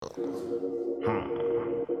I'm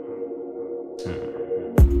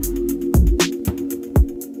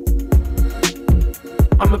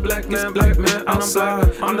the black man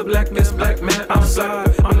outside. I'm the black man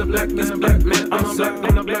outside. I'm the black man. I'm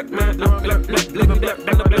the black man.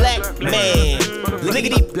 Black man,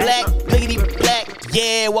 liggity black.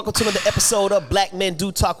 Yeah, welcome to another episode of Black Men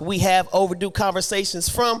Do Talk. We have overdue conversations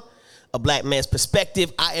from a black man's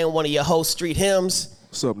perspective. I am one of your hosts, Street Hymns.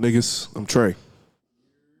 What's up, niggas? I'm Trey.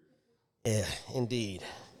 Yeah, indeed.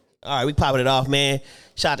 All right, we popping it off, man.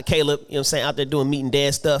 Shout out to Caleb, you know what I'm saying, out there doing meet and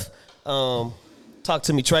dad stuff. Talk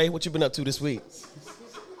to me, Trey. What you been up to this week?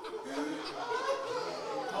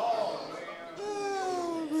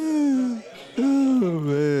 Oh,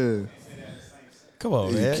 man. Come on,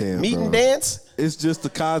 You man. can't, Meet bro. and dance? It's just the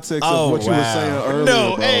context of what you were saying earlier,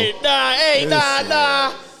 No, bro.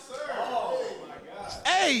 nah.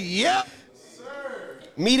 Hey, yep.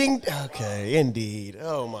 Meeting? Okay, indeed.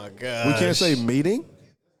 Oh, my God. We can't say meeting?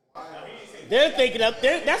 They're thinking up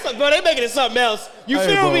there. Bro, they making it something else. You Hey,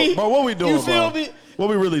 feel bro. me? Bro, what we doing, You feel bro? me? What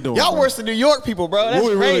we really doing, Y'all bro? worse than New York people, bro. That's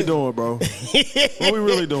What we crazy. really doing, bro? What we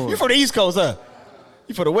really doing? You from the East Coast, huh?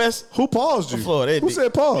 You from the West? Who paused you? Florida. Who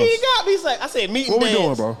said pause? He got me. He's like, I said meeting. What we dance.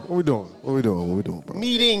 doing, bro? What we doing, bro?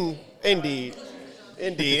 Meeting, indeed.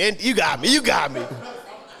 And you got me.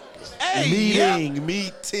 Hey,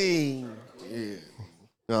 meeting. Yeah.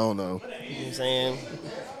 I don't know. You know what I'm saying?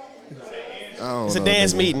 I don't It's a know,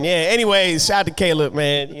 dance nigga. meeting. Yeah. Anyways, shout out to Caleb,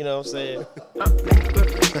 man. You know what I'm saying?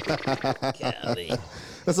 Golly.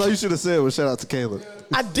 That's all you should have said was shout out to Caleb.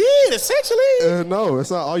 I did, essentially. No,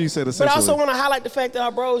 that's not all you said, But I essentially. also want to highlight the fact that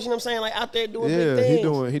our bros, you know what I'm saying, like out there doing big Yeah,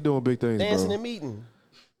 things. he doing big things, Dancing bro. and meeting.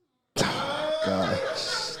 God.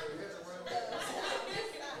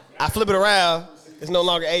 I flip it around. It's no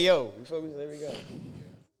longer Ayo. You feel me? There we go.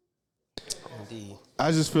 Indeed.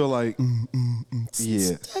 I just feel like,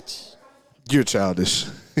 yeah, Touch. you're childish.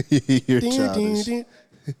 You're childish.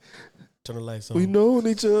 Turn the lights on. We known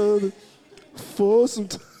each other for some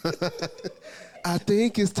time. I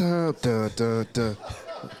think it's time. Dun, dun, dun.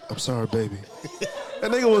 I'm sorry, baby. That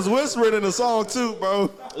nigga was whispering in the song too, bro.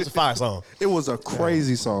 It was a fire song. It was a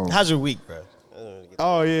crazy song. How's your week, bro?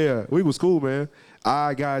 Oh yeah, we was cool, man.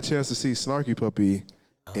 I got a chance to see Snarky Puppy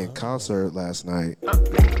in concert last night.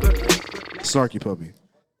 Snarky Puppy.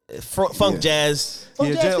 Funk jazz.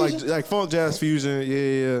 Funk jazz fusion? like funk jazz fusion.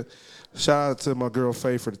 Yeah. Shout out to my girl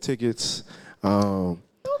Faye for the tickets. Okay,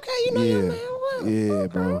 you know your man. Yeah,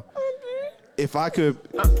 bro. If I could,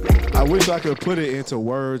 I wish I could put it into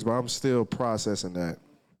words, but I'm still processing that.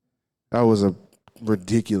 That was a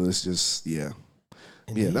ridiculous, Yeah,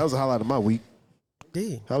 that was a highlight of my week.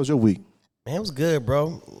 Indeed. How was your week? Man, it was good,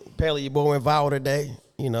 bro. Apparently your boy went viral today,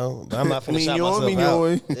 you know, but I'm not finna shout myself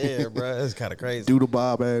out. Yeah, bro, that's kind of crazy. Doodle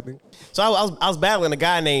Bob, Adney. So I was battling a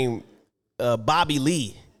guy named Bobby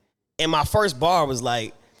Lee, and my first bar was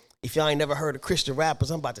like, if y'all ain't never heard of Christian rappers,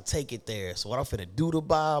 I'm about to take it there. So what I'm finna doodle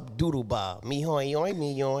bob, me hoing yoing,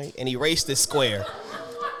 me yoing, and erase this square.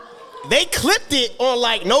 They clipped it on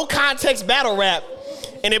like no context battle rap,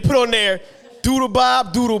 and they put on there, doodle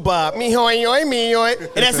bob, me hoing yoing, me yoing, and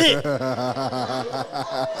that's it.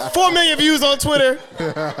 4 million views on Twitter,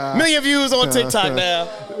 million views on TikTok now.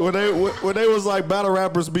 When they was like battle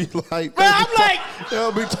rappers be like, Man, I'm like,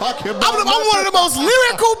 they'll be talking about. I'm one of the most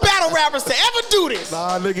lyrical battle rappers to ever do this.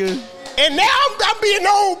 Nah, nigga. And now I'm being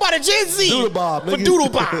known by the Gen Z Doodle Bob, for nigga. Doodle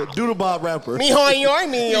Bob. Doodle Bob rapper. Me hoing yoing,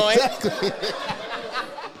 me yoing. Exactly.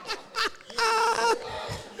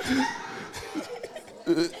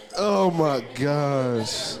 Oh my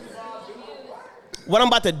gosh. What I'm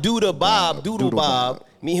about to do to Bob, Doodle Doodle Bob,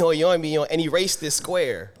 me hoing yoing, me yoing, and erase this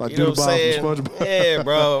square. Like you know Doodle what I'm Bob saying? from SpongeBob. Yeah,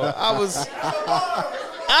 bro.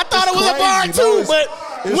 I thought it was a bar crazy, too, no,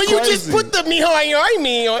 but it's when you just crazy. put the me hoing yoing,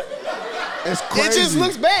 me yoing, It's crazy. it just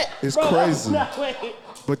looks bad. It's Bro, crazy. wait.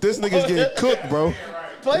 But this nigga's getting cooked, bro.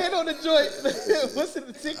 Play it on the joint. What's in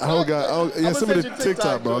the TikTok? Send me the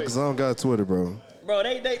TikTok, bro, because I don't got Twitter, bro. Bro,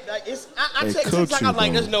 they like it's. I They check cooked TikTok. you, I'm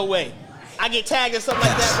like, bro. there's no way. I get tagged and something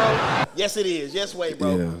like that, bro. Yes, it is. Yes, way,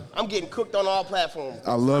 bro. Yeah. I'm getting cooked on all platforms.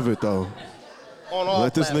 I love it, though. On all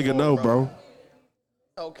Let this nigga platforms, know, bro.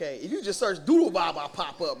 Okay, if you just search Doodle Bob, I'll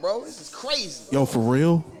pop up, bro. This is crazy, Yo, for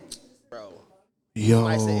real? bro. Yo.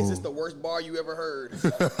 I say, is this the worst bar you ever heard?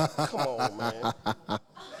 Come on, man.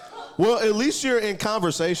 Well, at least you're in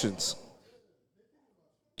conversations.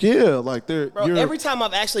 Yeah, like Bro, every time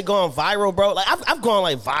I've actually gone viral, bro, like I've gone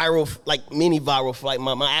like viral, like mini viral for like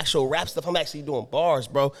my actual rap stuff. I'm actually doing bars,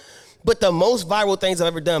 bro. But the most viral things I've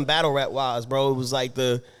ever done battle rap wise, bro, it was like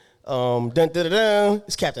the dun dun dun dun.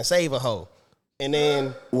 It's Captain Save a Hoe, and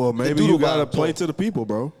then Well, maybe you gotta play to the people,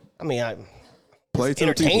 bro. I mean, Play to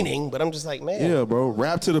the people. entertaining, but I'm just like, man. Yeah, bro.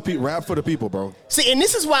 Rap to the people. Rap for the people, bro. See, and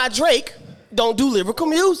this is why Drake don't do lyrical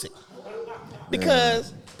music.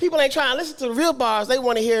 Because people ain't trying to listen to the real bars. They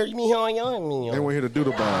want to hear me on young me. They want here to do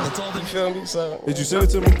the bars. You feel me? So Did you send it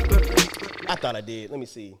to me? I thought I did. Let me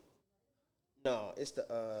see. No, it's the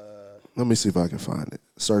Let me see if I can find it.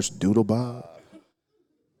 Search Doodle Bob.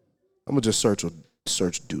 I'm gonna just search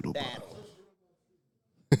Doodle Bob.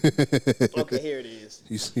 Okay, here it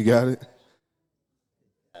is. You got it?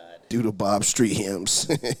 Doodle Bob Street Hymns.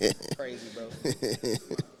 Crazy, bro.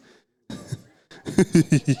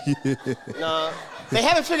 Nah, they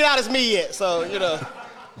haven't figured out it's me yet, so you know,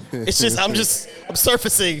 it's just I'm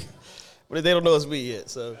surfacing, but they don't know it's me yet.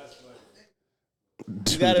 So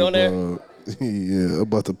you got it on there? Yeah, I'm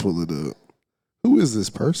about to pull it up. Who is this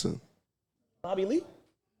person? Bobby Lee?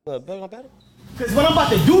 Because when I'm about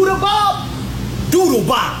to doodle bob,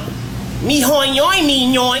 me hoin yoin,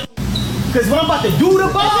 me yoin. Because when I'm about to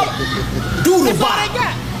doodle bob,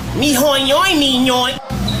 me hoin yoin, me yoin.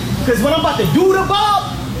 Because when I'm about to doodle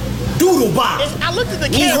bob. I looked at the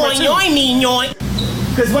camera too. Me yoin,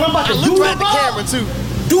 because when I'm about to doodle bob,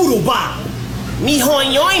 doodle bob. Me hoin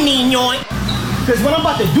yoin, me yoin. Because when I'm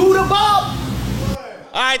about to doodle bob.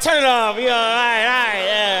 All right, turn it off. Yeah, all right,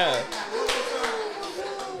 yeah.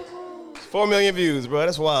 4 million views, bro.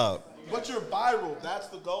 That's wild. But you're viral. That's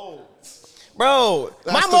the goal. Bro,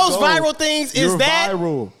 my most viral things is that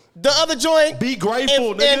viral. The other joint. Be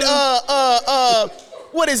grateful, nigga. And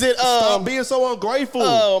what is it? Stop being so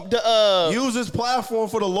ungrateful. Use this platform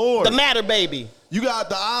for the Lord. The Matter Baby. You got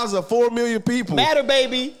the eyes of 4 million people. Matter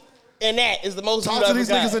Baby, and that is the most. Talk to these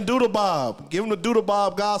niggas in Doodle Bob. Give them the Doodle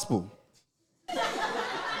Bob gospel. That's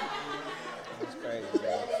crazy,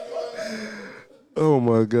 bro. Oh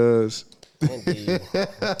my gosh. Indeed.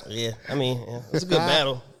 Yeah, I mean, it's a good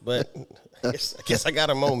battle, but I guess I got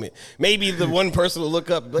a moment. Maybe the one person will look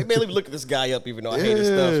up, like, man, let me look at this guy up, even though I hate his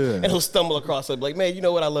stuff, and he'll stumble across it, like, man, you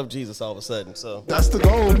know what? I love Jesus all of a sudden. So that's the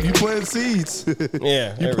goal. You plant seeds.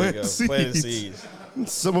 Yeah, there we go. Seeds. Plant seeds.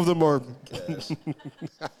 Some of them are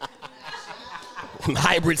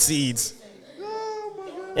hybrid seeds.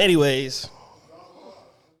 Anyways.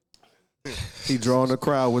 He drawing the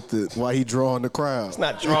crowd with the. Why he drawing the crowd? It's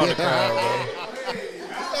not drawing the crowd, man.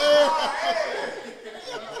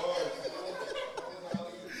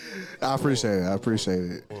 I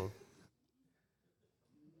appreciate it.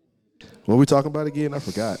 What we talking about again? I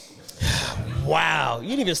forgot. Wow, you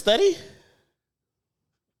didn't even study?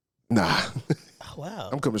 Nah. Oh, wow.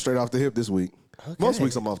 I'm coming straight off the hip this week. Okay. Most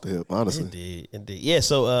weeks I'm off the hip, honestly. Indeed. Yeah,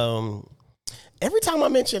 so every time I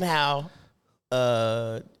mention how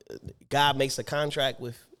God makes a contract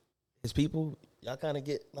with his people, y'all kind of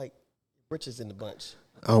get like britches in the bunch.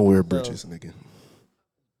 I don't wear britches, nigga.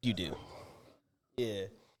 You do. Yeah.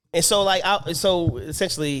 And so like so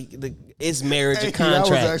essentially is marriage a contract?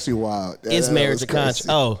 That was actually wild. Is marriage a contract?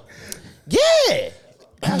 Oh. Yeah.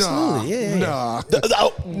 Absolutely.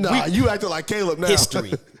 Nah, you acting like Caleb now.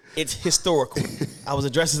 History. It's historical. I was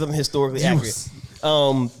addressing something historically accurate.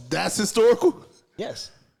 That's historical?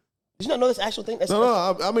 Yes. Did you not know this actual thing?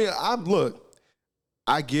 No. I mean, look,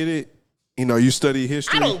 I get it. You know, you study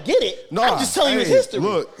history. I don't get it. I'm just telling you it's history.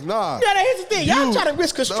 Look, here's the thing. Y'all try to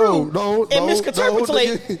misconstrue and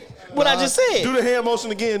misconterpolate what I just said. Do the hand motion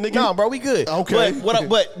again, nigga. No, bro, we good. Okay.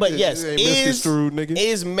 But yes, misconstrued, nigga.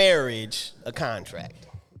 Is marriage a contract?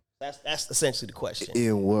 That's essentially the question.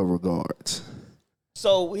 In what regards?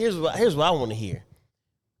 So here's what I want to hear.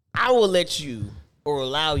 I will let you or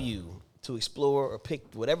allow you to explore or pick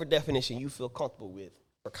whatever definition you feel comfortable with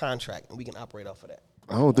for contract, and we can operate off of that.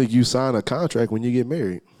 I don't think you sign a contract when you get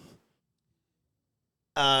married.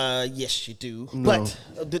 Yes, you do. No.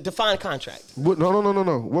 But define contract. What? No.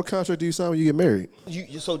 What contract do you sign when you get married?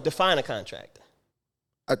 So define a contract.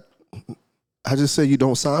 I just said you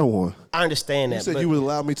don't sign one. I understand that. You said you would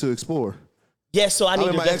allow me to explore. Yes, so I need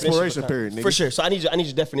your my exploration period, nigga. For sure. So I need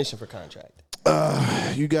your definition for contract.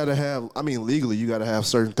 You gotta have. I mean, legally, you gotta have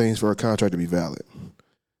certain things for a contract to be valid.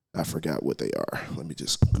 I forgot what they are. Let me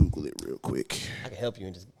just Google it real quick. I can help you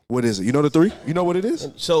and just. What is it? You know the 3? You know what it is?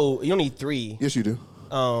 So you don't need 3. Yes, you do.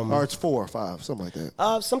 Or it's 4 or 5, something like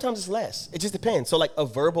that. Sometimes it's less. It just depends. So like a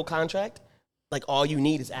verbal contract, like all you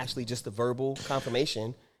need is actually just the verbal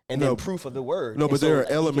confirmation and then proof of the word. No, but there are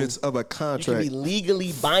elements of a contract. You can be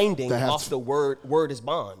legally binding off the word is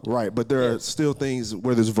bond. Right, but there are still things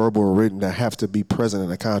where there's verbal or written that have to be present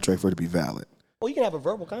in a contract for it to be valid. Well, you can have a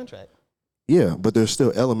verbal contract. Yeah, but there's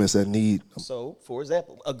still elements that need. So, for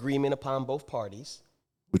example, agreement upon both parties.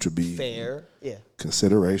 Which would be fair,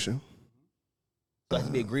 consideration. It has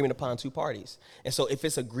to be agreement upon two parties. And so if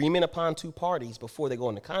it's agreement upon two parties before they go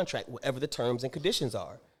into contract, whatever the terms and conditions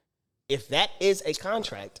are, if that is a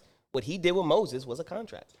contract, what he did with Moses was a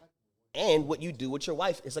contract. And what you do with your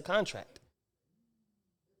wife is a contract.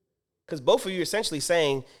 Because both of you are essentially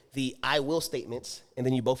saying the I will statements, and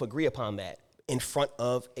then you both agree upon that in front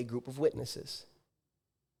of a group of witnesses.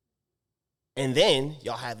 And then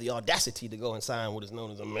y'all have the audacity to go and sign what is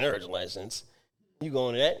known as a marriage license. You go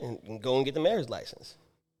into that and go and get the marriage license.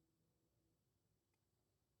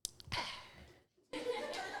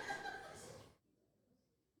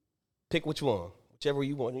 Pick which one, whichever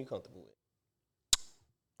you want and you're comfortable with.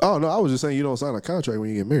 Oh, no, I was just saying you don't sign a contract when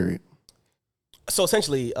you get married. So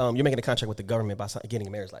essentially, you're making a contract with the government by getting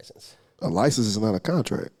a marriage license. A license is not a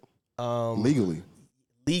contract. Legally.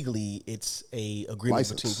 Legally, it's a agreement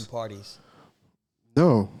License. between two parties.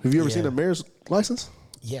 No. Have you ever Yeah. seen a marriage license?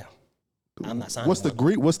 Yeah. I'm not signing What's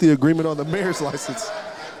one. what's the agreement on the marriage license?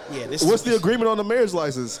 Yeah, What's the agreement on the marriage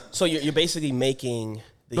license? So you're basically making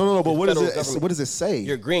the No, but the what is federal it? government- What does it say?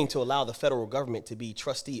 You're agreeing to allow the federal government to be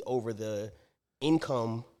trustee over the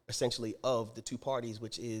income, essentially, of the two parties,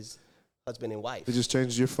 which is husband and wife. It just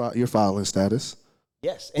changes your filing status.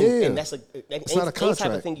 Yes, Yeah. and that's It's not a any type of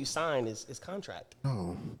contract. thing you sign is contract.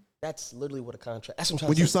 No. That's literally what a contract. That's what I'm trying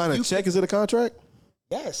When to you say. sign a check, is it a contract?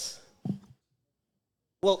 Yes.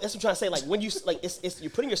 Well, that's what I'm trying to say. Like when you it's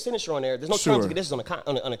you're putting your signature on there. There's no Sure. terms and conditions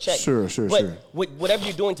on a check. Sure. But with whatever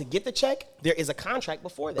you're doing to get the check, there is a contract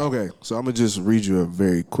before that. Okay, so I'm gonna just read you a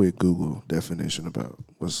very quick Google definition about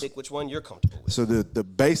what's. Pick which one you're comfortable with. So the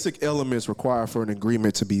basic elements required for an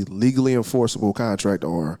agreement to be legally enforceable contract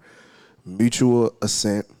are mutual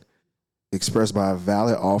assent, expressed by a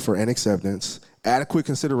valid offer and acceptance, adequate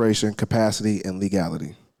consideration, capacity, and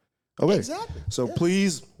legality. Okay. Exactly. So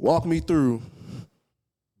please walk me through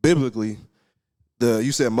biblically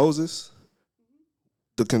you said Moses,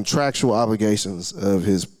 the contractual obligations of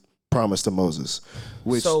his promise to Moses,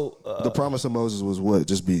 which the promise of Moses was what?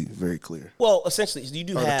 Just be very clear. Well, essentially, you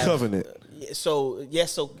do Or the have covenant. So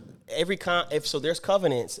there's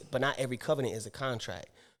covenants, but not every covenant is a contract.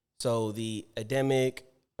 So the Adamic,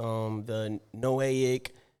 the Noahic,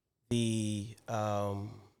 the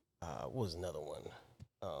what was another one?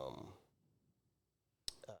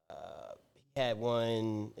 He had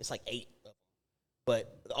one. It's like 8 of them,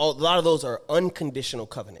 but a lot of those are unconditional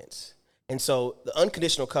covenants. And so the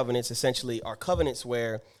unconditional covenants essentially are covenants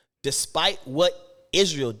where, despite what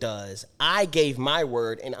Israel does, I gave my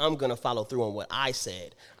word and I'm going to follow through on what I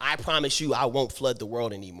said. I promise you I won't flood the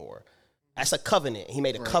world anymore. That's a covenant. He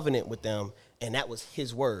made a covenant with them, and that was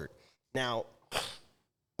his word. Now,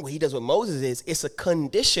 what he does with Moses is it's a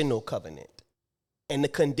conditional covenant. And the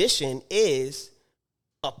condition is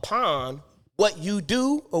upon what you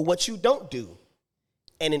do or what you don't do.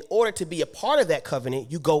 And in order to be a part of that covenant,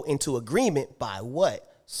 you go into agreement by what?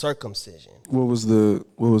 Circumcision. What was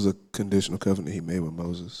the conditional covenant he made with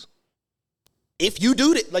Moses? If you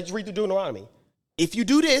do this, like you read through Deuteronomy, if you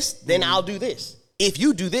do this, then I'll do this. If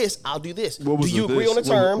you do this, I'll do this. Do you agree on the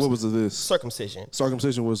terms? What was the this? Circumcision.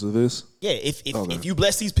 Circumcision was the this? Yeah, if you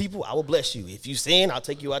bless these people, I will bless you. If you sin, I'll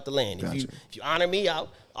take you out the land. Gotcha. If you honor me,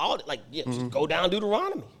 just go down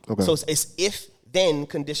Deuteronomy. Okay. So it's if then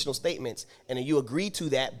conditional statements, and then you agree to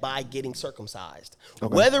that by getting circumcised.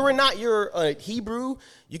 Okay. Whether or not you're a Hebrew,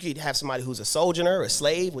 you could have somebody who's a sojourner, a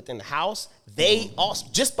slave within the house. They also,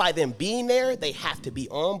 just by them being there, they have to be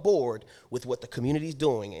on board with what the community's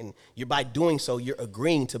doing, and by doing so, you're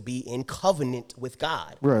agreeing to be in covenant with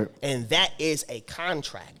God. Right. And that is a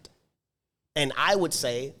contract. And I would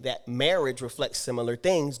say that marriage reflects similar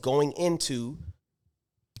things going into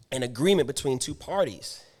an agreement between two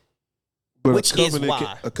parties. But Which is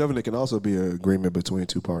why. A covenant can also be an agreement between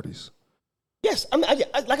two parties. Yes,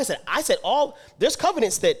 like I said, there's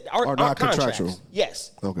covenants that are not contracts. contractual.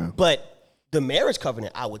 Yes. Okay. But the marriage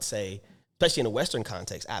covenant, I would say, especially in a Western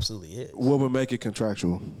context, absolutely is. What would make it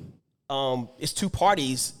contractual? It's two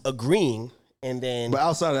parties agreeing, and then But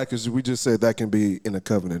outside of that, because we just said that can be in a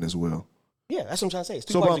covenant as well. yeah, that's what I'm trying to say. It's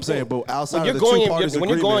two So what parties I'm saying, agreeing. but outside when of you're the going two parties when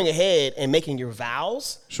you're agreement, going ahead and making your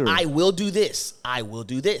vows, Sure. I will do this. I will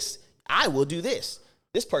do this. I will do this.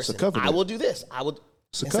 This person, covenant. I will do this.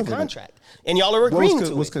 It's a covenant. contract, and y'all are agreeing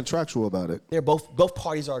to what's it. contractual about it? They're both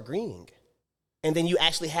parties are agreeing, and then you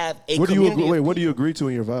actually have a What do you community. what do you agree to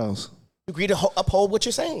in your vows? You agree to uphold what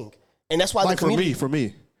you're saying, and that's why Like the community. for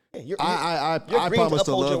me, Yeah, you're I agreeing to promise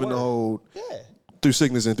to uphold your love and to word. hold Yeah, through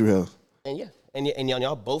sickness and through health. and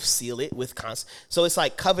y'all both seal it with so it's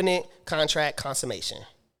like covenant, contract, consummation.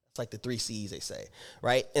 It's like the 3 C's they say,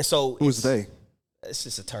 right? And so Who's they? It's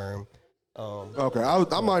just a term. Okay,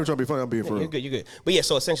 I'm not even trying to be funny. I'm being for real. You're good. But yeah,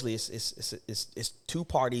 so essentially, it's two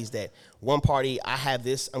parties that one party, I have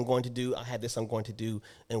this, I'm going to do, I have this, I'm going to do,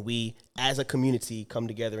 and we as a community come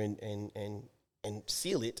together and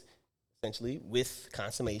seal it essentially with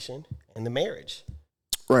consummation and the marriage.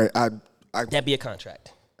 Right. That'd be a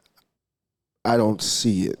contract. I don't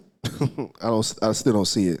see it. I still don't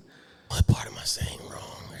see it. What part am I saying wrong?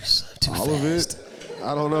 Too All fast. of it.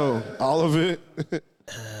 I don't know. All of it.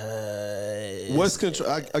 What's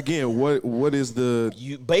control? Again, what is the?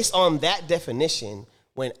 You based on that definition?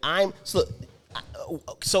 When I'm so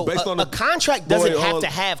Based on a the- contract doesn't have to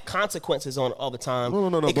have consequences on it all the time. No.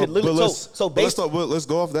 It could literally, let's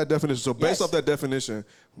go off that definition. So based Yes. off that definition,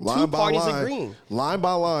 line Two by parties line, agreeing. line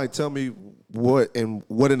by line, tell me what in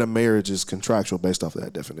a marriage is contractual based off of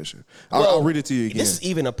that definition. I'll read it to you again. This is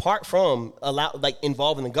even apart from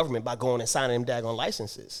involving the government by going and signing them daggone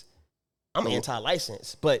licenses. I'm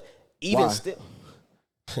anti-license, but even Why? still,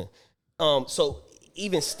 so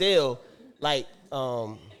even still,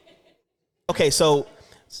 okay, so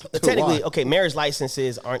technically, Why? okay, marriage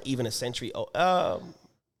licenses aren't even a century old. They're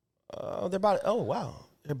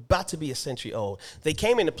about to be a century old. They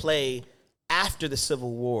came into play after the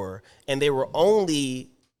Civil War, and they were only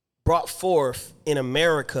brought forth in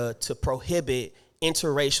America to prohibit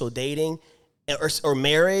interracial dating or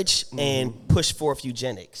marriage and push forth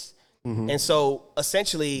eugenics. And so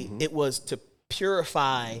essentially it was to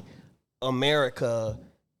purify America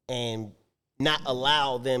and not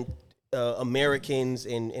allow them Americans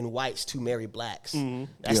and whites to marry blacks.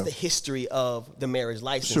 That's Yeah. the history of the marriage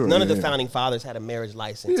license. Sure, None of the yeah. founding fathers had a marriage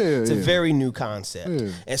license. Yeah, it's a yeah. very new concept.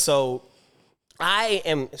 Yeah. And so I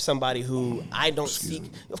am somebody who I don't seek.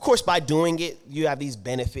 Of course, by doing it, you have these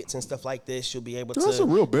benefits and stuff like this. You'll be able to. That's a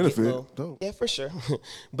real get benefit. Dope. Yeah, for sure.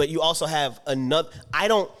 But you also have another. I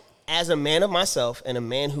don't, as a man of myself and a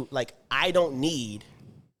man who, I don't need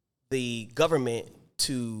the government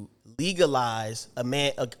to legalize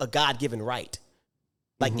a God-given right.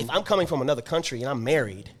 If I'm coming from another country and I'm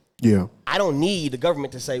married, Yeah. I don't need the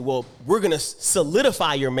government to say, well, we're going to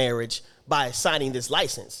solidify your marriage by signing this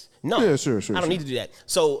license. No, Yeah, sure, I don't need to do that.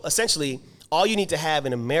 So essentially, all you need to have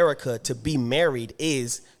in America to be married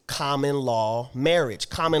is common law marriage.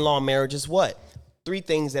 Common law marriage is what? 3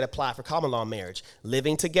 things that apply for common law marriage: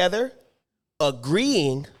 living together,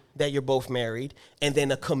 agreeing that you're both married, and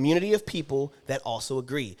then a community of people that also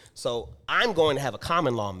agree. So I'm going to have a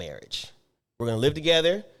common law marriage. We're going to live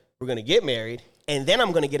together, we're going to get married, and then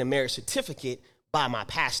I'm going to get a marriage certificate by my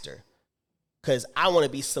pastor, because I want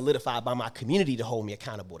to be solidified by my community to hold me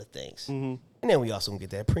accountable to things. And then we also can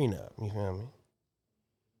get that prenup. You feel me?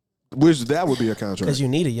 Which that would be a contract. Because you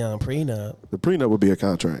need a young prenup. The prenup would be a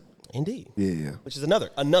contract. Indeed. Yeah. Which is another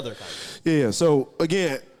contract. Yeah. So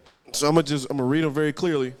again, I'm gonna read them very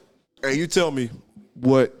clearly, and you tell me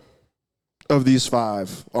what of these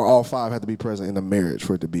 5 or all 5 have to be present in a marriage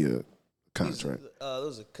for it to be a contract.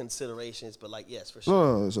 Those are considerations, but yes, for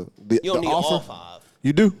sure. No, so You don't need offer, all 5.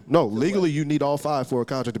 You do? No, legally you need all 5 for a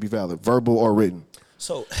contract to be valid, verbal or written.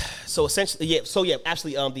 So essentially, yeah. So yeah,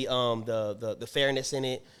 actually, the fairness in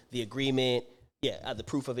it, the agreement, the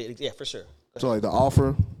proof of it, yeah, for sure. So like the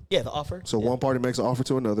offer. Yeah, the offer. So one party makes an offer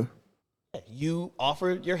to another. You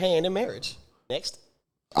offered your hand in marriage. Next.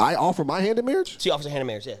 I offer my hand in marriage. She offers her hand in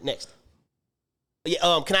marriage. Yeah. Next.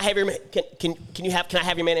 Yeah. Can I have your can I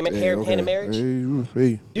have your hand in marriage?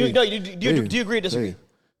 Hey. Do you agree or disagree?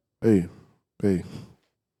 Hey.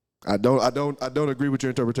 I don't agree with your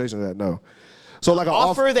interpretation of that. No. So like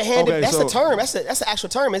offer the hand. Okay, That's a term. That's the actual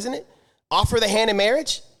term, isn't it? Offer the hand in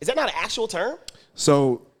marriage. Is that not an actual term?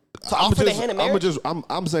 So To offer the hand in marriage?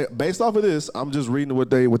 I'm saying based off of this, I'm just reading what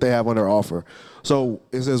they have on their offer. So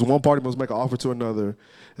it says one party must make an offer to another.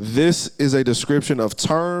 This is a description of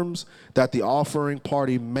terms that the offering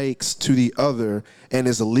party makes to the other and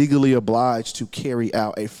is legally obliged to carry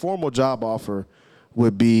out. A formal job offer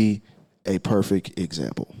would be a perfect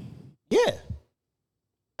example. Yeah.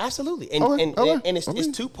 Absolutely. And Okay. and it's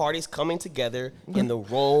 2 parties coming together in the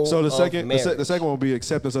role So the of second marriage. the second one will be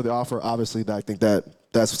acceptance of the offer. Obviously, I think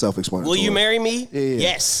that's self-explanatory. Will you marry me? Yeah.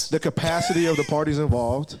 Yes. The capacity of the parties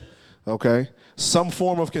involved. Okay. Some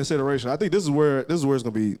form of consideration. I think this is where it's gonna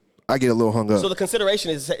be. I get a little hung up. So the consideration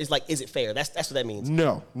is it fair? That's what that means.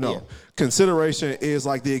 No. Yeah. Consideration is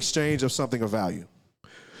like the exchange of something of value.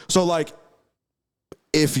 So like,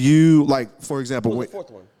 if you for example, What was the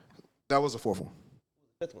 4th one? that was the 4th one.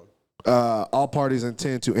 5th one. All parties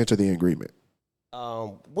intend to enter the agreement.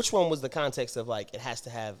 Which one was the context of it has to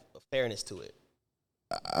have a fairness to it?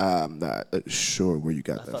 I'm not sure where you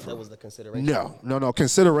got I that thought from. that was the consideration. No.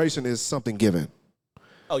 Consideration is something given.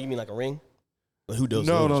 Oh, you mean like a ring? But who does?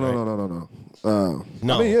 No. No.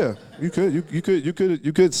 I mean, yeah, you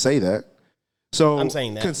could say that. So I'm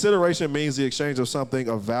saying that. Consideration means the exchange of something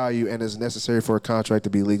of value and is necessary for a contract to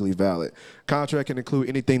be legally valid. Contract can include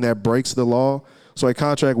anything that breaks the law. So a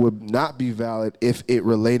contract would not be valid if it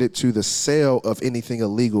related to the sale of anything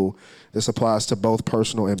illegal. This applies to both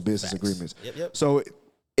personal and business agreements. Yep. So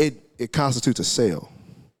it constitutes a sale,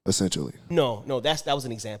 essentially. No, that was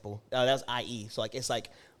an example. That was IE. So like it's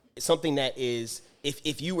something that is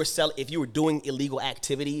if you were doing illegal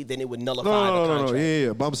activity, then it would nullify the contract.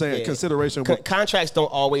 Yeah. But I'm saying consideration. Contracts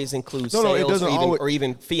don't always include sales it doesn't or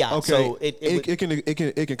even fiat. Okay, So it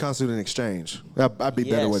can constitute an exchange. That'd be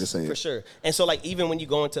a better way to say it. For sure. And so like even when you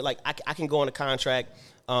go into like I can go on a contract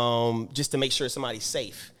just to make sure somebody's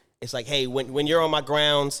safe. It's like, hey, when you're on my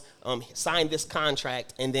grounds, sign this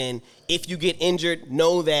contract, and then if you get injured,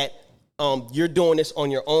 know that you're doing this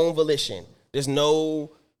on your own volition. There's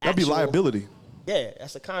no That'd be liability. Yeah,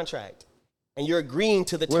 that's a contract, and you're agreeing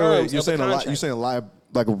to the terms of the contract. You're saying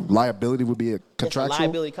like a liability would be a contractual? It's a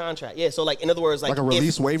liability contract. Yeah, so like in other words, like a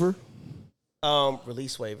release waiver.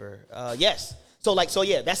 Release waiver. Yes. So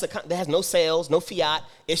yeah, that has no sales, no fiat.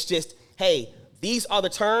 It's just, hey, these are the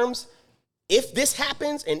terms. If this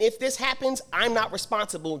happens and if this happens, I'm not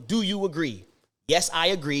responsible. Do you agree? Yes, I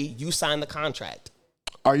agree. You sign the contract.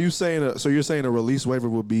 Are you saying so you're saying a release waiver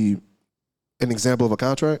would be an example of a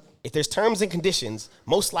contract? If there's terms and conditions,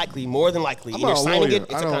 more than likely, and you're signing it,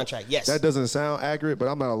 it's a contract. Yes. That doesn't sound accurate, but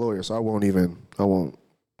I'm not a lawyer, so I won't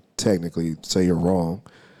technically say you're wrong.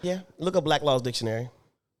 Yeah. Look up Black Law's Dictionary.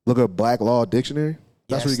 Look up Black Law Dictionary?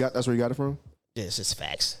 Yes. That's where you got it from? Yeah, it's just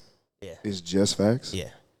facts. Yeah. It's just facts? Yeah.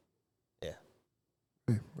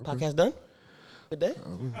 Podcast done? Good day?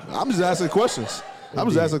 I'm just asking questions.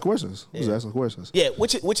 Asking questions. Yeah,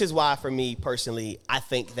 which is why for me personally, I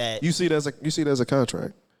think that you see it as a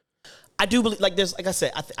contract. I do believe, like I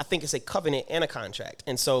said, I think it's a covenant and a contract,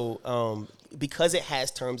 and so because it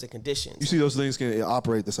has terms and conditions, you see those things can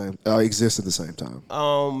operate the same, exist at the same time.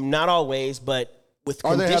 Not always, but with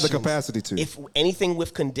or conditions, they have the capacity to. If anything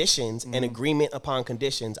with conditions and agreement upon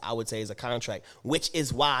conditions, I would say is a contract, which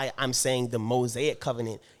is why I'm saying the Mosaic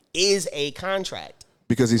covenant is a contract.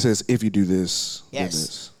 Because he says, if you do this, yes, then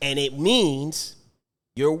this. And it means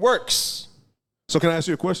your works. So can I ask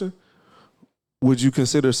you a question? Would you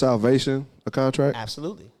consider salvation a contract?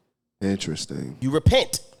 Absolutely. Interesting. You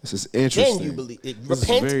repent. This is interesting. Then you believe. This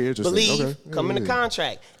Repent, is very interesting. believe, Okay. come in the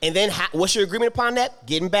contract. And then what's your agreement upon that?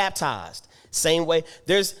 Getting baptized. Same way.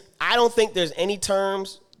 I don't think there's any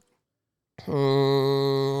terms.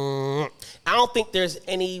 I don't think there's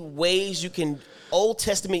any ways you can Old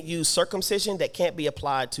Testament use circumcision that can't be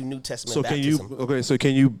applied to New Testament baptism. So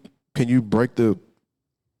can you break the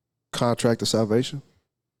contract of salvation?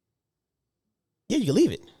 Yeah, you can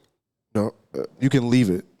leave it. No, you can leave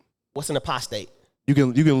it. What's an apostate? You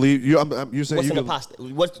can leave. You're saying what's you an can,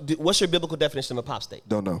 apostate? What's your biblical definition of apostate?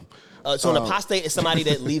 Don't know. So an apostate is somebody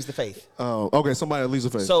that leaves the faith. Oh, okay. Somebody that leaves the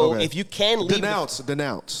faith. So okay. if you can leave,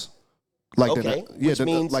 denounce. Like okay,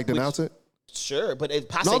 denounce it. Sure, but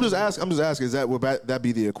apostate. No, I'm just asking. Would that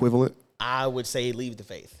be the equivalent? I would say leave the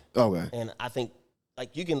faith. Okay. And I think,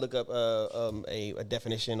 like, you can look up a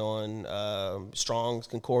definition on Strong's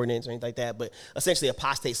Concordance or anything like that. But essentially,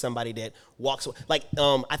 apostate somebody that walks away. Like,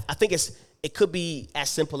 I think it could be as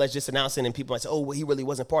simple as just announcing, and people might say, "Oh, well, he really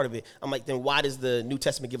wasn't part of it." I'm like, then why does the New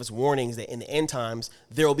Testament give us warnings that in the end times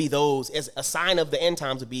there will be those, as a sign of the end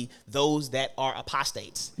times, would be those that are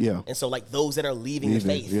apostates. Yeah. And so, like, those that are leaving the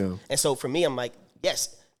faith. Yeah. And so for me, I'm like,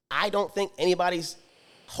 yes, I don't think anybody's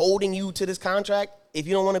holding you to this contract. If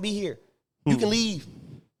you don't want to be here, you can leave.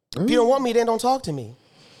 If you don't want me, then don't talk to me.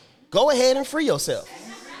 Go ahead and free yourself.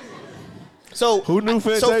 So who knew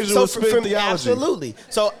Fantasia was spit theology? Absolutely.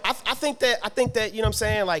 So I think that you know what I'm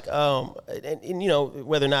saying, like and you know,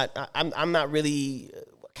 whether or not I'm not really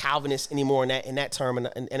Calvinist anymore in that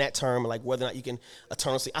term, like whether or not you can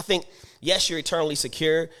eternally. I think yes, you're eternally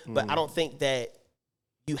secure, but I don't think that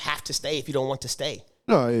you have to stay if you don't want to stay.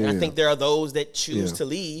 No, and I think there are those that choose to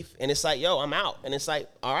leave, and it's like, yo, I'm out, and it's like,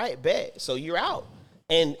 all right, bet, so you're out,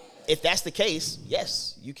 and if that's the case,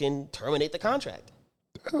 yes, you can terminate the contract.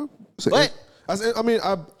 But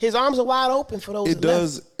his arms are wide open for those. It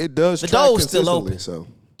does. The door's still open. So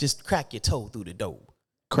just crack your toe through the door.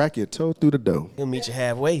 Crack your toe through the door. He'll meet you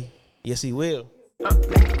halfway. Yes, he will.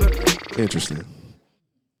 Interesting.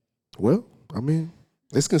 Well, I mean,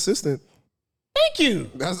 it's consistent. Thank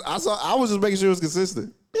you. I was just making sure it was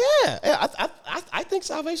consistent. Yeah, I think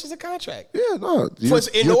salvation's a contract. Yeah, no.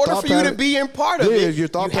 In order for you to be in part of it, your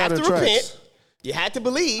thought you have to pattern repent. tracks. You had to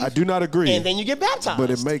believe. I do not agree. And then you get baptized. But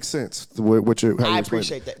it makes sense. What you I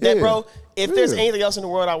appreciate that. Bro, if there's anything else in the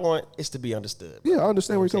world I want, it's to be understood. Yeah, I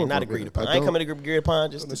understand where you're coming from. Not agreed upon. I ain't coming to agree upon,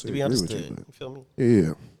 just to be understood. You feel me?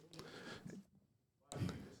 Yeah.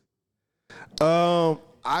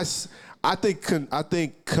 I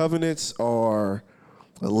think covenants are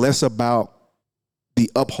less about the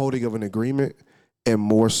upholding of an agreement and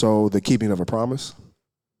more so the keeping of a promise.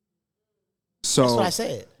 So that's what I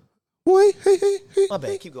said. Wait, hey. My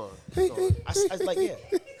bad. Keep going. Hey. I was like, yeah.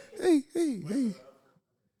 Hey.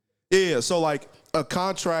 Yeah, so like a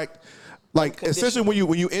contract, like essentially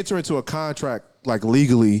when you enter into a contract, like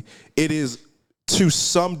legally, it is to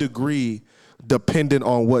some degree dependent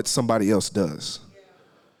on what somebody else does.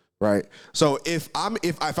 Right? So if I'm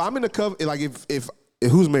in a covenant, like if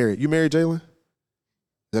who's married? You married, Jalen? Is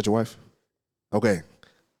that your wife? Okay.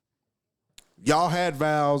 Y'all had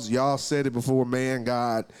vows. Y'all said it before man,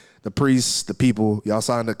 God, the priests, the people. Y'all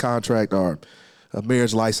signed a contract or a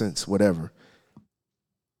marriage license, whatever.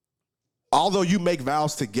 Although you make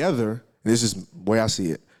vows together, and this is the way I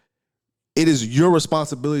see it, it is your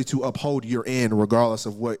responsibility to uphold your end regardless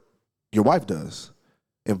of what your wife does,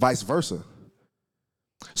 and vice versa.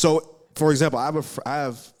 So, for example, I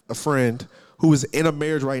have a friend who is in a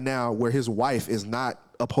marriage right now where his wife is not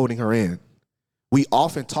upholding her end. We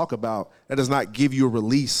often talk about that does not give you a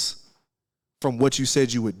release from what you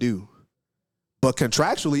said you would do. But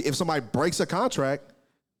contractually, if somebody breaks a contract,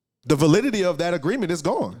 the validity of that agreement is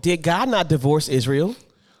gone. Did God not divorce Israel?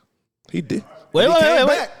 He did. Wait. No. Wait.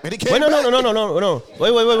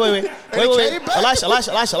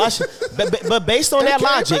 Elisha. But based on that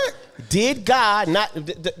logic, did God not,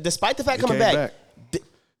 despite the fact coming back,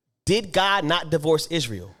 did God not divorce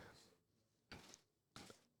Israel?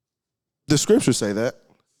 The scriptures say that.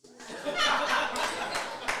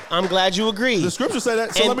 I'm glad you agree. The scriptures say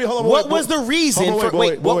that. So and let me hold on. What was the reason for?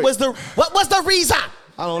 Wait, what was the reason?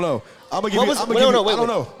 I don't know. I'm gonna give you. I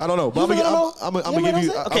don't know. But I'm gonna give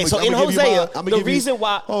you. Okay, so in Hosea, the reason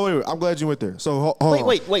why. Oh wait. I'm glad you went there. So hold on.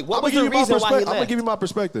 Wait. What was the reason why he left? I'm gonna give you my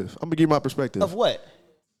perspective. Of what?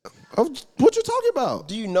 Of what you talking about?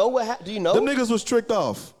 Do you know what happened? Do you know? Them niggas was tricked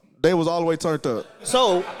off. They was all the way turned up.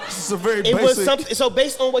 So this is a very it basic. was something. So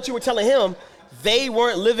based on what you were telling him, they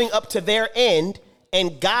weren't living up to their end,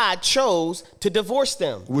 and God chose to divorce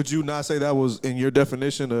them. Would you not say that was in your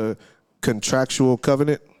definition a contractual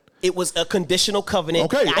covenant? It was a conditional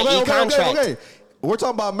covenant, Okay. contract. We're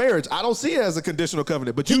talking about marriage. I don't see it as a conditional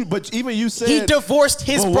covenant, but even you said he divorced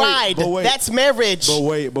his bride. That's marriage. But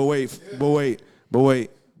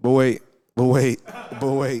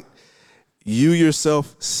wait. You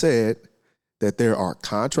yourself said that there are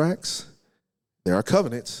contracts, there are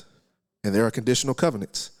covenants, and there are conditional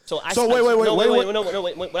covenants. Wait. No, I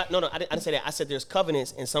didn't say that. I said there's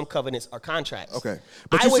covenants, and some covenants are contracts. Okay.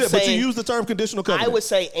 But you use the term conditional covenant. I would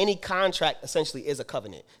say any contract essentially is a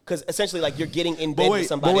covenant. Because essentially, like, you're getting in bed with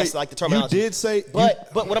somebody. That's like the terminology. You did say...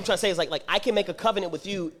 But what I'm trying to say is, like I can make a covenant with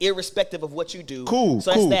you irrespective of what you do. Cool,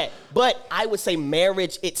 So that's that. But I would say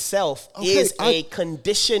marriage itself is a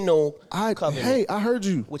conditional covenant. Hey, I heard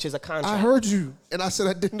you. Which is a contract. I heard you. And I said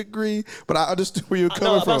I didn't agree, but I understood where you're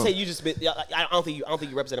coming from. No, I'm saying you just... I don't think you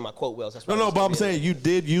represented my quote well. That's No, but I'm saying you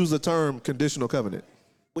did use the term conditional covenant.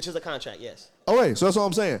 Which is a contract, yes. Oh, wait, so that's what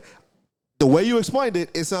I'm saying. The way you explained it,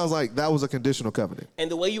 it sounds like that was a conditional covenant.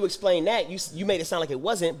 And the way you explained that, you made it sound like it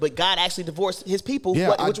wasn't, but God actually divorced his people, which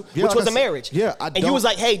like was a marriage. Yeah, and you was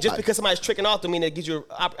like, hey, just because somebody's tricking off, don't mean that gives you an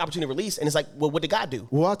opportunity to release. And it's like, well, what did God do?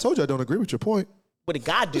 Well, I told you I don't agree with your point. What did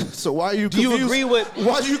God do? So why are you confused? Do you agree with...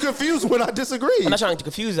 Why are you confused when I disagree? I'm not trying to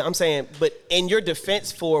confuse it. I'm saying, but in your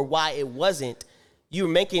defense for why it wasn't, you're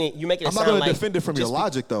making it sound like... I'm not going to defend it from your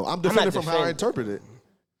logic, though. I'm defending from how I interpret it.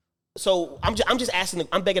 So I'm just asking,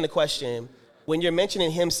 I'm begging the question, when you're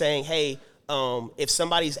mentioning him saying, hey, if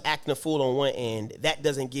somebody's acting a fool on one end, that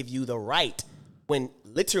doesn't give you the right, when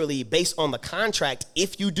literally based on the contract,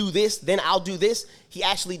 if you do this, then I'll do this. He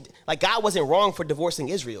actually, like, God wasn't wrong for divorcing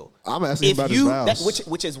Israel. I'm asking about his vows.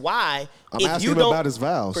 Which is why, I'm asking him about his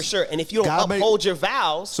vows. For sure. And if you don't uphold your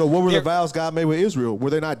vows. So what were the vows God made with Israel? Were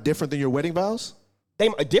they not different than your wedding vows? They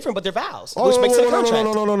are different, but they're vows, which makes it a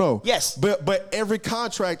contract. No. Yes. But every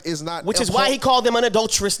contract is not. Which is why he called them an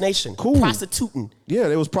adulterous nation. Cool. Prostituting. Yeah,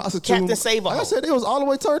 it was prostituting. Captain Save-A-Ho. Like I said, it was all the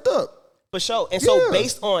way turned up. For sure. And so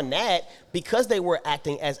based on that, because they were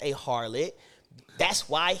acting as a harlot, that's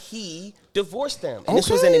why he divorced them. And this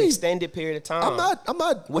was in an extended period of time. I'm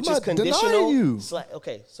not which is conditional. Denying you.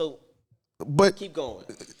 Okay, so but keep going.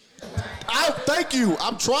 Thank you.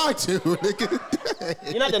 I'm trying to.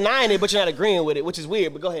 You're not denying it, but you're not agreeing with it, which is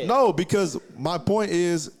weird, but go ahead. No, because my point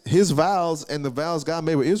is his vows and the vows God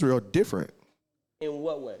made with Israel are different. In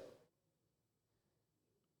what way?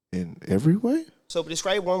 In every way? So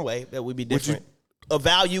describe one way that would be different. A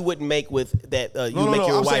vow you wouldn't make with that you No, make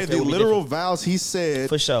your I'm wife. saying the literal vows he said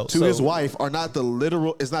For sure. to his wife are not the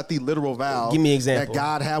literal. It's not the literal vow. Give me an example. That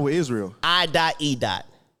God had with Israel. I dot E dot.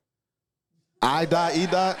 I dot E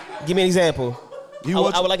dot. Give me an example. You I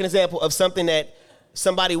want would like an example of something that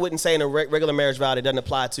somebody wouldn't say in a regular marriage vow that doesn't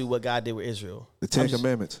apply to what God did with Israel. the Ten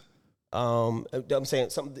Commandments. I'm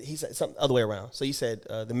saying something. He said something other way around. So you said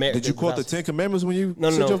the marriage. Did you quote the Ten Commandments when you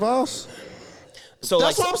No, said no. your vows? So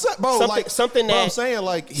That's like, what I'm saying, bro. Something bro, that I'm saying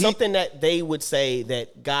like something that they would say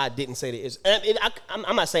that God didn't say to Israel.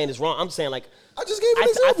 I'm not saying it's wrong. I'm saying like I just gave you an I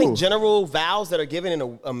example. think general vows that are given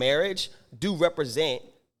in a marriage do represent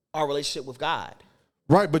our relationship with God.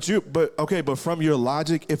 Right, but from your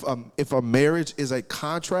logic, if a marriage is a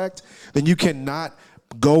contract, then you cannot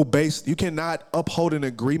you cannot uphold an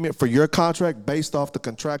agreement for your contract based off the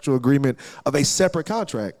contractual agreement of a separate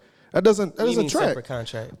contract. That doesn't track. Separate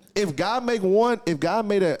contract. If God made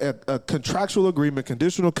a contractual agreement,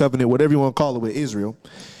 conditional covenant, whatever you want to call it, with Israel,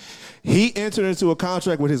 he entered into a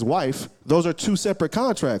contract with his wife. Those are two separate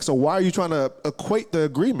contracts. So why are you trying to equate the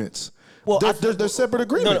agreements? Well, they're separate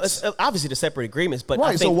agreements. No, it's obviously the separate agreements, but Right, I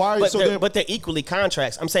think, so why- But, so they're, then- but they're equally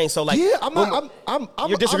contracts. I'm saying so. Like, Yeah, I'm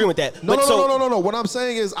You're disagreeing with that. No, But no. What I'm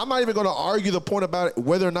saying is, I'm not even going to argue the point about it,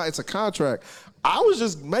 whether or not it's a contract. I was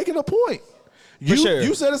just making a point. You sure.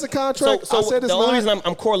 you said it's a contract. So I said it's the only not. reason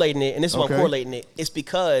I'm correlating it, and this is why Okay. I'm correlating it, is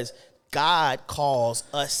because God calls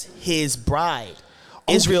us His bride.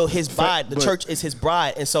 Israel, His bride. The but- church is His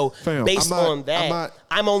bride, and so Fam, based I'm not- on that, I'm not-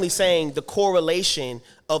 I'm only saying the correlation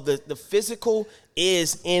of the physical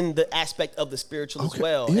is in the aspect of the spiritual as Okay,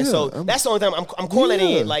 well. yeah, And so that's the only time I'm correlating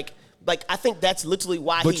yeah. it. Like I think that's literally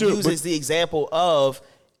why But he you're- uses but- the example of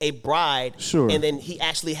a bride, Sure. and then he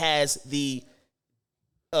actually has the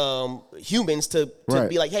humans to Right,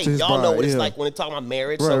 be like, hey, to his y'all know bride, what it's yeah. like when it's talking about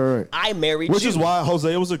marriage. Right, So right. I married Which you. is why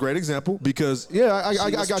Hosea was a great example because I She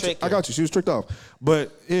got was you. tricked. I got you. She was tricked off.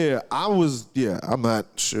 But I'm not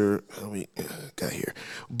sure how we got here.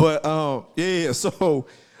 But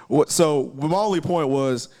So my only point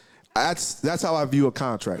was that's how I view a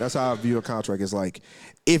contract. That's how I view a contract. It's like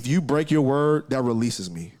if you break your word, that releases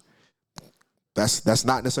me. That's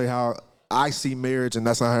not necessarily how I see marriage, and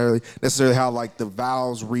that's not necessarily how like the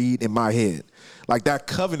vows read in my head. Like that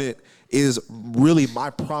covenant is really my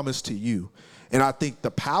promise to you. And I think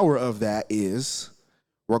the power of that is,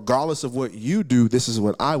 regardless of what you do, this is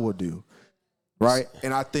what I will do. Right?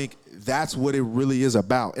 And I think that's what it really is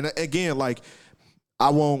about. And again, like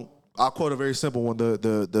I'll quote a very simple one,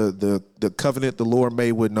 the covenant the Lord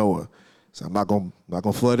made with Noah. So I'm not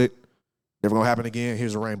gonna flood it. Never gonna happen again.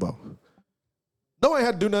 Here's a rainbow. Noah ain't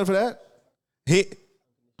had to do nothing for that.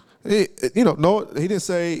 Noah, he didn't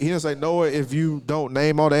say, Noah, if you don't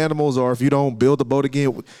name all the animals or if you don't build the boat again.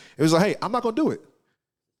 It was like, hey, I'm not gonna do it.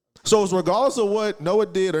 So it's regardless of what Noah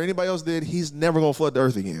did or anybody else did, he's never gonna flood the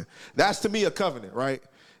earth again. That's to me a covenant, right?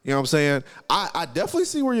 You know what I'm saying? I definitely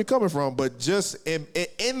see where you're coming from, but just in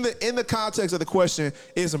the context of the question,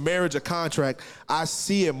 is marriage a contract? I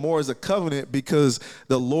see it more as a covenant because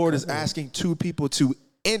the Lord is asking two people to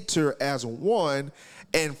enter as one,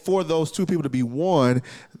 and for those two people to be one,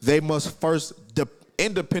 they must first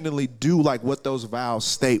independently do like what those vows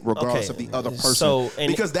state, regardless of the other person.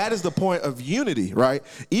 Because that is the point of unity, right?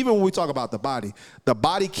 Even when we talk about the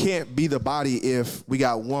body can't be the body if we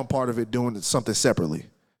got one part of it doing something separately.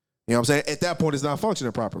 You know what I'm saying? At that point, it's not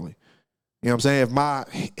functioning properly. You know what I'm saying? If my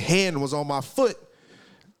hand was on my foot,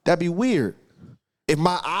 that'd be weird. If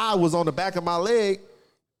my eye was on the back of my leg,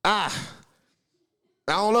 I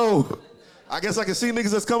don't know. I guess I can see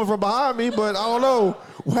niggas that's coming from behind me, but I don't know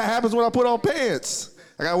what happens when I put on pants.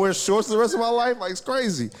 I gotta wear shorts the rest of my life? Like, it's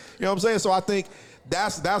crazy. You know what I'm saying? So I think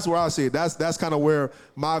that's where I see it. That's kind of where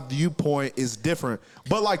my viewpoint is different.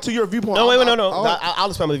 But like to your viewpoint. No. I'll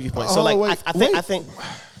explain my viewpoint. So like, I think.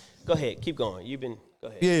 Go ahead. Keep going. Go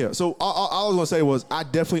ahead. Yeah. So all I was gonna say was I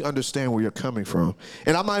definitely understand where you're coming from,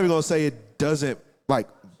 and I'm not even gonna say it doesn't like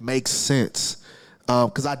make sense,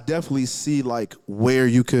 because I definitely see like where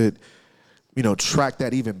you could, track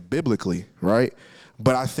that even biblically, right?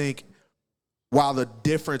 But I think while the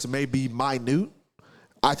difference may be minute,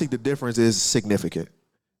 I think the difference is significant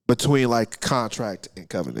between like contract and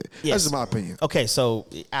covenant. Yes. That's just my opinion. Okay, so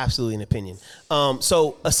absolutely an opinion.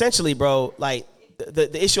 So essentially, bro, like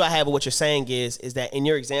the issue I have with what you're saying is that in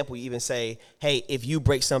your example, you even say, hey, if you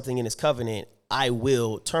break something in this covenant, I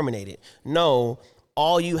will terminate it. No,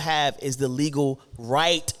 all you have is the legal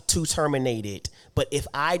right to terminate it, But if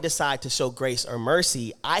I decide to show grace or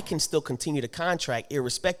mercy, I can still continue to contract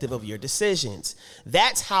irrespective of your decisions.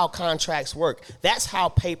 That's how contracts work. That's how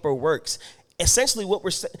paper works. Essentially,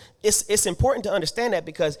 it's important to understand that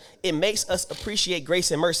because it makes us appreciate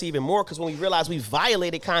grace and mercy even more, because when we realize we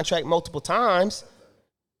violated contract multiple times,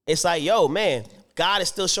 it's like, yo, man, God is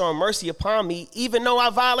still showing mercy upon me even though I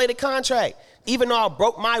violated contract, even though I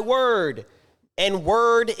broke my word. And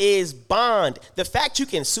word is bond. The fact you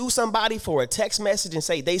can sue somebody for a text message and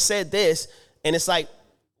say they said this, and it's like,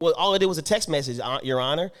 well, all it did was a text message, Your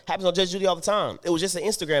Honor. Happens on Judge Judy all the time. It was just an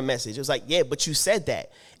Instagram message. It was like, yeah, but you said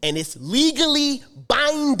that. And it's legally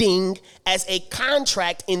binding as a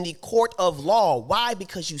contract in the court of law. Why?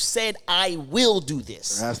 Because you said, I will do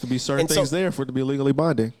this. There has to be certain things there for it to be legally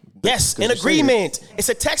binding. Yes, an agreement. It's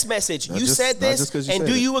a text message. You said this, and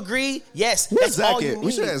do you agree? Yes. That's all you need.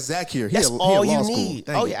 We should have Zach here. That's all you need.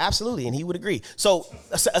 Oh yeah, absolutely, and he would agree. So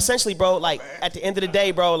essentially, bro, like at the end of the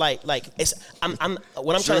day, bro, like it's what I'm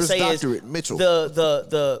trying to say is Mitchell.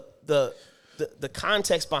 the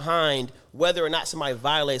context behind whether or not somebody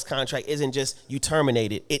violates contract isn't just you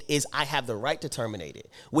terminate it. It is I have the right to terminate it,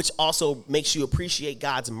 which also makes you appreciate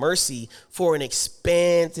God's mercy for an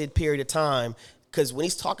expanded period of time. Because when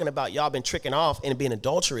he's talking about y'all been tricking off and being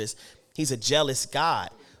adulterous, he's a jealous God.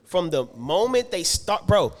 From the moment they start,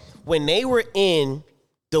 bro, when they were in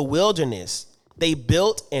the wilderness, they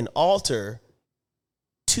built an altar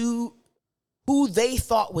to who they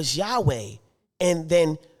thought was Yahweh. And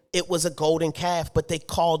then it was a golden calf, but they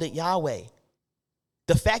called it Yahweh.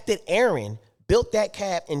 The fact that Aaron built that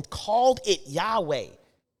calf and called it Yahweh,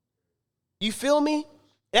 you feel me?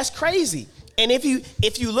 That's crazy. And if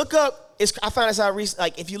you look up, I found this out recently,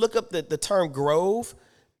 like if you look up the term grove,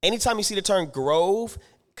 anytime you see the term grove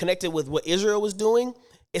connected with what Israel was doing,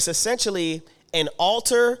 it's essentially an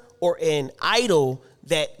altar or an idol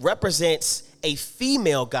that represents a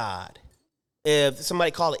female god. If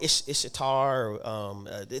somebody call it Ishtar or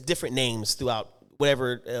different names throughout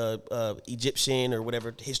whatever Egyptian or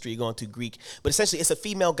whatever history you're going to, Greek, but essentially it's a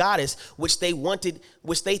female goddess which they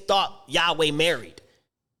thought Yahweh married.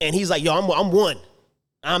 And he's like, yo, I'm one.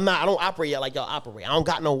 I don't operate like y'all operate. I don't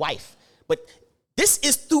got no wife. But this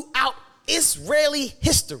is throughout Israeli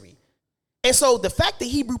history. And so the fact that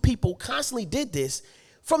Hebrew people constantly did this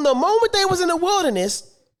from the moment they was in the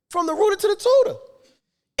wilderness, from the rooter to the tutor.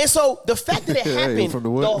 And so the fact that it happened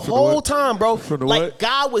the whole time, bro, like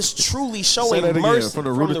God was truly showing mercy from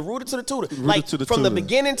the rooter to the tutor. Like from the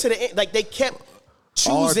beginning to the end, like they kept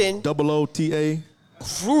choosing R-O-O-T-A.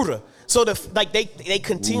 Rooter. So they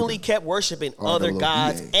continually kept worshiping other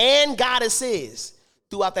gods and goddesses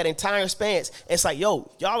throughout that entire span. It's like,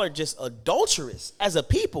 yo, y'all are just adulterous as a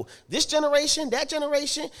people. This generation, that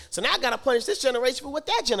generation. So now I gotta punish this generation for what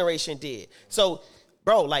that generation did. So,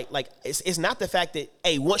 bro, like it's not the fact that,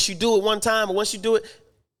 hey, once you do it one time or once you do it,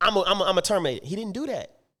 I'm a terminate it. He didn't do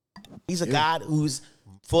that. He's a God who's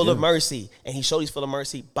full of mercy, and he showed he's full of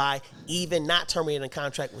mercy by even not terminating a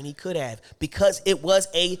contract when he could have, because it was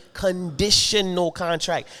a conditional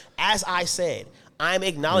contract. As I said, I'm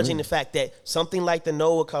acknowledging the fact that something like the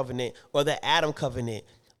Noah covenant or the Adam covenant,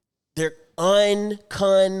 they're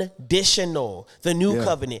unconditional. The new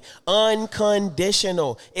covenant,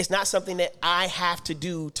 unconditional. It's not something that I have to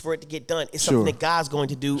do for it to get done. It's something that God's going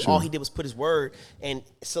to do. All he did was put his word and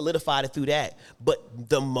solidified it through that. But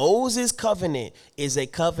the Moses covenant is a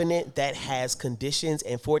covenant that has conditions,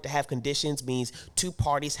 and for it to have conditions means two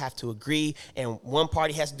parties have to agree, and one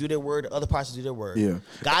party has to do their word, the other party has to do their word. Yeah.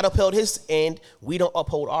 God upheld his end. We don't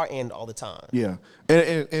uphold our end all the time. Yeah.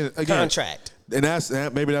 And again, contract. And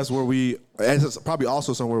maybe that's where it's probably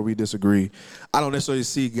also somewhere we disagree. I don't necessarily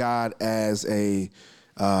see God as a,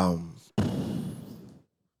 but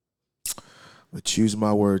choose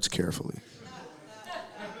my words carefully.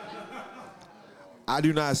 I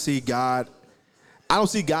do not see God. I don't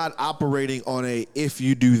see God operating on a, if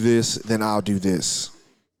you do this, then I'll do this.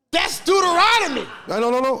 That's Deuteronomy.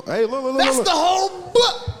 No. Hey, look. That's the whole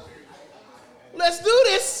book. Let's do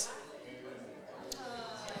this.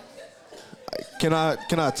 Can I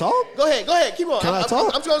talk? Go ahead. Keep on. Can I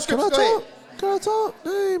talk? I'm throwing scripts. Go ahead. Can I talk?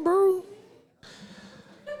 Hey, bro.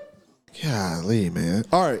 Golly, man.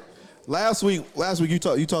 All right. Last week you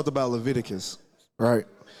talked about Leviticus, right?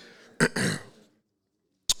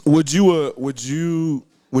 Would you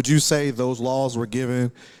say those laws were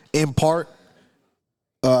given in part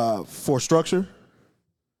for structure?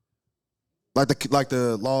 Like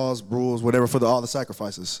the laws, rules, whatever, for all the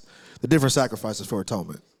sacrifices, the different sacrifices for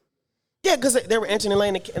atonement. Yeah, because they were entering the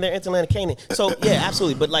land of Canaan. So yeah,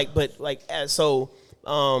 absolutely. So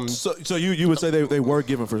you would say they were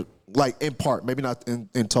given for Like in part, maybe not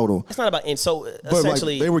in total. It's not about so But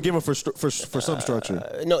essentially like they were given for some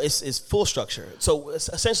structure. no, it's full structure. So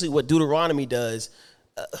essentially, what Deuteronomy does.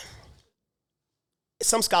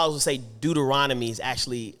 Some scholars would say Deuteronomy is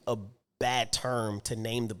actually a bad term to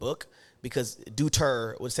name the book because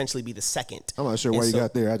deuter would essentially be the second. I'm not sure why you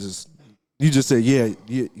got there. You just said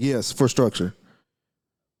yes for structure.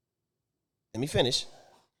 Let me finish.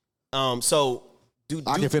 I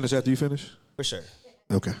can finish after you finish. For sure.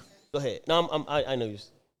 Okay. Go ahead. No, I know you.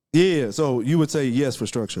 Yeah. So you would say yes for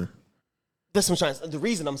structure. That's what I'm trying. The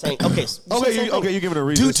reason I'm saying okay. You give it a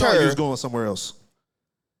reason. Deuter. You're going somewhere else.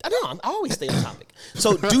 I know. I always stay on topic.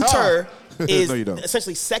 So deuter is No, you don't.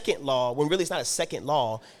 essentially second law when really it's not a second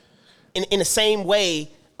law. In the same way,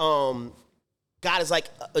 God is like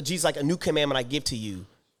Jesus, like a new commandment I give to you: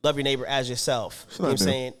 love your neighbor as yourself. You know what I'm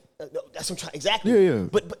saying? That's what I'm trying. Exactly. Yeah.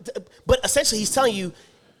 But essentially, he's telling you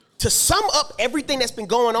to sum up everything that's been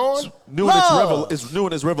going on. It's new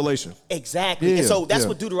in its revelation. Exactly. Yeah, and so that's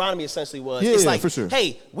what Deuteronomy essentially was. Yeah, it's like, for sure.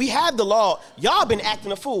 hey, we have the law. Y'all been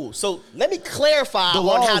acting a fool. So let me clarify The on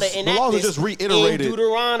how laws- to enact the laws are this just reiterated. in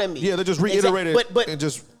Deuteronomy. Yeah, they're just reiterated But and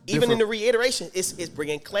just even in different. the reiteration, it's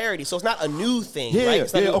bringing clarity. So it's not a new thing, Yeah, right?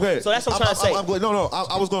 It's not new. okay. So that's what I'm trying to say. I'm glad,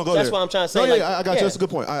 I was going to go That's there. what I'm trying to say. No, Like, I got you. yeah. That's a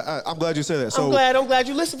good point. I'm glad you said that. So, I'm glad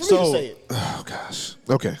you listened for me to say it. Oh, gosh.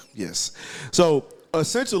 Okay, yes. So,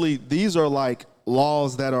 essentially, these are like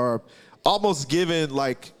laws that are almost given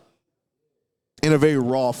like in a very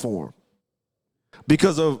raw form.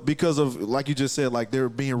 Because of like you just said, like they're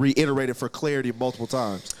being reiterated for clarity multiple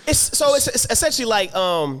times. It's essentially like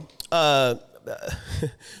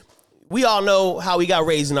we all know how we got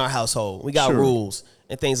raised in our household. We got Sure. rules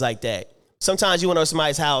and things like that. Sometimes you went over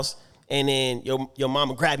somebody's house and then your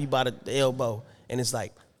mama grab you by the elbow and it's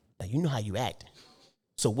like, now you know how you act.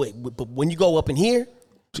 So but when you go up in here,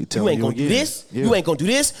 you ain't gonna do this. Yeah. You ain't gonna do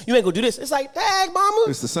this. You ain't gonna do this. It's like, dang, mama.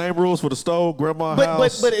 It's the same rules for the stove, grandma's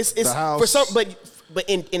house, but it's the house. for some but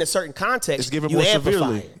in a certain context, It's given you more amplify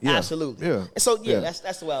severely. it. Yeah. Absolutely. Yeah. And so Yeah.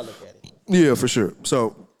 that's the way I look at it. Yeah, for sure.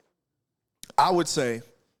 So I would say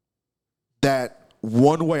that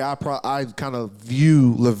one way I kind of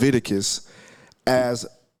view Leviticus as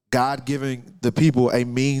God giving the people a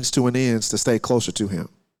means to an ends to stay closer to him.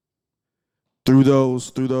 Through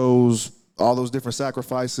those all those different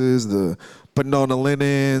sacrifices, the putting on the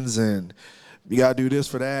linens, and you gotta do this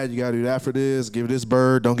for that, you gotta do that for this, give this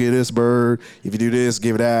bird, don't give this bird. If you do this,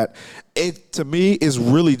 give that. It to me is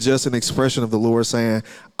really just an expression of the Lord saying,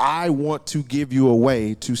 I want to give you a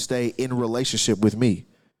way to stay in relationship with me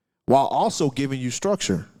while also giving you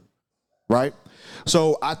structure. Right?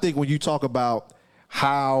 So I think when you talk about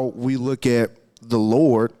how we look at the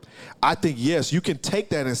Lord, I think, yes, you can take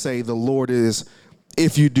that and say the Lord is,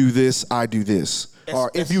 if you do this, I do this. Or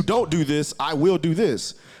if you don't do this, I will do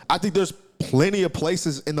this. I think there's plenty of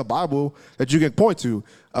places in the Bible that you can point to.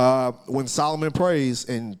 When Solomon prays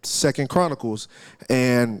in 2 Chronicles,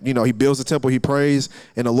 and he builds the temple, he prays,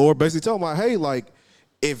 and the Lord basically tells him, like, hey, like,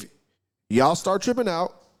 if y'all start tripping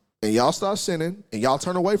out and y'all start sinning and y'all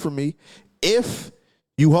turn away from me, if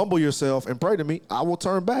you humble yourself and pray to me, I will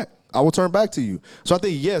turn back. I will turn back to you. So I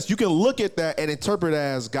think, yes, you can look at that and interpret it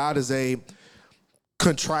as God is a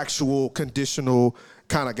contractual, conditional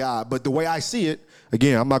kind of God. But the way I see it,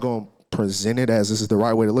 again, I'm not going to present it as this is the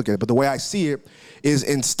right way to look at it, but the way I see it is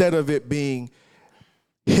instead of it being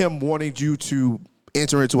him wanting you to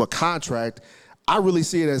enter into a contract, I really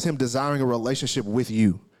see it as him desiring a relationship with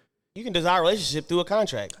you. You can desire a relationship through a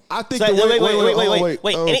contract. I think. So,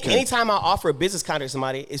 wait. Okay. Anytime I offer a business contract to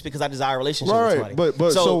somebody, it's because I desire a relationship with Right, somebody.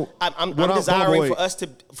 but so I'm desiring wait.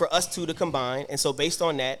 for us two to combine, and so based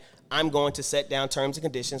on that, I'm going to set down terms and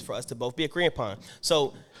conditions for us to both be agreeing upon.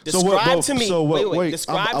 So describe to me.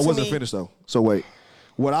 Describe I to wasn't me. finished though. So wait.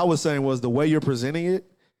 What I was saying was the way you're presenting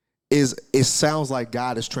it sounds like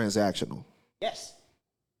God is transactional. Yes.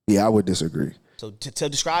 Yeah, I would disagree. So to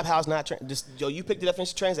describe how it's not, you pick the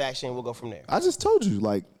definition of transaction. We'll go from there. I just told you,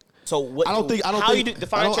 like. So what? I don't think. You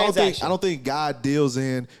define transaction? I don't think God deals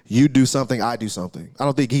in you do something, I do something. I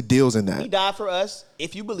don't think He deals in that. He died for us.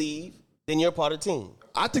 If you believe, then you're a part of the team.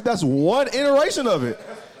 I think that's one iteration of it.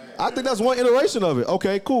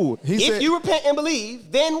 Okay, cool. If you repent and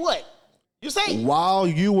believe, then what? You saved. While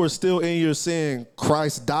you were still in your sin,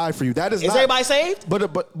 Christ died for you. That is not, everybody saved?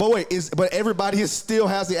 But everybody still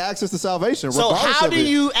has the access to salvation. So how do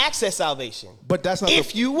you access salvation? But that's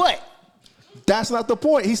not. You what? That's not the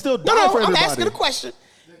point. He still died for everybody. I'm asking a question.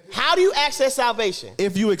 How do you access salvation?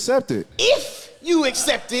 If you accept it. If you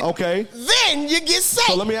accept it, okay, then you get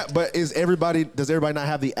saved. So but does everybody not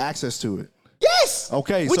have the access to it? Yes.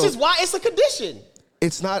 Okay. Which is why it's a condition.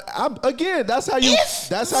 It's not. Again, that's how you. If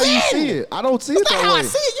That's how you then. see it. I don't see it That's not that how way. I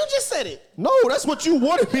see it. You just said it. No, that's what you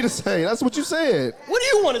wanted me to say. That's what you said. What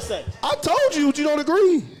do you want to say? I told you, but you don't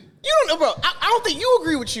agree. You don't know, bro. I don't think you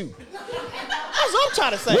agree with you. That's what I'm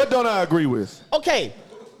trying to say. What don't I agree with? Okay.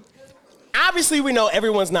 Obviously, we know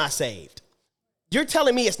everyone's not saved. You're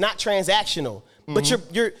telling me it's not transactional, but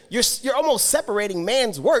you're almost separating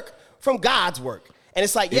man's work from God's work. And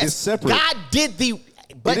it's like, yes, It is separate. God did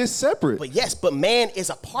but, It is separate. But man is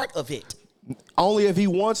a part of it. Only if he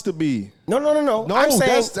wants to be. No. No, I'm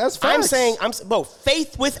saying, that's I'm facts. saying, bro,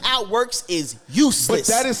 faith without works is useless.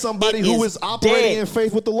 But that is somebody It who is operating dead. in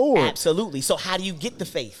faith with the Lord. Absolutely. So how do you get the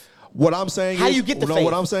faith? What I'm saying How is, you get the no, faith?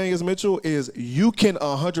 what I'm saying is, Mitchell, is you can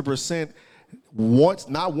 100%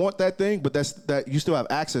 not want that thing, but that you still have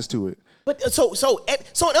access to it. But so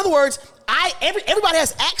in other words, everybody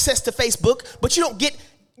has access to Facebook, but you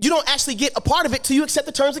don't actually get a part of it till you accept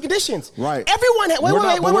the terms and conditions. Right. Everyone.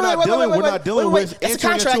 We're not dealing with It's a entering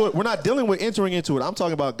contract. into it. We're not dealing with entering into it. I'm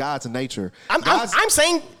talking about God's nature. I'm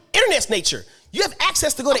saying internet's nature. You have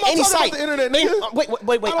access to go to I'm not any talking site. about the internet, nigga.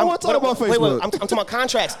 Wait. I don't want to talk about Facebook. I'm talking about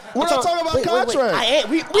contracts. We're not talking about contracts. I am.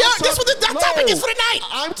 We are. That's what the topic is for tonight.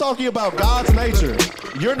 I'm talking about God's nature.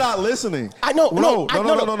 You're not listening. I know. No.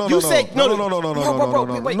 You said no. No.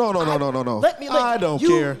 Let me. I don't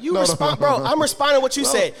care. You respond, bro. I'm responding to what you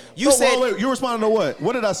said. You said. Wait. You responding to what?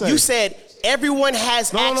 What did I say? You said everyone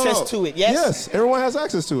has access to it. Yes. Yes. Everyone has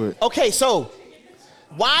access to it. Okay. So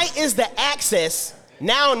why is the access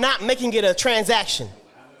now not making it a transaction?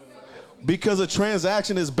 Because a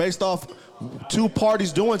transaction is based off two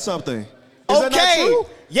parties doing something. Is that not true?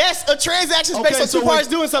 Yes, a transaction is based on two parties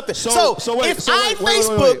doing something.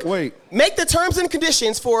 Wait. Make the terms and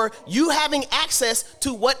conditions for you having access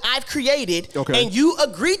to what I've created, and you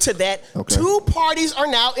agree to that, two parties are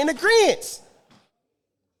now in agreement.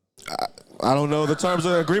 I don't know the terms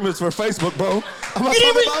and agreements for Facebook, bro. I'm not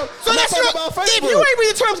talking about Facebook. If you ain't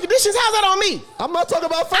read the terms and conditions, how's that on me? I'm not talking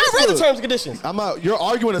about Facebook. I read the terms and conditions. You're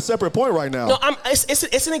arguing a separate point right now. No,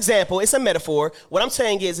 it's an example. It's a metaphor. What I'm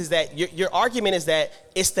saying is that your argument is that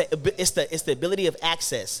it's the ability of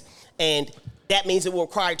access, and that means it will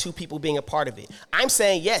require two people being a part of it. I'm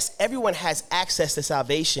saying, yes, everyone has access to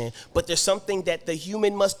salvation, but there's something that the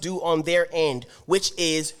human must do on their end, which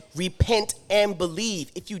is repent and believe.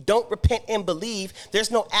 If you don't repent and believe,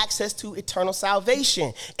 there's no access to eternal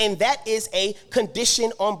salvation. And that is a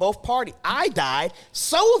condition on both parties. I died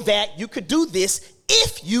so that you could do this.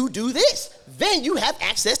 If you do this, then you have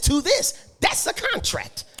access to this. That's a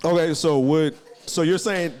contract. Okay, so you're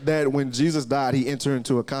saying that when Jesus died, he entered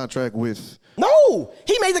into a contract with... No,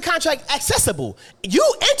 he made the contract accessible. You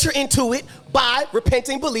enter into it by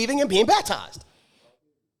repenting, believing, and being baptized.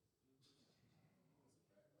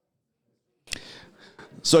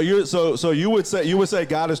 So you would say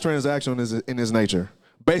God is transactional in his nature,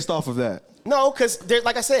 based off of that. No, because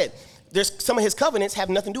like I said, there's some of his covenants have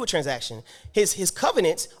nothing to do with transaction. His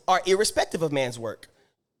covenants are irrespective of man's work.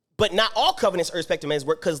 But not all covenants are irrespective of man's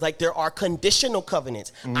work, because like there are conditional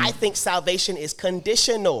covenants. I think salvation is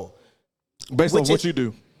conditional. Based on what you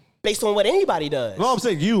do. Based on what anybody does. No, I'm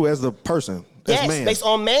saying you as the person, as man. Based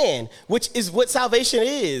on man, which is what salvation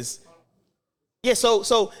is. Yeah,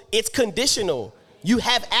 so it's conditional. You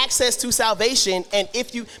have access to salvation, and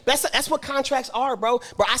if you that's what contracts are, bro.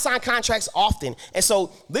 Bro, I sign contracts often. And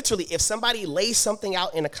so literally, if somebody lays something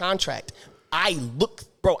out in a contract, I look,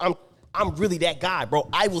 bro, I'm really that guy, bro.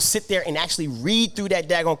 I will sit there and actually read through that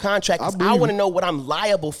daggone contract because I want to know what I'm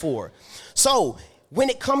liable for. So when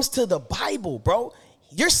it comes to the Bible, bro,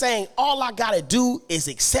 you're saying all I got to do is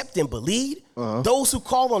accept and believe. Those who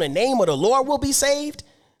call on the name of the Lord will be saved.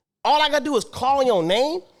 All I got to do is call on your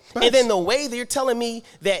name. Thanks. And then the way that you're telling me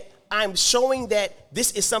that I'm showing that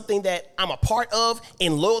this is something that I'm a part of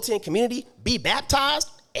in loyalty and community, be baptized,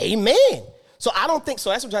 amen. So I don't think, so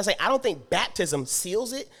that's what I'm trying to say. I don't think baptism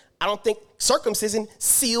seals it. I don't think circumcision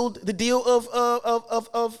sealed the deal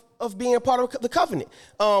of being a part of the covenant.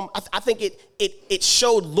 I think it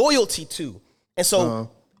showed loyalty to. And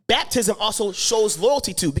so baptism also shows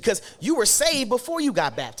loyalty to, because you were saved before you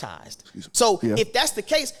got baptized. So if that's the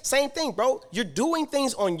case, same thing, bro. You're doing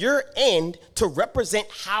things on your end to represent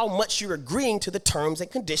how much you're agreeing to the terms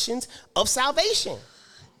and conditions of salvation.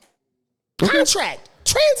 Contract,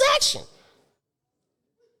 transaction.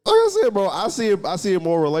 Like I said, bro, I see it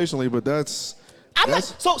more relationally, but that's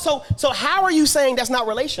so how are you saying that's not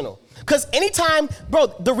relational? Because anytime, bro,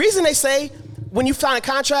 the reason they say when you sign a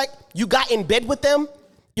contract, you got in bed with them,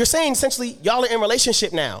 you're saying essentially y'all are in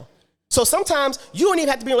relationship now. So sometimes you don't even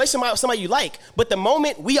have to be in a relationship with somebody you like, but the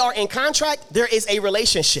moment we are in contract, there is a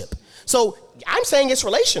relationship. So I'm saying it's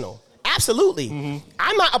relational. Absolutely.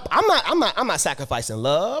 I'm not sacrificing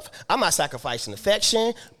love. I'm not sacrificing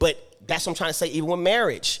affection. But that's what I'm trying to say. Even with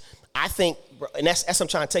marriage, I think, and that's what I'm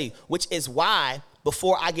trying to tell you. Which is why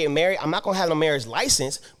before I get married, I'm not gonna have no marriage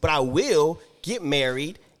license, but I will get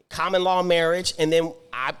married, common law marriage, and then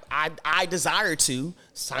I desire to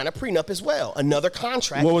sign a prenup as well, another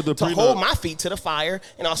contract to hold my feet to the fire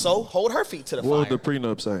and also hold her feet to the fire. What would the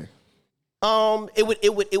prenup say?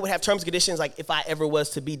 It would have terms and conditions like if I ever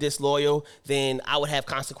was to be disloyal, then I would have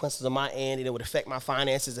consequences on my end, and it would affect my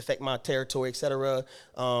finances, affect my territory, etc.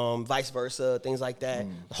 Vice versa, things like that.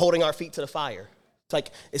 Holding our feet to the fire. It's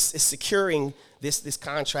like it's securing this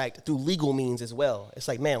contract through legal means as well. It's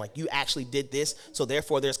like, man, like you actually did this, so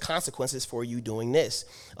therefore there's consequences for you doing this.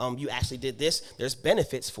 You actually did this, there's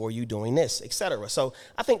benefits for you doing this, etc. So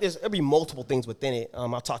I think there'll be multiple things within it.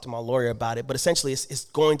 I'll talk to my lawyer about it, but essentially it's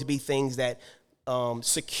going to be things that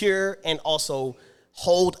secure and also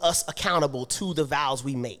hold us accountable to the vows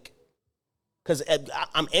we make. Because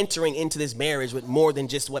I'm entering into this marriage with more than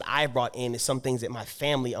just what I brought in. It's some things that my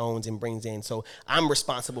family owns and brings in. So I'm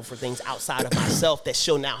responsible for things outside of myself that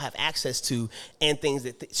she'll now have access to, and things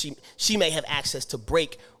that she may have access to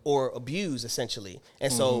break or abuse, essentially.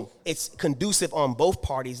 And so it's conducive on both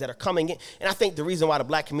parties that are coming in. And I think the reason why the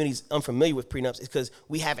black community is unfamiliar with prenups is because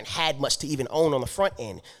we haven't had much to even own on the front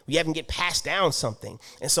end. We haven't get passed down something.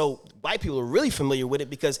 And so white people are really familiar with it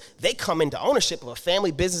because they come into ownership of a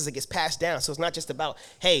family business that gets passed down. So it's not just about,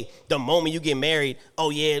 hey, the moment you get married,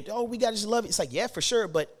 we got to just love it. It's like, yeah, for sure.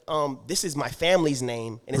 But this is my family's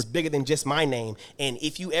name, and it's bigger than just my name. And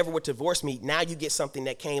if you ever were to divorce me, now you get something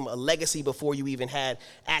that came a legacy before you even had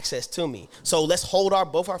access to me. So let's hold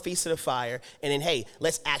both our feet to the fire, and then, hey,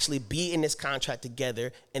 let's actually be in this contract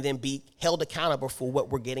together and then be held accountable for what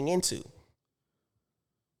we're getting into.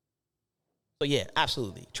 So yeah,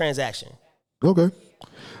 absolutely. Transaction. Okay.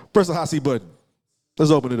 Press the hot seat button.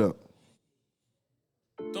 Let's open it up.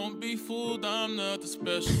 Don't be fooled, I'm nothing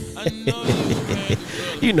special. I know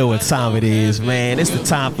You know what time it is, man. It's the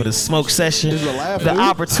time for the smoke session. The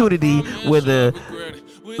opportunity where the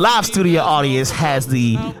live studio audience has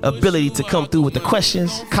the ability to come through with the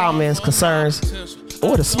questions, comments, concerns,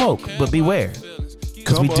 or the smoke. But beware,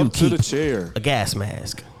 because we do keep the chair. A gas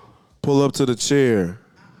mask. Pull up to the chair.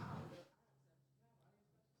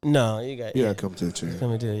 No, you got. Yeah, come to the chair.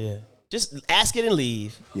 Come into it, yeah. Just ask it and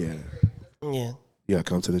leave. Yeah. Yeah. Yeah,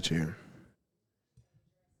 come to the chair.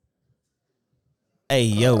 Hey,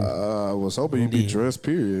 yo. I was hoping you'd be dressed,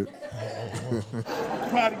 period.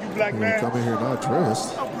 Proud of you, black man. Come in here not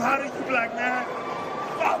dressed. I'm proud of you, black man.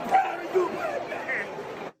 I'm proud of you, black man.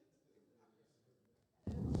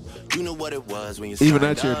 You know what it was when you Even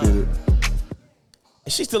that chair did it.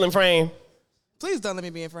 Is she still in frame? Please don't let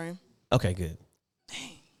me be in frame. Okay, good.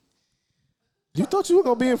 You thought you were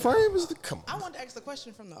going to be in frame? Come on. I wanted to ask the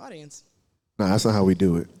question from the audience. Nah, that's not how we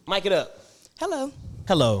do it. Mic it up. Hello,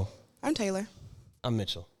 Hello. I'm Taylor. I'm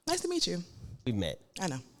Mitchell. Nice to meet you. We met. I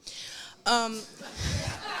know.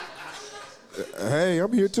 Hey,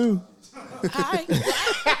 I'm here too. Hi. It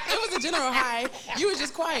was a general hi. You were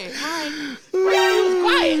just quiet. Hi. He was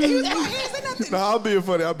quiet. He didn't say nothing. No, I'm being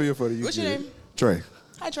funny. You What's your good. name? Trey.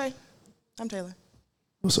 Hi, Trey. I'm Taylor.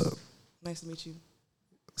 What's up? Nice to meet you.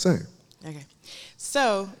 Same. Okay.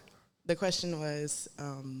 So the question was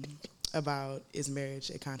about, is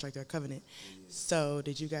marriage a contract or a covenant? So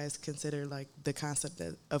did you guys consider like the concept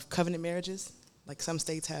of covenant marriages? Like some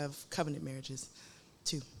states have covenant marriages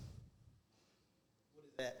too. What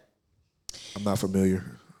is that? I'm not familiar.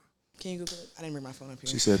 Can you Google it? I didn't bring my phone up here.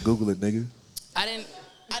 She said, Google it, nigga. I didn't.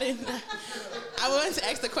 I wanted to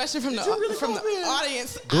ask the question from the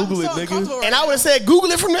audience. Google I'm it, so nigga. uncomfortable right And I now. would have said Google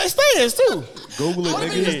it from that stance, too. Google it, I would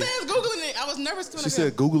have been in the nigga. stands Googling it. I was nervous coming She up here.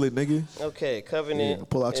 said, Google it, nigga. Okay, covenant Yeah,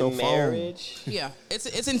 pull out your and phone. marriage. Yeah, it's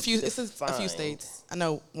in a few Fine. states. I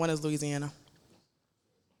know one is Louisiana.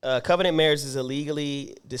 Covenant marriage is a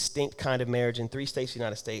legally distinct kind of marriage in 3 states of the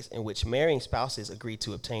United States in which marrying spouses agree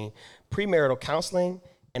to obtain premarital counseling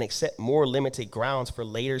and accept more limited grounds for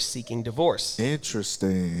later seeking divorce.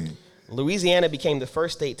 Interesting. Louisiana became the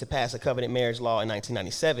first state to pass a covenant marriage law in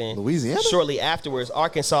 1997. Louisiana? Shortly afterwards,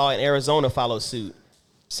 Arkansas and Arizona followed suit.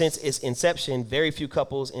 Since its inception, very few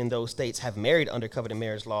couples in those states have married under covenant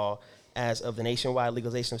marriage law. As of the nationwide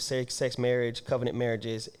legalization of same-sex marriage, covenant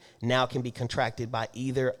marriages now can be contracted by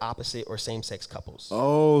either opposite or same-sex couples.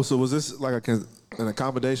 Oh, so was this like an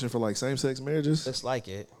accommodation for like same-sex marriages? Just like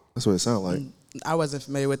it. That's what it sounded like. I wasn't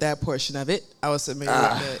familiar with that portion of it. I was familiar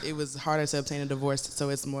with it was harder to obtain a divorce, so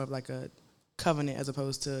it's more of like a covenant as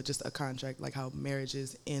opposed to just a contract, like how marriage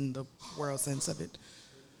is in the world sense of it.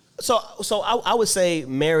 So I would say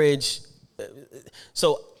marriage.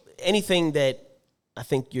 So anything that I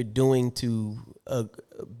think you're doing to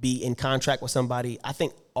be in contract with somebody, I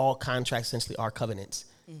think all contracts essentially are covenants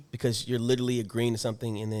because you're literally agreeing to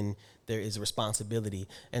something and then there is a responsibility.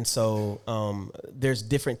 And so there's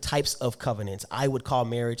different types of covenants. I would call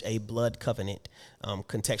marriage a blood covenant.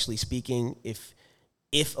 Contextually speaking,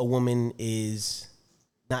 if a woman is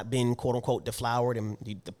not been quote unquote deflowered and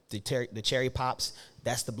the cherry pops,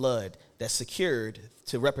 that's the blood that's secured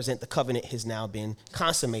to represent the covenant has now been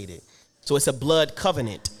consummated. So it's a blood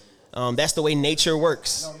covenant. That's the way nature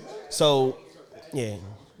works. So, yeah,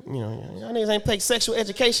 y'all niggas ain't take sexual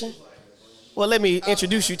education. Well, let me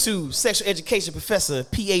introduce you to sexual education professor,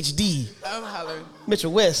 PhD, I'm hollering.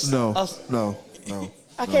 Mitchell West. No.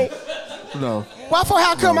 I can't. No. Why for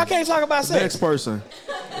how come I can't talk about sex?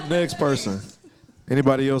 Next person.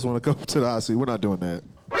 Anybody else want to come to the hot seat? We're not doing that.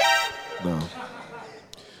 No.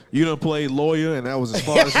 You done played lawyer, and that was as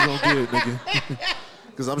far as you gonna get, nigga.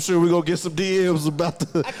 Because I'm sure we're gonna get some DMs about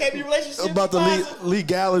I can't be relationship about the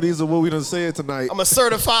legalities of what we done said tonight. I'm a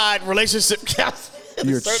certified relationship counselor.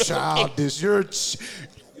 You're childish.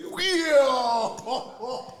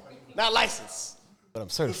 Not licensed, but I'm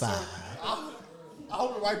certified. I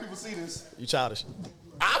hope the white people see this. You childish.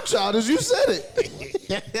 I'm childish. You said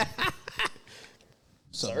it.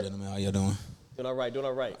 What's up, gentlemen? How y'all doing? Doing all right.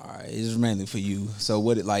 All right, this is mainly for you. So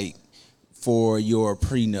what it like for your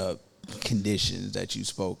prenup conditions that you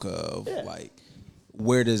spoke of, like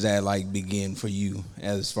where does that like begin for you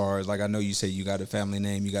as far as like I know you said you got a family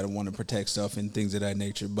name, you got to want to protect stuff and things of that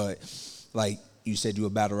nature, but like you said you a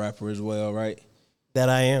battle rapper as well, right? That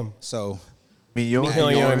I am. So as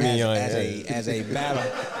a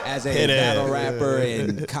battle rapper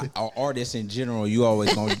and artist in general, you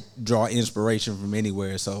always gonna draw inspiration from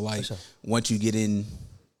anywhere. So like once you get in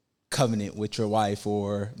covenant with your wife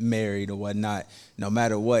or married or whatnot, no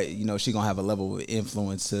matter what, she gonna have a level of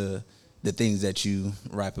influence to the things that you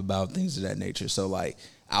rap about, things of that nature. So like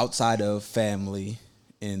outside of family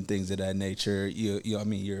and things of that nature,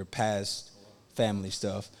 your past family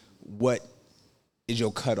stuff, what is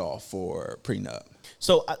your cutoff for prenup?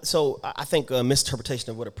 So I think a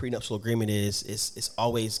misinterpretation of what a prenuptial agreement is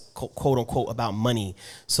always quote unquote about money.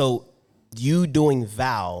 So you doing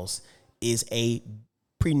vows is a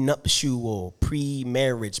prenuptial,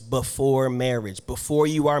 pre-marriage, before marriage. Before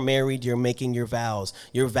you are married, you're making your vows.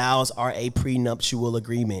 Your vows are a prenuptial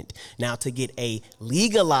agreement. Now, to get a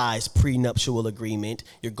legalized prenuptial agreement,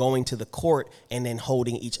 you're going to the court and then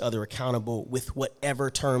holding each other accountable with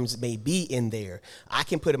whatever terms may be in there. I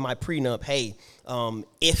can put in my prenup, hey,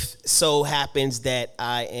 if so happens that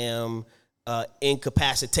I am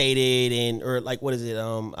incapacitated or like, what is it?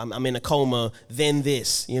 I'm in a coma, then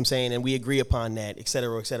this, you know what I'm saying? And we agree upon that, et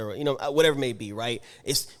cetera, whatever it may be, right?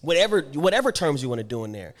 It's whatever terms you want to do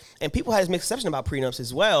in there. And people have this misconception about prenups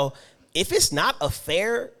as well. If it's not a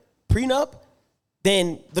fair prenup,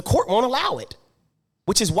 then the court won't allow it,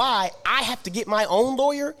 which is why I have to get my own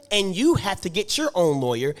lawyer and you have to get your own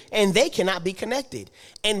lawyer, and they cannot be connected.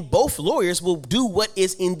 And both lawyers will do what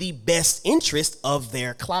is in the best interest of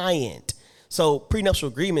their client. So prenuptial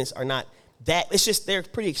agreements are not that, it's just they're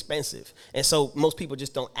pretty expensive. And so most people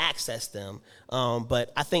just don't access them.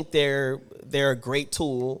 But I think they're a great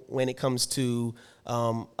tool when it comes to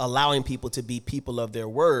allowing people to be people of their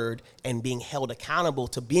word and being held accountable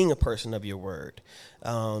to being a person of your word.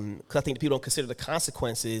 Because I think people don't consider the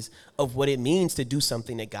consequences of what it means to do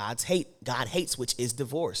something that God hates, which is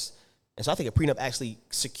divorce. And so I think a prenup actually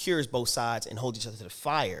secures both sides and holds each other to the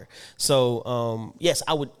fire. So yes,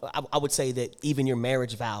 I would say that even your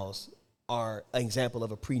marriage vows are an example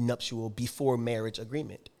of a prenuptial before marriage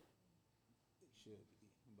agreement.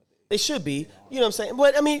 They should be, you know what I'm saying?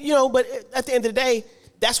 But I mean, but at the end of the day,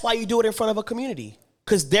 that's why you do it in front of a community,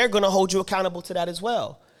 because they're going to hold you accountable to that as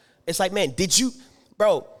well. It's like, man,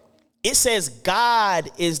 it says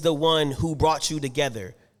God is the one who brought you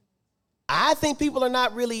together. I think people are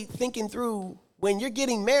not really thinking through when you're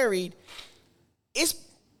getting married. It's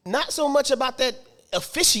not so much about that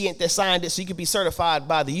officiant that signed it so you can be certified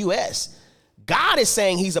by the U.S. God is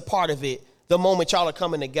saying he's a part of it the moment y'all are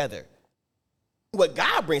coming together. What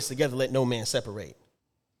God brings together, let no man separate.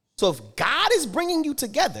 So if God is bringing you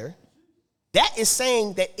together, that is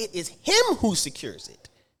saying that it is him who secures it.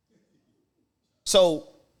 So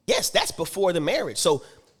yes, that's before the marriage. So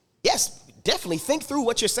yes, definitely think through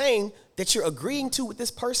what you're saying that you're agreeing to with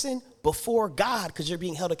this person before God, because you're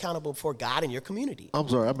being held accountable before God and your community. I'm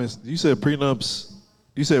sorry, I missed. You said prenups.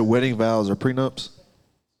 You said wedding vows are prenups?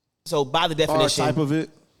 So by the definition, type of it?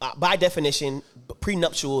 By definition,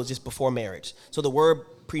 prenuptial is just before marriage. So the word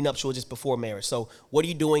prenuptial is just before marriage. So what are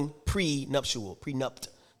you doing prenuptial, prenupt?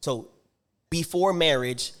 So before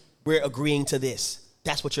marriage, we're agreeing to this.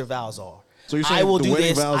 That's what your vows are. So you're I saying will the do wedding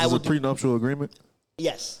this. vows I is will a prenuptial agreement?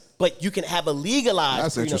 Yes, but you can have a legalized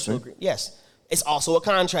That's interesting. prenuptial agreement. Yes. It's also a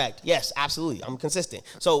contract. Yes, absolutely. I'm consistent.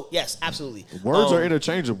 So yes, absolutely. Words are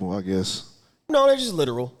interchangeable, I guess. No, they're just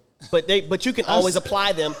literal. But you can always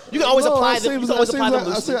apply them. You can always apply them. You can always apply them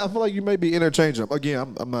loosely. I feel like you may be interchangeable.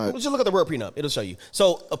 Again, I'm not. Just look at the word prenup. It'll show you.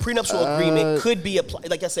 So a prenuptial agreement could be applied.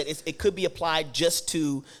 Like I said, it could be applied just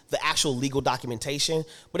to the actual legal documentation.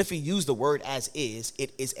 But if you use the word as is,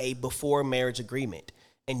 it is a before marriage agreement,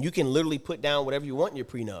 and you can literally put down whatever you want in your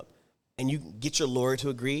prenup, and you get your lawyer to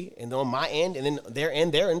agree, and on my end, and then their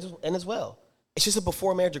end, and as well. It's just a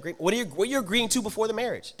before marriage agreement. What are you agreeing to before the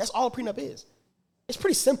marriage? That's all a prenup is. It's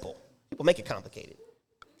pretty simple. People make it complicated.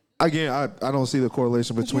 Again, I don't see the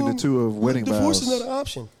correlation between the two of wedding vows. Divorce is not an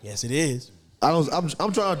option. Yes, it is. I'm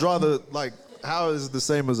trying to draw how is it the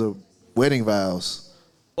same as a wedding vows?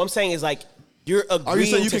 What I'm saying is like you're agreeing. Are you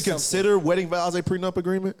saying you to can consider wedding vows a prenup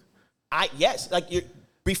agreement? Yes, like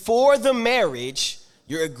before the marriage,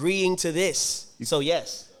 you're agreeing to this. So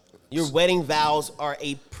yes, your wedding vows are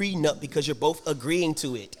a prenup because you're both agreeing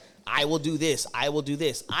to it. I will do this. I will do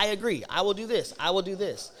this. I agree. I will do this. I will do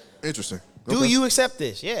this. Interesting. Do you accept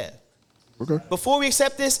this? Yeah. Okay. Before we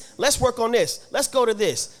accept this, let's work on this. Let's go to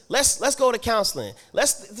this. Let's go to counseling.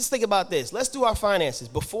 Let's think about this. Let's do our finances.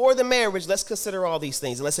 Before the marriage, let's consider all these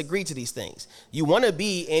things and let's agree to these things. You want to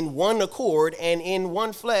be in one accord and in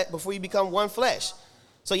one flesh before you become one flesh.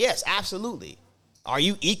 So yes, absolutely. Are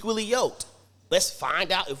you equally yoked? Let's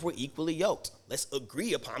find out if we're equally yoked. Let's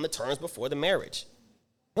agree upon the terms before the marriage.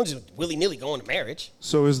 Don't just willy-nilly go into marriage.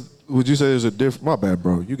 So would you say there's a difference? My bad,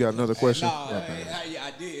 bro. You got another question?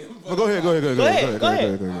 I did. Oh, go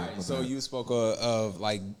ahead. So you spoke of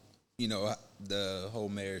like, the whole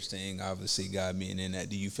marriage thing, obviously God being in that.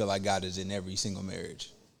 Do you feel like God is in every single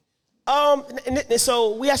marriage?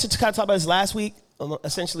 So we actually kind of talked about this last week.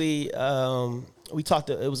 Essentially, we talked.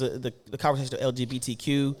 It was the conversation of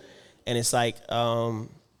LGBTQ, and it's like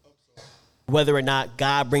whether or not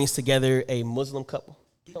God brings together a Muslim couple.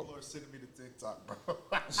 People are sending me the TikTok, bro.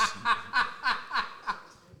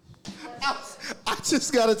 I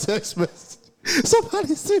just got a text message.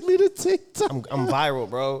 Somebody sent me the TikTok. I'm viral,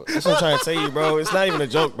 bro. That's what I'm trying to tell you, bro. It's not even a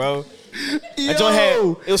joke, bro.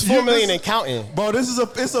 It was 4 million and counting. Bro,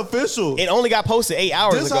 it's official. It only got posted 8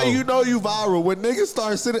 hours ago. This how you know you viral. When niggas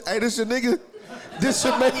start sending, hey, this your nigga? This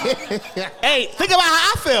your man? Hey, think about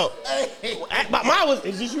how I felt. Mine was,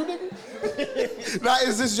 is this you, nigga? Nah,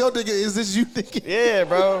 is this your nigga? Is this you, nigga? Yeah,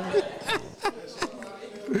 bro.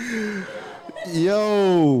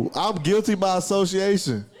 Yo, I'm guilty by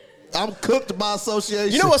association. I'm cooked by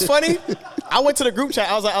association. You know what's funny? I went to the group chat.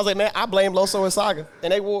 I was like, man, I blame Loso and Saga,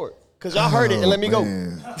 and they wore it because y'all heard it and let me go.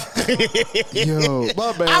 Yo,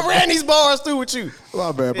 my bad. I ran these bars through with you.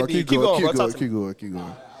 My bad, bro. Keep going.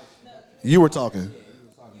 You were talking.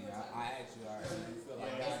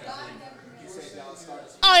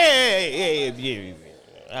 Oh yeah.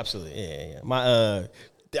 Absolutely, yeah. My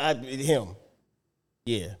him,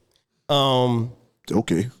 yeah.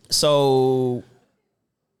 Okay. So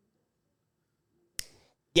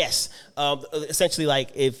yes, essentially,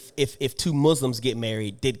 like if two Muslims get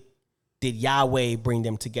married, did Yahweh bring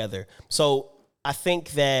them together? So I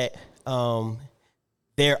think that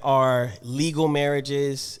there are legal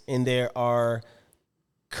marriages and there are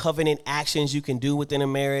covenant actions you can do within a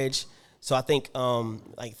marriage. So I think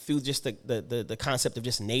like through just the concept of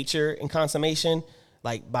just nature and consummation,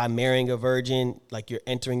 like by marrying a virgin, like you're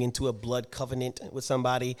entering into a blood covenant with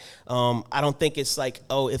somebody. I don't think it's like,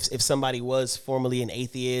 if somebody was formerly an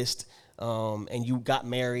atheist and you got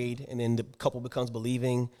married and then the couple becomes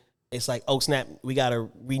believing, it's like, oh snap, we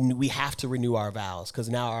have to renew our vows because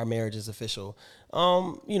now our marriage is official.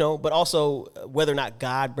 But also whether or not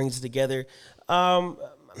God brings it together.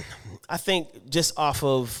 I think just off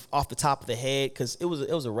the top of the head, because it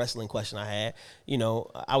was a wrestling question I had.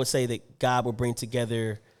 I would say that God will bring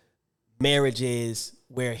together marriages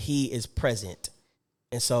where He is present,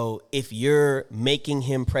 and so if you're making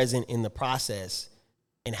Him present in the process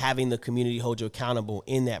and having the community hold you accountable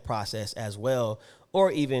in that process as well,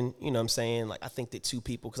 or even I'm saying, like, I think that two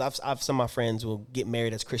people, because I've some of my friends will get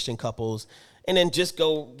married as Christian couples and then just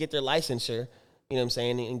go get their licensure. You know what I'm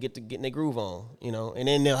saying, and getting their groove on, and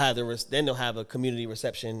then they'll have a community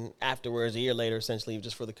reception afterwards, a year later, essentially,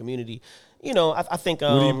 just for the community. I think.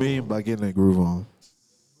 What do you mean by getting that groove on?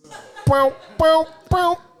 I've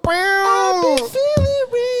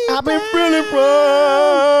been feeling right,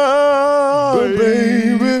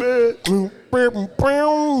 baby.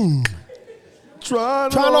 Trying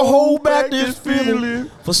to hold back this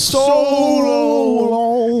feeling for so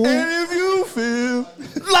long. And if you feel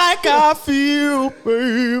like like I feel,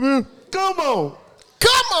 baby. Come on.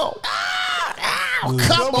 Come on. Ah, ow,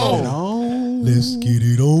 come on. Let's get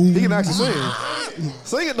it on. He can actually sing.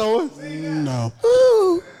 Sing it, Noah. No.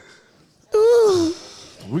 Ooh. Ooh.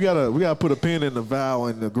 We gotta put a pin in the vow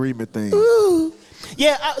and the agreement thing. Ooh.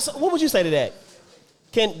 Yeah, so what would you say to that?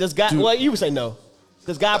 Does God, well, you would say no.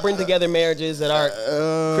 Does God bring together marriages that aren't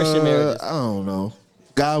Christian marriages? I don't know.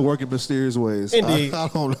 God working mysterious ways. Indeed. I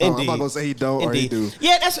don't know. Indeed. I'm not gonna say he don't or he do.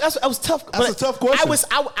 Yeah, that was tough. That's a tough question.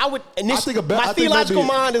 I would initially, I my think theological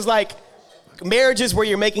maybe- mind is like marriages where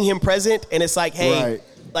you're making him present, and it's like, hey, Right.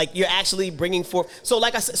 like you're actually bringing forth. So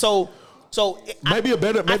like I said, so Maybe a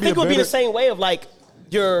better. I think it would be the same way of like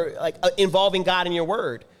you're like involving God in your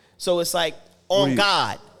word. So it's like on Wait.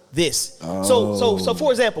 God. This. So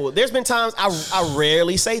for example, there's been times I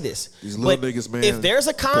rarely say this. These little but niggas, man, if there's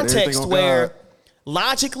a put everything context on where God.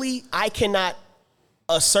 logically I cannot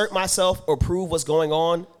assert myself or prove what's going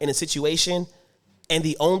on in a situation, and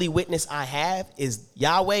the only witness I have is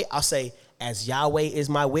Yahweh, I'll say, as Yahweh is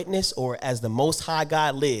my witness, or as the Most High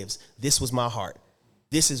God lives, this was my heart.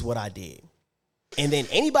 This is what I did. And then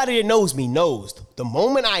anybody that knows me knows the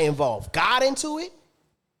moment I involve God into it,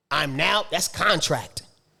 that's contract.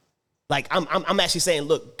 Like I'm actually saying,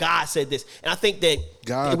 look, God said this. And I think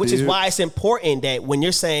that, which is why it's important that when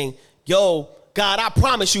you're saying, yo, God, I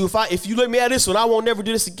promise you, if you let me out of this one, I won't never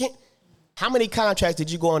do this again. How many contracts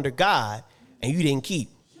did you go under God and you didn't keep?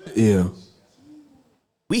 Yeah.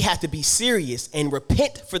 We have to be serious and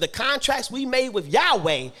repent for the contracts we made with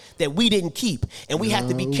Yahweh that we didn't keep. And we have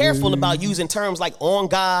to be careful about using terms like on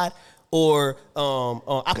God or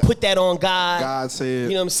I put that on God. God said. You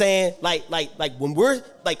know what I'm saying? Like when we're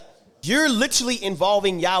like, you're literally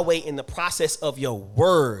involving Yahweh in the process of your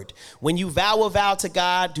word. When you vow a vow to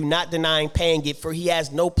God, do not deny paying it, for he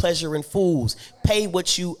has no pleasure in fools. Pay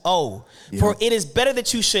what you owe. Yeah. For it is better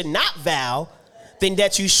that you should not vow than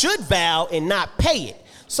that you should vow and not pay it.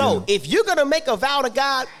 So if you're going to make a vow to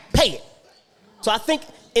God, pay it. So I think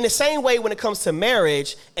in the same way when it comes to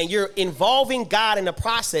marriage and you're involving God in the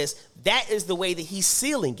process, that is the way that he's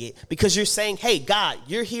sealing it, because you're saying, hey, God,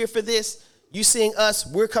 you're here for this. You seeing us,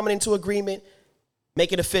 we're coming into agreement,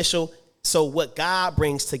 make it official. So what God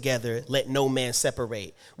brings together, let no man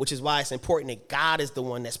separate, which is why it's important that God is the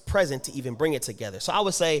one that's present to even bring it together. So I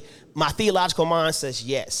would say my theological mind says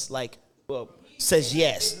yes, says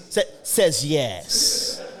yes, says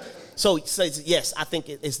yes. So says yes, I think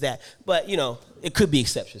it's that. But, it could be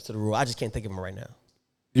exceptions to the rule. I just can't think of them right now.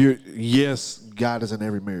 Yes, God is in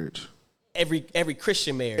every marriage. Every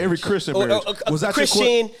Christian marriage. Every Christian marriage. Was that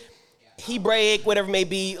Christian, Hebraic, whatever it may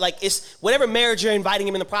be, like it's whatever marriage you're inviting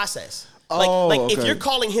him in the process. Like if you're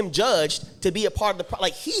calling him judged to be a part of the,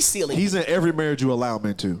 like he's sealing. He's in every marriage you allow him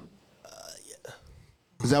into. Yeah.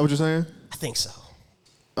 Is that what you're saying? I think so.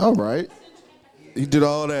 All right. You did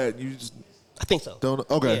all that. You just. I think so. Don't.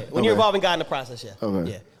 Okay. Yeah. When you're involving God in the process, yeah.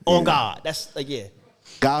 Okay. Yeah. On God. That's like yeah.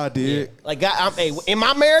 God did. Yeah. Like God, in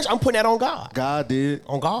my marriage, I'm putting that on God. God did.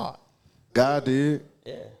 On God. God did.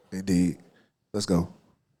 Yeah. Indeed. Let's go.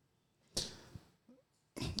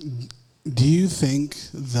 Do you think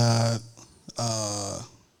that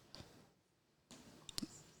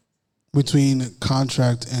between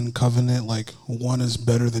contract and covenant, like one is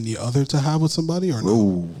better than the other to have with somebody, or no?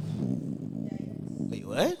 Ooh. Wait,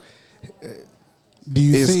 what? Do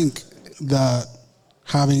you think that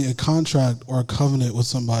having a contract or a covenant with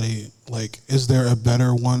somebody, like, is there a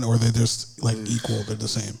better one, or they're just like equal? They're the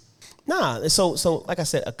same. Nah. So like I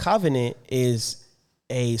said, a covenant is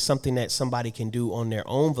something that somebody can do on their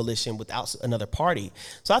own volition without another party.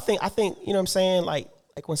 So I think you know what I'm saying, like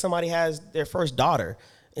when somebody has their first daughter,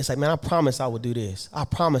 it's like, man, I promise I will do this. I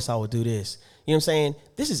promise I will do this. You know what I'm saying?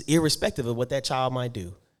 This is irrespective of what that child might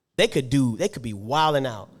do. They could be wilding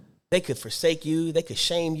out. They could forsake you. They could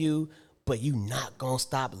shame you, but you're not going to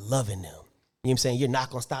stop loving them. You know what I'm saying? You're not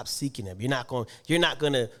going to stop seeking them. You're not going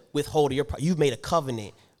to withhold your part. You've made a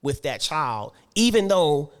covenant with that child, even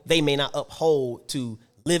though they may not uphold to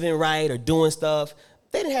living right or doing stuff.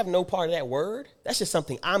 They didn't have no part of that word. That's just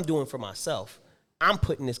something I'm doing for myself. I'm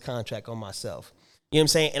putting this contract on myself. You know what I'm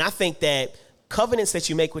saying? And I think that covenants that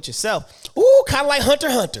you make with yourself, kind of like Hunter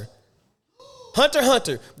x Hunter.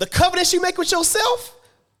 The covenants you make with yourself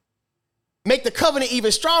make the covenant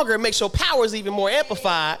even stronger. It makes your powers even more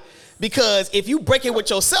amplified, because if you break it with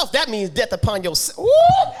yourself, that means death upon yourself.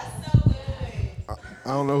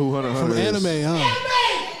 I don't know who Hunter x Hunter From is. anime, huh?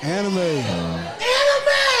 Anime.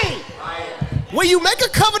 When you make a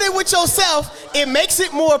covenant with yourself, it makes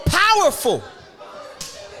it more powerful.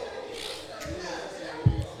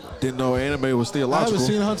 Didn't know anime was I theological. haven't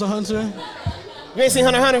seen Hunter x Hunter. You ain't seen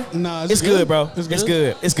Hunter x Hunter? Nah, it's good, bro. It's It's good?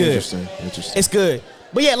 good. It's good. Interesting. It's good.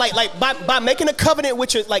 But yeah, like by making a covenant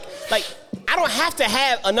with your like I don't have to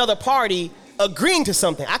have another party agreeing to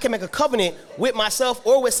something. I can make a covenant with myself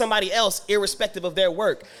or with somebody else, irrespective of their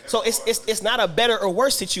work. So it's not a better or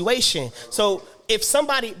worse situation. So if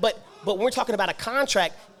somebody, but when we're talking about a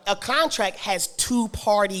contract has two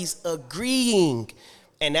parties agreeing,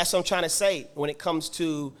 and that's what I'm trying to say. When it comes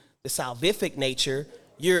to the salvific nature,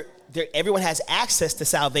 everyone has access to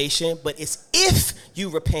salvation, but it's if you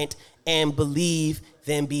repent and believe,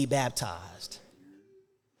 then be baptized.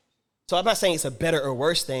 So I'm not saying it's a better or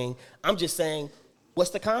worse thing. I'm just saying, what's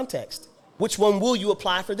the context? Which one will you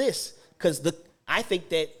apply for this? Because I think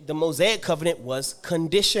that the Mosaic covenant was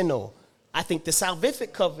conditional. I think the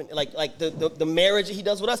salvific covenant, like the marriage that he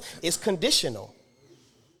does with us, is conditional.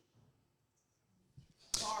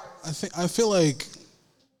 I think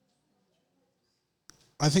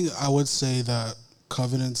I would say that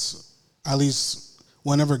covenants, at least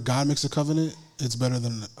whenever God makes a covenant, it's better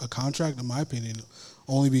than a contract, in my opinion.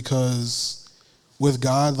 Only because with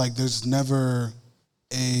God, like, there's never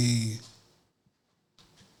he's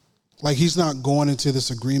not going into this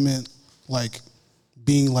agreement, like,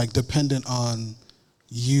 being, like, dependent on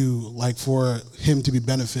you, like, for him to be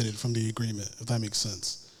benefited from the agreement, if that makes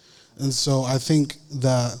sense. And so I think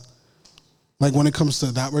that, like, when it comes to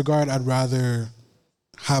that regard, I'd rather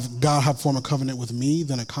have God form a covenant with me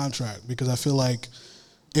than a contract, because I feel like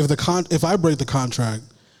if I break the contract,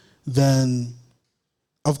 then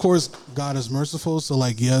of course God is merciful, so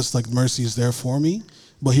like, yes, like, mercy is there for me,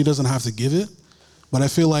 but he doesn't have to give it. But I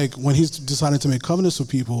feel like when he's decided to make covenants with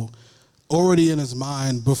people, already in his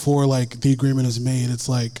mind before like the agreement is made, it's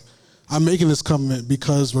like, I'm making this covenant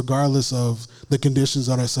because regardless of the conditions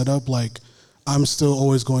that I set up, like, I'm still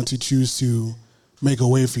always going to choose to make a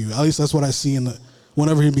way for you. At least that's what I see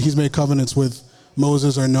whenever he's made covenants with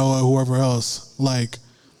Moses or Noah or whoever else. Like,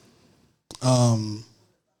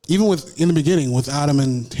 even in the beginning with Adam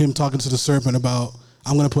and him talking to the serpent about,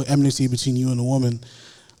 I'm going to put enmity between you and the woman.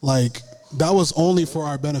 Like, that was only for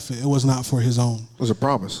our benefit. It was not for his own. It was a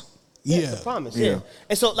promise. Yeah, it's a promise. Yeah.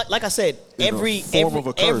 And so, like I said, every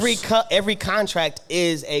contract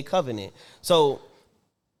is a covenant. So,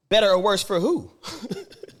 better or worse for who?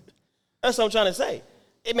 That's what I'm trying to say.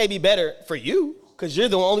 It may be better for you because you're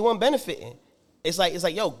the only one benefiting. It's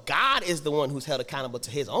like, yo, God is the one who's held accountable to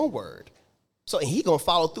his own word. So he gonna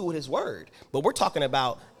follow through with his word. But we're talking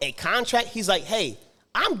about a contract. He's like, hey,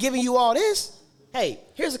 I'm giving you all this. Hey,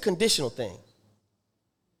 here's a conditional thing.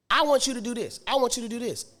 I want you to do this. I want you to do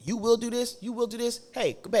this. You will do this. You will do this.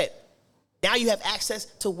 Hey, go ahead. Now you have access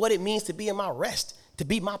to what it means to be in my rest, to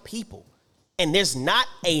be my people. And there's not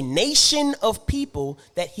a nation of people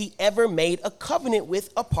that he ever made a covenant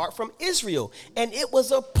with apart from Israel. And it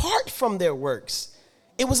was apart from their works.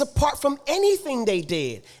 It was apart from anything they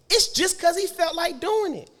did. It's just because he felt like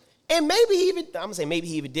doing it. And maybe he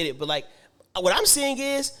even did it, but like, what I'm seeing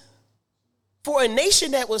is, for a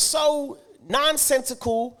nation that was so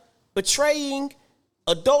nonsensical, betraying,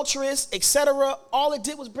 adulterous, etc., all it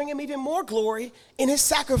did was bring him even more glory in his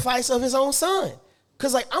sacrifice of his own son.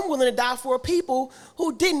 Because, like, I'm willing to die for a people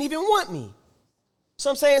who didn't even want me.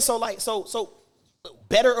 So I'm saying, so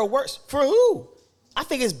better or worse for who? I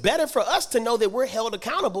think it's better for us to know that we're held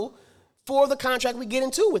accountable for the contract we get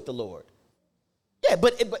into with the Lord. Yeah,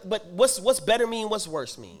 but what's better mean? What's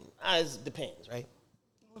worse mean? It depends, right?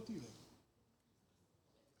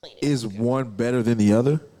 Is one better than the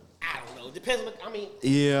other? I don't know. It depends. I mean,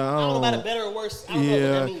 yeah, I don't know about a better or worse. I don't know what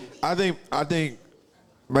that means. I think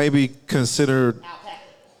maybe consider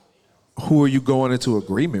who are you going into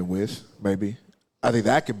agreement with. Maybe I think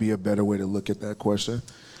that could be a better way to look at that question.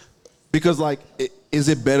 Because, like, is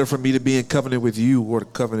it better for me to be in covenant with you or to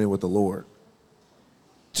covenant with the Lord?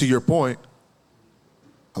 To your point,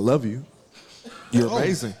 I love you. You're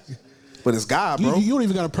amazing. But it's God, bro. You don't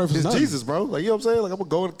even got to preface It's nothing. Jesus, bro. Like, you know what I'm saying? Like, I'm going to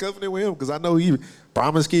go in covenant with him because I know he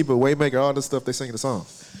promise keeper, way maker, all this stuff they sing in the song.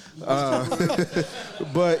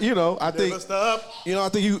 But, you know, I think, I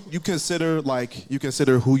think you consider,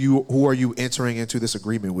 who are you entering into this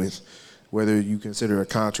agreement with? Whether you consider a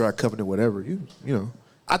contract, covenant, whatever, you know.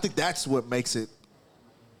 I think that's what makes it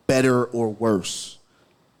better or worse.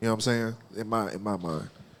 You know what I'm saying? In my mind.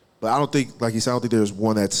 But I don't think, like you said, I don't think there's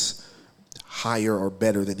one that's higher or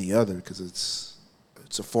better than the other because it's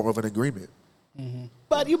a form of an agreement. Mm-hmm.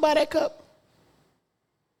 But you buy that cup?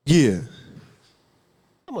 Yeah.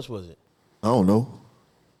 How much was it? I don't know.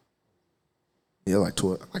 Yeah, like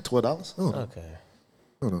 $12. Okay. I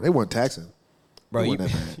don't know. They weren't taxing. Bro, you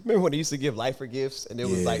remember when they used to give lifer gifts and it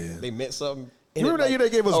was like they meant something? You remember that year they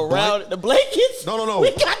gave us around the blankets? No.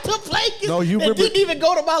 We got the blankets. No, you that remember- didn't even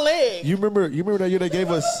go to my leg. You remember that year they gave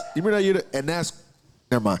us? You remember that year? And that's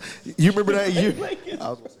never mind. You remember that year? I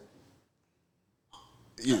was gonna say.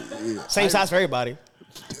 Yeah. Same size for everybody.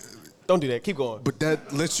 Don't do that. Keep going. But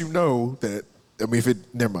that lets you know that. I mean, if it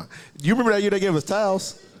never mind. You remember that year they gave us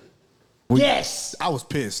towels? Yes. I was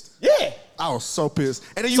pissed. Yeah. I was so pissed.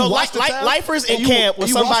 And then you So washed the towel, lifers in and camp was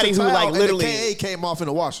you washed somebody the who, towel, like, and literally- the KA came off in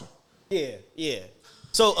the washer. Yeah.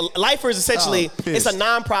 So lifers essentially, it's a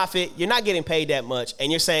nonprofit. You're not getting paid that much,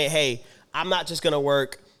 and you're saying, hey, I'm not just gonna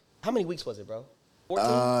work. How many weeks was it, bro?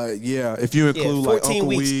 14? Yeah. If you include like Uncle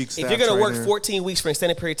Weeks, if you're gonna work 14 weeks for an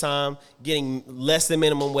extended period of time, getting less than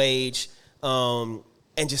minimum wage, and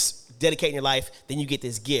just dedicating your life, then you get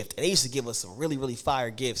this gift. And they used to give us some really, really fire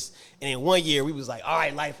gifts. And then one year we was like, all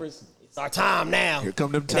right, lifers, it's our time now. Here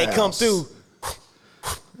come them And they come towels. through.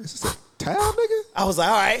 Is this a towel, nigga? I was like,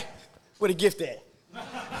 all right, where the gift at?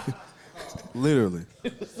 Literally.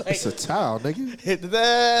 It's a towel, nigga.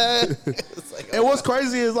 It's like, And what's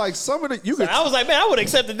crazy is like some of the you could I was like, man, I would have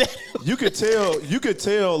accepted that. you could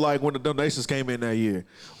tell like when the donations came in that year.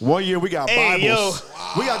 One year we got Hey, Bibles.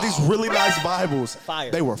 We got these really nice Bibles.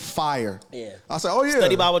 Fire. They were fire. Yeah. I said, oh yeah.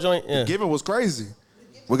 Study Bible joint? Yeah. The giving was crazy.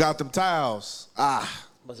 We got them towels.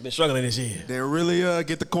 Must have been struggling this year. Didn't really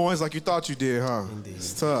get the coins like you thought you did, huh? Indeed.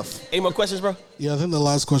 It's tough. Any more questions, bro? Yeah, I think the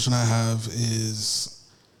last question I have is,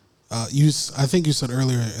 I think you said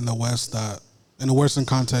earlier in the West that in the Western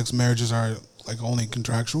context, marriages are like only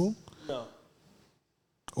contractual. No.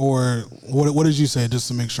 Or what did you say? Just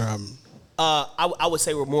to make sure I'm. I would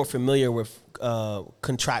say we're more familiar with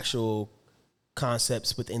contractual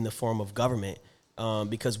concepts within the form of government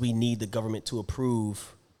because we need the government to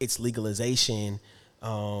approve its legalization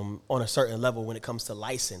on a certain level when it comes to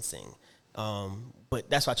licensing. But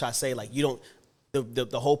that's why I try to say, like, you don't.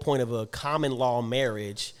 The whole point of a common law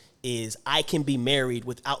marriage is I can be married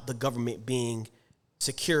without the government being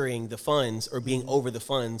securing the funds or being over the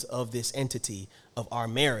funds of this entity of our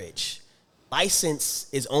marriage. License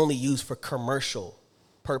is only used for commercial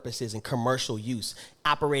purposes and commercial use,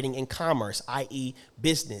 operating in commerce, i.e.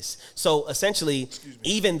 business. So essentially,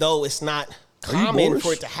 even though it's not common Moorish?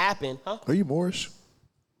 for it to happen, huh? Are you Moorish?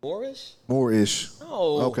 Moorish? Moorish.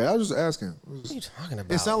 No. Okay, I was just asking. What are you talking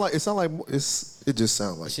about? It sound like it just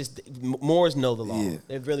sounds like. It's just Moors know the law. Yeah.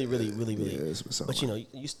 They're really. Yeah, it's what it sound But you know,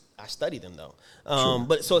 I study them though.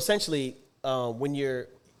 But so essentially, when you're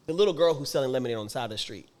the little girl who's selling lemonade on the side of the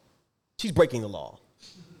street, she's breaking the law.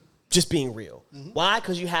 Just being real. Why?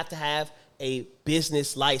 Because you have to have a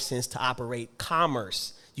business license to operate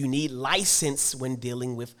commerce. You need license when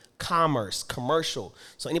dealing with commerce, commercial.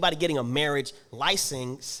 So anybody getting a marriage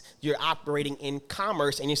license, you're operating in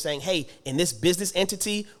commerce and you're saying, hey, in this business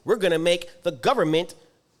entity, we're going to make the government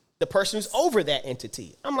the person who's over that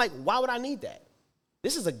entity. I'm like, why would I need that?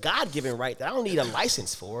 This is a God-given right that I don't need a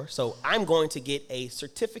license for. So I'm going to get a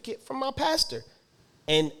certificate from my pastor.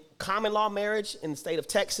 And common law marriage in the state of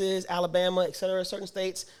Texas, Alabama, et cetera, certain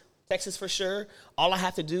states, Texas for sure, all I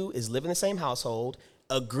have to do is live in the same household,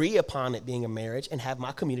 agree upon it being a marriage, and have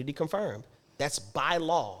my community confirmed. That's by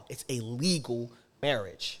law. It's a legal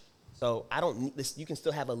marriage. So I don't need this. You can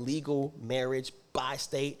still have a legal marriage by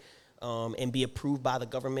state and be approved by the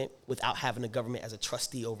government without having the government as a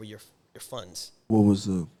trustee over your funds. What was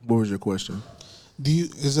your question?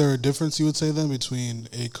 Is there a difference you would say then between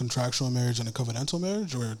a contractual marriage and a covenantal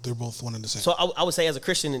marriage, or they're both one and the same? So I would say as a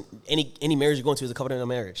Christian, any marriage you're going to is a covenantal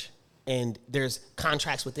marriage, and there's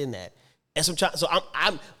contracts within that. And so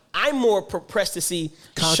I'm more pressed to see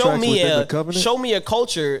show me a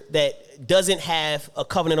culture that doesn't have a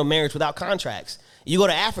covenantal marriage without contracts. You go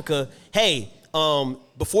to Africa, hey,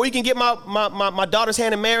 before you can get my daughter's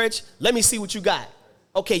hand in marriage, let me see what you got.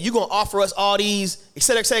 Okay, you're going to offer us all these, et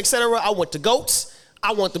cetera, et cetera, et cetera. I want the goats.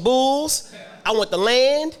 I want the bulls. I want the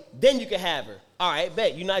land. Then you can have her. All right,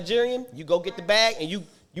 bet. You Nigerian. You go get the bag, and you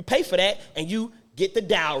pay for that, and you get the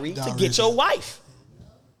dowry to get your wife.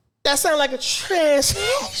 That sounds like a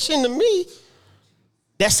transaction to me.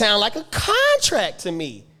 That sounds like a contract to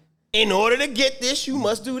me. In order to get this, you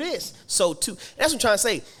must do this. So, that's what I'm trying to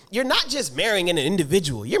say. You're not just marrying an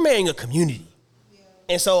individual. You're marrying a community. Yeah.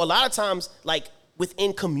 And so a lot of times, like,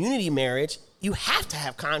 within community marriage, you have to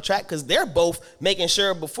have contract because they're both making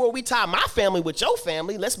sure before we tie my family with your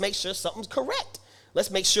family, let's make sure something's correct.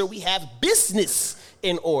 Let's make sure we have business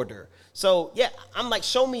in order. So, yeah, I'm like,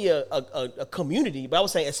 show me a community. But I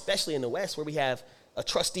would say especially in the West where we have a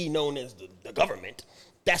trustee known as the government.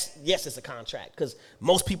 Yes, it's a contract because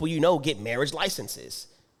most people get marriage licenses.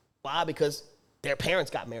 Why? Because Their parents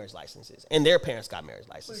got marriage licenses, and their parents got marriage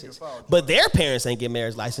licenses. But their parents ain't get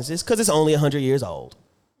marriage licenses because it's only 100 years old.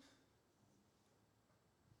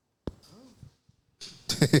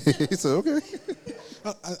 He said, okay.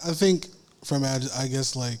 I think from, I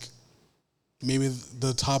guess, like, maybe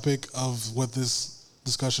the topic of what this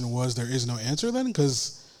discussion was, there is no answer then,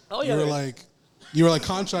 because you were like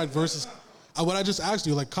contract versus, what I just asked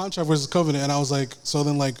you, like contract versus covenant, and I was like, so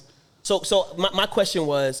then like. So my question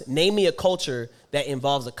was, name me a culture that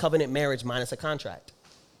involves a covenant marriage minus a contract.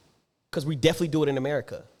 Because we definitely do it in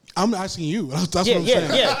America. I'm asking you. That's what I'm saying.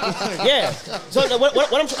 Yeah. So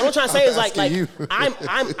what I'm trying to say is like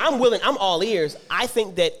I'm willing. I'm all ears. I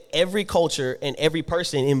think that every culture and every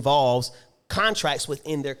person involves contracts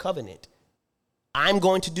within their covenant. I'm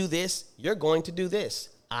going to do this. You're going to do this.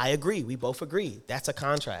 I agree. We both agree. That's a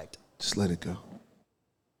contract. Just let it go.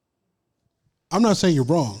 I'm not saying you're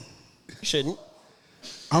wrong. You shouldn't.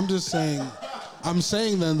 I'm just saying. I'm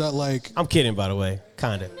saying then that like. I'm kidding, by the way.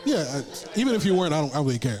 Kinda. Yeah. Even if you weren't, I don't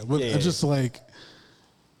really care. But it's just like.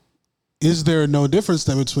 Is there no difference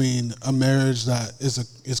then between a marriage that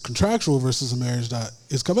is contractual versus a marriage that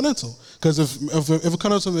is covenantal? Because if a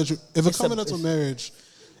covenantal marriage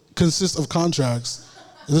consists of contracts,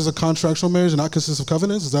 is this a contractual marriage and not consists of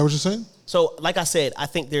covenants? Is that what you're saying? So, like I said, I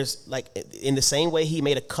think there's like in the same way he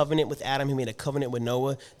made a covenant with Adam, he made a covenant with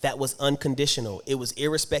Noah that was unconditional. It was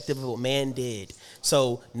irrespective of what man did.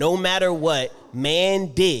 So, no matter what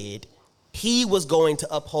man did, he was going to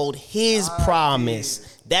uphold his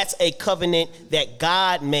promise. That's a covenant that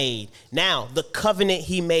God made. Now, the covenant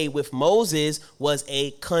he made with Moses was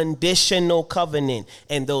a conditional covenant,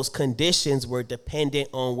 and those conditions were dependent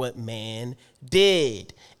on what man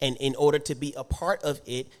did. And in order to be a part of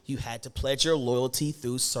it, you had to pledge your loyalty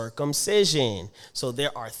through circumcision. So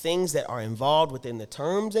there are things that are involved within the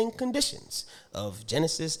terms and conditions of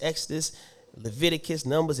Genesis, Exodus, Leviticus,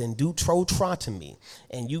 Numbers, and Deuteronomy.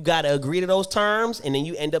 And you got to agree to those terms, and then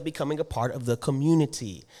you end up becoming a part of the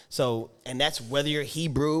community. So, and that's whether you're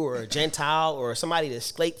Hebrew or a Gentile or somebody that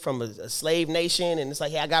escaped from a slave nation, and it's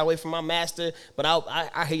like, hey, I got away from my master, but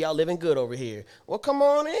I hear y'all living good over here. Well, come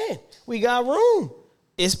on in. We got room.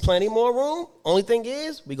 It's plenty more room. Only thing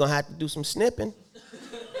is, we're going to have to do some snipping.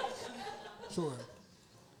 Sure.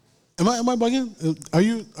 Am I bugging? Are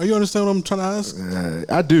you understand what I'm trying to ask?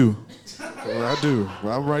 I do. I do.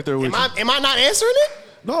 I'm right there with you. Am I not answering it?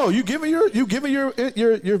 No, you give me your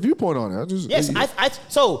viewpoint on it.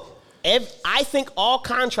 I think all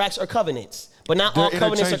contracts are covenants, but not all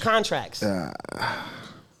covenants are contracts. I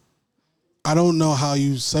don't know how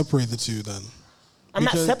you separate the two then. I'm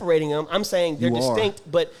not separating them. I'm saying they're distinct,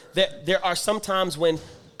 but there are some times when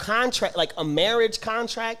contract, like a marriage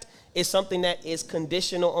contract, is something that is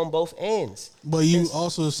conditional on both ends. But you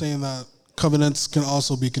also saying that covenants can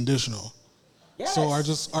also be conditional. Yes. So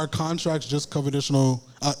are contracts just conditional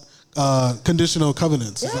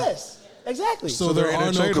covenants? Yes, exactly. So there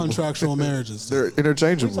are no contractual marriages. They're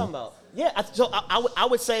interchangeable. What are you talking about? Yeah, I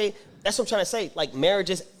would say, that's what I'm trying to say. Like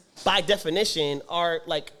marriages, by definition, are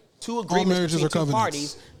like two agreements between two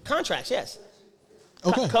parties. Contracts, yes.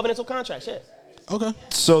 Okay. Covenantal contracts, yes. Okay.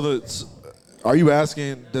 So are you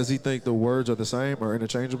asking, does he think the words are the same or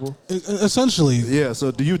interchangeable? Essentially. Yeah,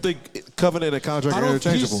 so do you think covenant and contract are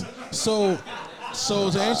interchangeable? So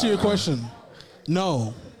to answer your question,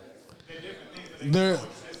 no. They're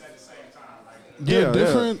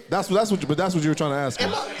different. That's what you were trying to ask me.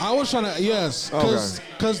 I was trying to, yes.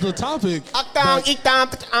 Because the topic.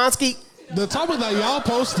 The topic that y'all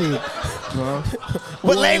posted.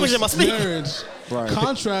 What language am I speaking? Marriage,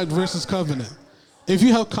 contract versus covenant. If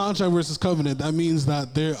you have contract versus covenant, that means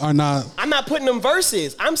that there are not. I'm not putting them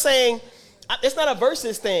verses. I'm saying it's not a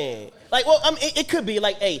versus thing. Like, well, it could be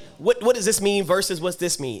like, hey, what does this mean versus what's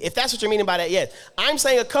this mean? If that's what you're meaning by that, yes. I'm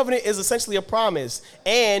saying a covenant is essentially a promise.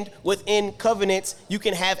 And within covenants, you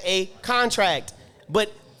can have a contract.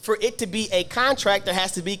 But for it to be a contract, there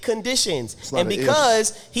has to be conditions. And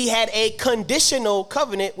because he had a conditional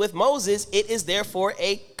covenant with Moses, it is therefore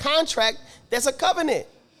a contract that's a covenant.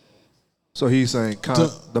 So he's saying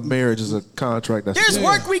the marriage is a contract. There's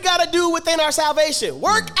work we got to do within our salvation.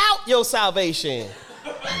 Work out your salvation.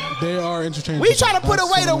 They are interchangeable. We try to put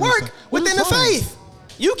away the work within the faith.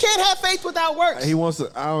 You can't have faith without works. He wants to.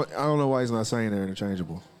 I don't know why he's not saying they're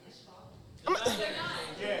interchangeable.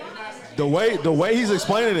 The way he's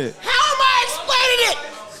explaining it. How am I explaining it?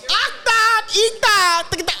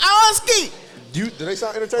 Did they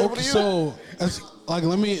sound interchangeable to you? So,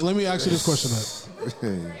 let me ask you this question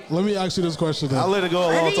then. Let me ask you this question then. I let it go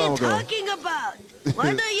a long time ago. What are you talking about? What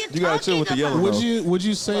are you You gotta chill with the yellow. Would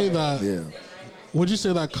you say that? Yeah. Would you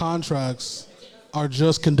say that contracts are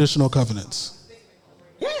just conditional covenants?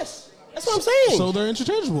 That's what I'm saying. So they're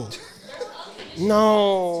interchangeable.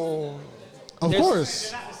 No. Of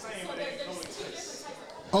course.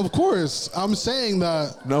 Of course. I'm saying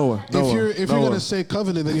that if you're gonna say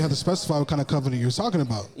covenant, then you have to specify what kind of covenant you're talking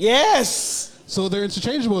about. Yes. So they're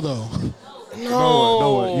interchangeable though.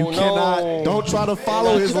 No, you cannot. Don't try to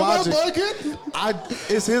follow his logic. It?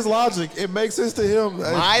 It's his logic. It makes sense to him.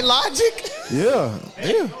 My logic? Yeah.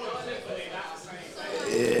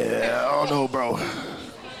 I don't know, bro.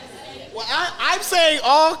 Well, I'm saying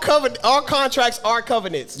all contracts are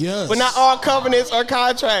covenants. Yes. But not all covenants are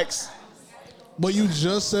contracts. But you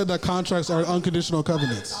just said that contracts are unconditional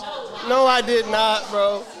covenants. No, I did not,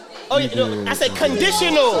 bro. Oh, I said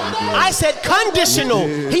conditional. I said conditional.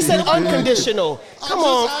 He said unconditional. Come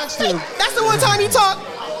on. That's the one time he talked.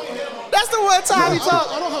 That's the one time he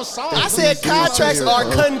talked. I don't have signs. I said contracts are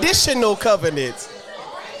conditional covenants.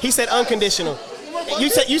 He said unconditional. You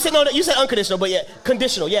said no. You said unconditional, but yeah,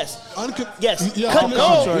 conditional. Yes. Yes. Yeah,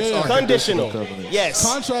 Conditional. Yes.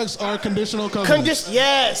 Contracts are conditional covenants.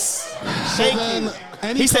 Yes. So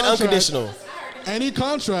then, He said unconditional. Any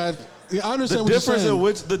contract. Yeah, I understand The what you're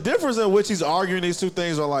saying. the difference in which he's arguing these two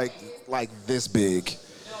things are like this big.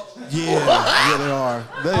 Yeah, they are.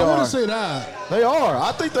 I wouldn't say that. They are.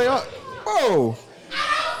 I think they are. Bro.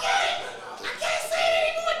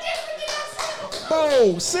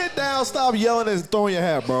 Bro, sit down, stop yelling and throwing your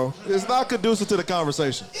hat, bro. It's not conducive to the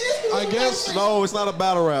conversation. I guess. No, it's not a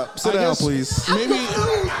battle rap. Sit down, please. Maybe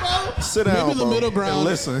sit down, maybe the bro, middle ground. and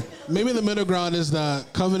listen. Maybe the middle ground is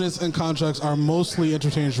that covenants and contracts are mostly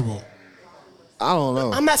interchangeable. I don't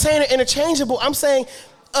know. I'm not saying they're interchangeable. I'm saying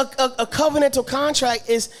a covenantal contract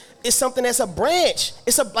is something that's a branch.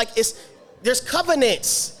 There's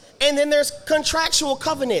covenants and then there's contractual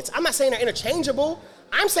covenants. I'm not saying they're interchangeable.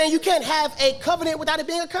 I'm saying you can't have a covenant without it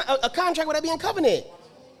being a contract without being a covenant.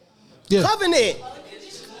 Yeah. Covenant.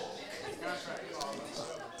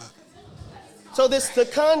 So the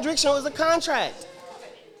conditional is a contract.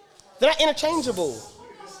 They're not interchangeable.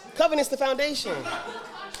 Covenant's the foundation.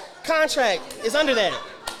 Contract is under that.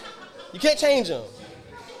 You can't change them.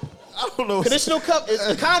 I don't know. Conditional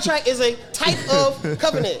contract is a type of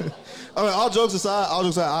covenant. I mean, all jokes aside, I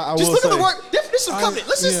will say. Just look at the word definition of covenant.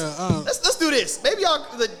 Let's do this. Maybe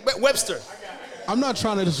Webster. I'm not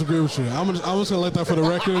trying to disagree with you. I'm just gonna let that for the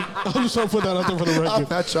record. I'm just gonna put that out there for the record. I'm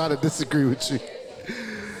not trying to disagree with you.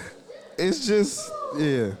 It's just,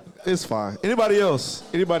 it's fine. Anybody else?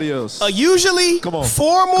 Usually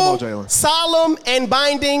formal, solemn, and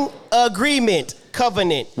binding agreement,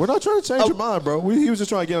 covenant. We're not trying to change your mind, bro. He was just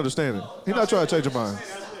trying to get understanding. He's not trying to change your mind.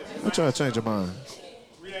 We're trying to change your mind.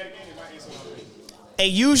 A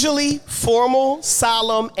usually formal,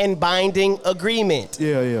 solemn, and binding agreement.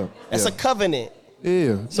 Yeah. That's a covenant.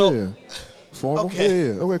 Yeah. So, formal. Okay.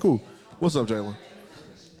 Yeah. Okay. Cool. What's up, Jalen?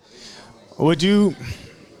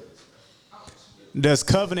 Does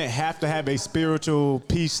covenant have to have a spiritual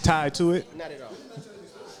piece tied to it? Not at all.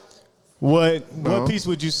 What piece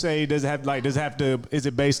would you say is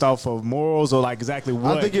it based off of morals or like exactly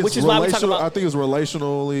what? I think it's relational. I think it's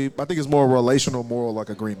relationally. I think it's more relational, moral like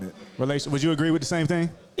agreement. Would you agree with the same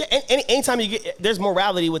thing? Yeah. Anytime there's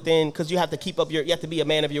morality within, because you have to keep up you have to be a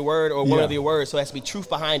man of your word or woman of your word, so there has to be truth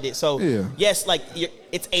behind it. So yes,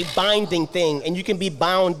 it's a binding thing, and you can be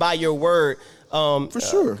bound by your word. For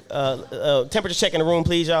sure. Temperature check in the room,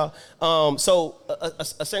 please, y'all.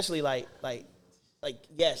 Essentially,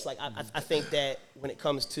 yes, I think that when it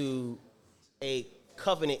comes to a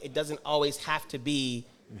covenant, it doesn't always have to be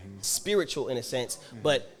spiritual in a sense,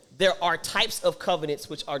 but there are types of covenants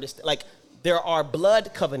which are just there are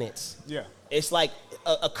blood covenants. Yeah, it's like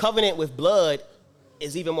a covenant with blood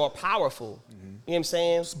is even more powerful. You know what I'm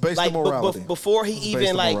saying? It's based on morality. Before he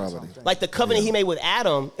even like the covenant he made with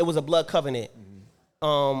Adam, it was a blood covenant.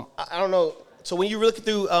 I don't know. So when you look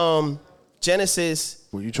through Genesis,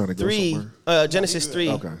 were you trying to go 3, somewhere? Genesis 3.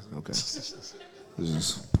 Okay.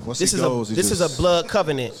 This is a blood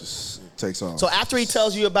covenant. Just takes off. So after he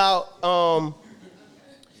tells you about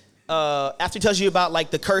like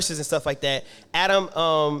the curses and stuff like that,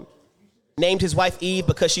 Adam named his wife Eve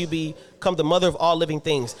because she become the mother of all living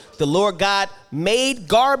things. The Lord God made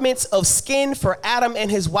garments of skin for Adam and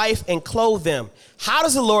his wife and clothed them. How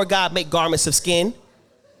does the Lord God make garments of skin?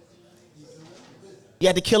 You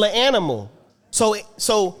had to kill an animal. So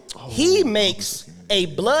he makes a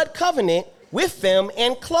blood covenant with them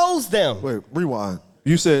and clothes them. Wait, rewind.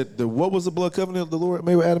 You said what was the blood covenant the Lord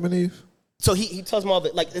made with Adam and Eve? So he tells them all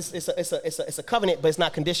that it's a covenant, but it's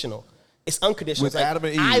not conditional. It's unconditional. With It's like, Adam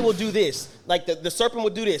and Eve. I will do this. Like the serpent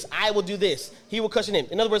will do this. I will do this. He will crush your name.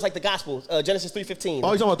 In other words, like the gospel, Genesis 3:15. Oh,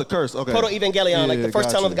 you're talking about the curse. Okay. Proto-evangelion, like the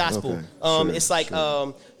first telling of the gospel. Okay. Sure, It's like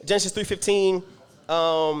Genesis 3:15.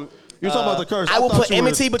 You're talking about the curse. I will thought put you were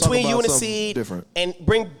enmity talking between you about and the something seed, different.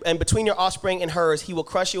 and between your offspring and hers. He will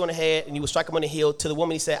crush you on the head, and you will strike him on the heel. To the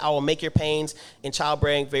woman, he said, "I will make your pains in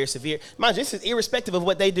childbearing very severe." Mind you, this is irrespective of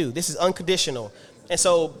what they do. This is unconditional, and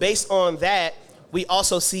so based on that, we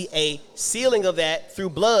also see a sealing of that through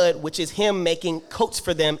blood, which is him making coats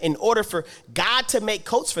for them. In order for God to make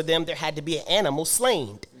coats for them, there had to be an animal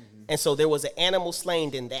slain, and so there was an animal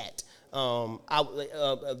slain in that.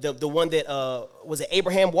 The one that was it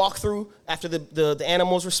Abraham walked through after the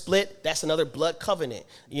animals were split. That's another blood covenant.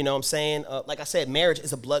 You know what I'm saying? Like I said, marriage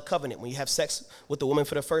is a blood covenant. When you have sex with the woman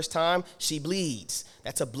for the first time, she bleeds.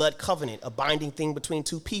 That's a blood covenant, a binding thing between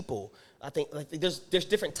two people. I think like there's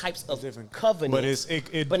different types of covenants, but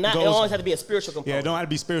it always have to be a spiritual component. Yeah, it don't have to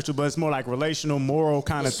be spiritual, but it's more like relational, moral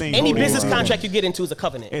kind of thing. Any business contract you get into is a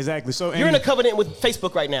covenant. Exactly. So you're in a covenant with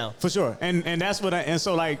Facebook right now. For sure, and that's what and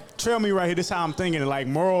so like trail me right here. This is how I'm thinking. Like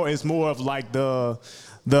moral is more of like the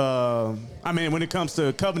I mean when it comes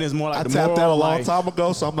to covenant is more like I the tapped moral. that a long like, time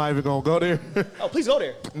ago, so I'm not even gonna go there. Oh, please go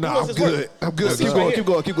there. No, I'm good. I'm good. Keep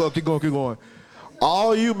going.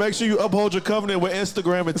 All you, make sure you uphold your covenant with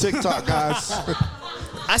Instagram and TikTok, guys.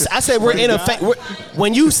 I said we're in a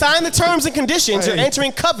when you sign the terms and conditions, you're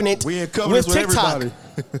entering covenant We in covenants with TikTok. everybody.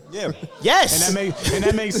 Yeah. Yes. And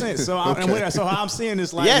that makes sense. So so how I'm seeing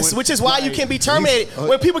this like yes, which is why you can be terminated.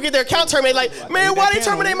 When people get their account terminated, like, man, why they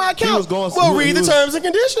terminate my account? Well, read the terms and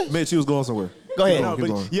conditions. Mitch, he was going somewhere. Go ahead.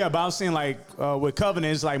 But I was saying like with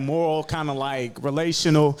covenant, it's like moral, kind of like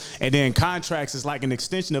relational, and then contracts is like an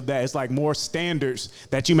extension of that. It's like more standards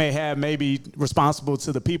that you may have, maybe responsible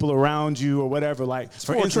to the people around you or whatever. Like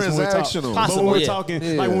for more instance, transactional.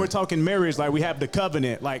 when we're talking marriage, like we have the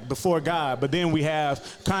covenant like before God, but then we have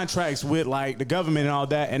contracts with like the government and all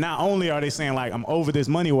that. And not only are they saying like I'm over this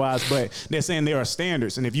money wise, but they're saying there are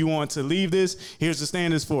standards. And if you want to leave this, here's the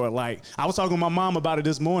standards for it. Like I was talking with my mom about it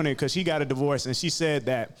this morning because she got a divorce. And she said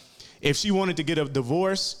that if she wanted to get a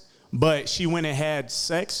divorce, but she went and had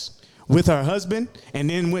sex with her husband and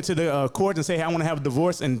then went to the court and say, hey, I want to have a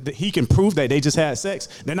divorce, and he can prove that they just had sex,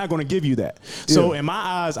 they're not going to give you that. Yeah. So in my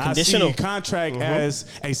eyes, I see contract as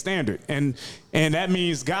a standard. And that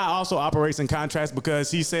means God also operates in contracts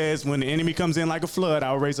because he says when the enemy comes in like a flood,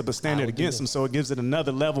 I'll raise up a standard against him. So it gives it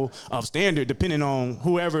another level of standard depending on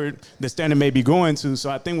whoever the standard may be going to. So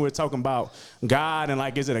I think we're talking about God and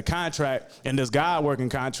like, is it a contract? And does God work in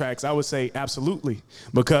contracts? I would say absolutely,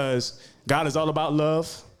 because God is all about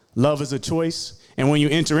love. Love is a choice. And when you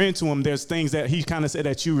enter into him, there's things that he kind of said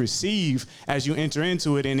that you receive as you enter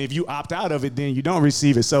into it. And if you opt out of it, then you don't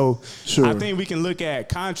receive it. So I think we can look at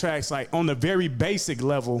contracts like on the very basic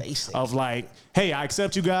level of like, hey, I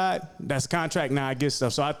accept you, God. That's a contract. Now I get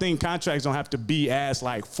stuff. So I think contracts don't have to be as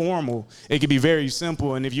like formal. It can be very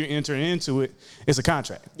simple. And if you're entering into it, it's a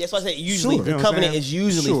contract. That's why I say usually the covenant is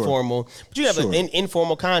usually formal. But you have an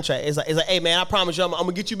informal contract. It's like, hey, man, I promise you I'm going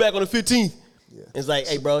to get you back on the 15th. Yeah. It's like,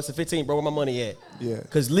 hey, bro, it's the 15th, bro. Where my money at? Yeah.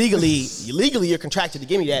 Because legally, you're contracted to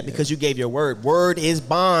give me that because you gave your word. Word is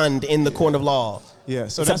bond in the court of law. Yeah.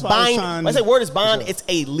 So it's that's why when I say word is bond, it's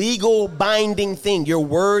a legal binding thing. Your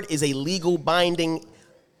word is a legal binding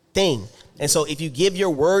thing. And so if you give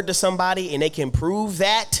your word to somebody and they can prove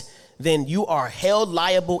that, then you are held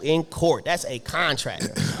liable in court. That's a contract.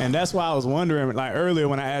 And that's why I was wondering, like earlier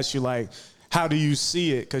when I asked you, like, how do you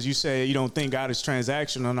see it? Because you say you don't think God is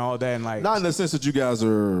transactional and all that, and like not in the sense that you guys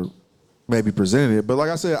are maybe presenting it, but like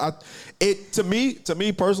I said, to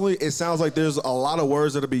me personally, it sounds like there's a lot of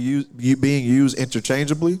words that are being used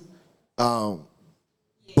interchangeably,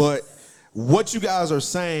 but what you guys are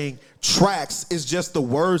saying tracks is just the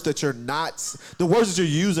words that you're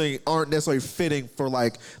using aren't necessarily fitting for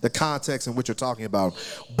like the context in which you're talking about.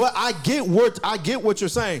 But I get what you're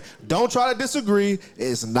saying. Don't try to disagree.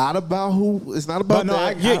 It's not about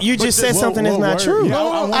that. You just said something that's not true.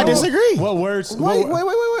 Yeah, I disagree. What words? Wait. In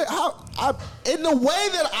the way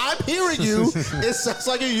that I'm hearing you, it sounds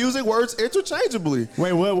like you're using words interchangeably.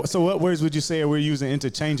 Wait, so what words would you say we're using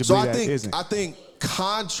interchangeably? So I think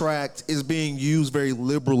contract is being used very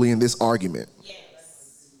liberally in this argument.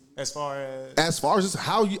 Yes. As far as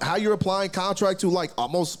how you're applying contract to like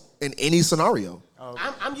almost in any scenario.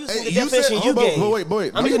 I'm using the definition you gave.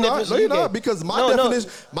 Wait. No, you're not, because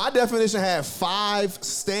my definition had 5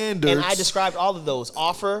 standards. And I described all of those: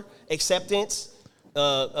 offer, acceptance,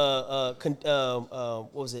 what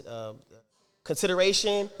was it?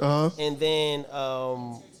 Consideration, and then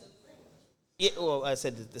I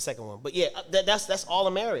said the second one. But yeah, that's all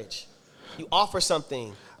a marriage. You offer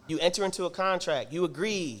something. You enter into a contract. You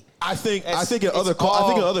agree. I think in It's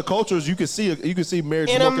other cultures you can see marriage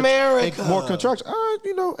in America more contraction.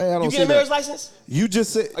 You know, hey, I don't you see get a marriage that. license? You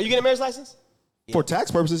just said Are you getting a marriage license? for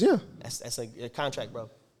tax purposes, yeah. That's a contract, bro.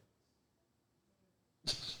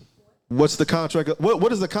 What's the contract?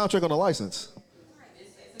 What is the contract on a license?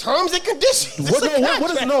 Terms and conditions. What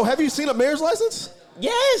is no? Have you seen a marriage license?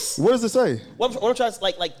 Yes. What does it say? What I'm trying to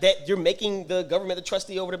like that you're making the government the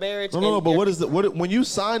trustee over the marriage. No. But when you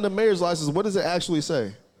sign the marriage license? What does it actually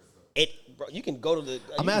say? Bro, you can go to the.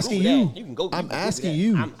 I'm can asking Google you. that. You can go. I'm Google asking that.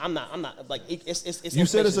 you. I'm not like it's. You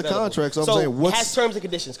said it's a information available. contract, so I'm saying it has terms and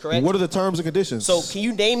conditions, correct? What are the terms and conditions? So can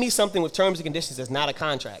you name me something with terms and conditions that's not a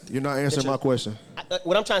contract? You're not answering my question.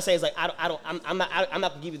 What I'm trying to say is like I'm not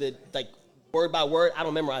gonna give you the like word by word. I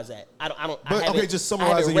don't memorize that. I don't. But, okay, just I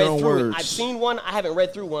haven't summarizing read your own through it. words. I've seen one. I haven't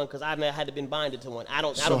read through one because I've never had to been binded to one. I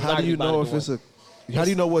don't. So how do you know if it's a? How do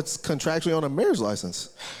you know what's contractually on a marriage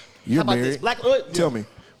license? You're about married. this? Tell me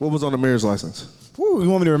what was on the marriage license. Ooh, you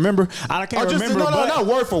want me to remember? I can't remember. No, but not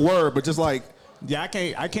word for word, but just like. Yeah, I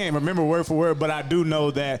can't remember word for word, but I do know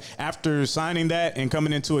that after signing that and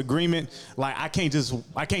coming into agreement, like I can't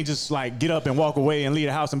just like get up and walk away and leave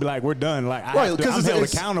the house and be like, we're done. Like I'm held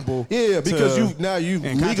accountable. Yeah, because you've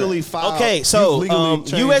legally filed. Okay, so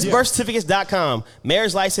changed. USBirthCertificates.com,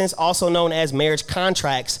 marriage license, also known as marriage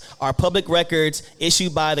contracts, are public records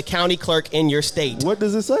issued by the county clerk in your state. What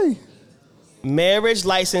does it say? Marriage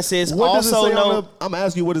licenses, What does also it say known. I'm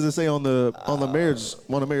asking you, what does it say on the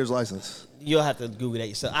marriage license? You'll have to Google that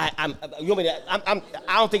yourself. You want me to?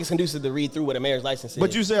 I don't think it's conducive to read through what a marriage license is.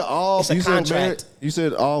 But you said all. It's a contract. You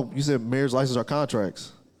said marriage licenses are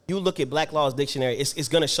contracts. You look at Black Law's dictionary. It's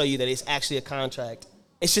going to show you that it's actually a contract.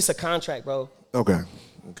 It's just a contract, bro. Okay.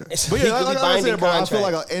 It's But yeah, legally like I binding said, bro, I feel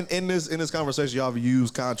contract. like in this conversation, y'all have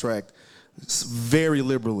used contract very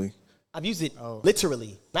liberally. I've used it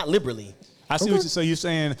literally, not liberally. I see what you. So you're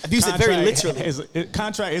saying I've used it very literally.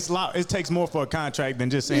 Contract. It takes more for a contract than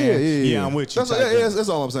just saying yeah I'm with you. That's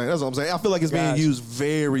all I'm saying. That's all I'm saying. I feel like it's being used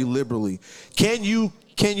very liberally. Can you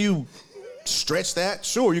stretch that?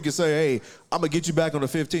 Sure, you can say, hey, I'm gonna get you back on the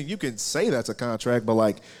 15th. You can say that's a contract, but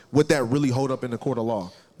like, would that really hold up in the court of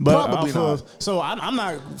law? But Probably not. So I'm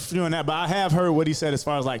not doing that, but I have heard what he said as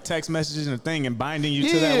far as like text messages and a thing and binding you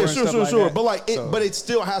to that. Yeah, word and stuff sure. like that. But it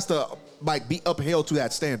still has to like be upheld to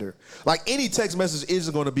that standard. Like any text message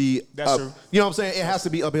isn't going to be. That's true. You know what I'm saying? It has to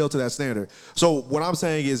be upheld to that standard. So what I'm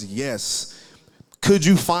saying is yes. Could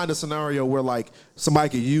you find a scenario where like somebody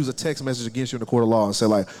could use a text message against you in the court of law and say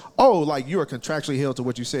like, oh, like you are contractually held to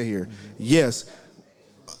what you said here? Mm-hmm. Yes.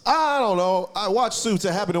 I don't know. I watched Suits.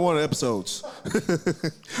 It happened in one of the episodes.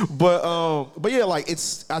 but yeah, like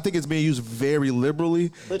I think it's being used very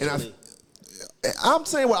liberally. Literally. And I'm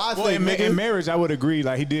saying what I think. In marriage, I would agree.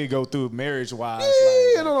 Like he did go through marriage wise.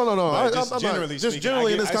 Yeah, no. Just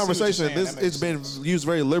generally in this conversation, it's been used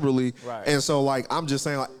very liberally. Right. And so like I'm just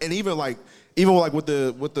saying, like, and even with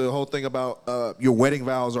the whole thing about your wedding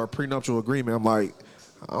vows or prenuptial agreement, I'm like,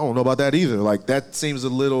 I don't know about that either. Like that seems a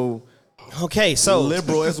little. Okay, so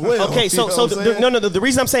liberal as well. Okay, so You know the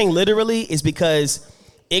reason I'm saying literally is because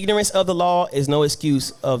ignorance of the law is no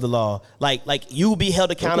excuse of the law. Like you will be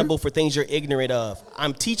held accountable for things you're ignorant of.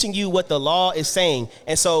 I'm teaching you what the law is saying,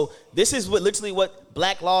 and so this is literally what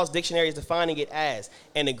Black Law's dictionary is defining it as: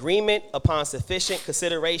 an agreement upon sufficient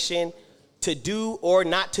consideration to do or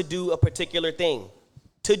not to do a particular thing.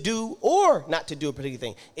 To do or not to do a particular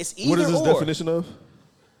thing. It's either or. What is this definition of?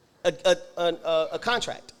 A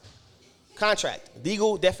contract. Contract,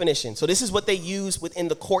 legal definition. So this is what they use within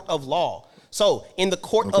the court of law. So in the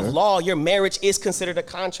court of law, your marriage is considered a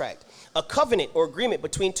contract, a covenant or agreement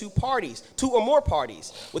between two or more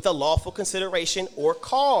parties with a lawful consideration or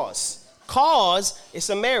cause. Cause is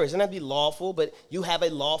a marriage. It doesn't have to be lawful, but you have a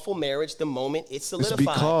lawful marriage the moment it's solidified. It's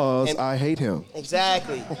because I hate him.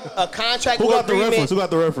 Exactly. A contract Who or got the agreement. reference? Who got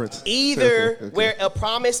the reference? Either Okay. where a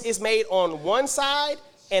promise is made on one side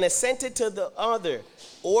and assented to the other,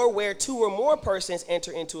 or where two or more persons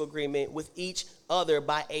enter into agreement with each other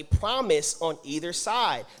by a promise on either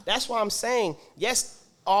side. That's why I'm saying, yes,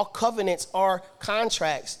 all covenants are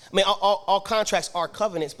contracts. I mean, all contracts are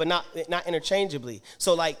covenants, but not interchangeably.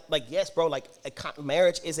 So, like yes, bro, like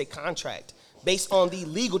marriage is a contract based on the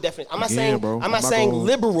legal definition. I'm not saying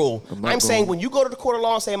liberal. I'm saying when you go to the court of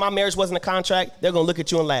law and say my marriage wasn't a contract, they're gonna look at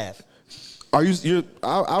you and laugh.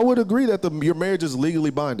 I would agree that your marriage is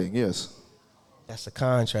legally binding. Yes. That's a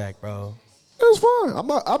contract, bro. It's fine. I'm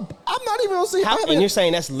not even gonna see. And you're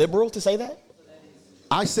saying that's liberal to say that?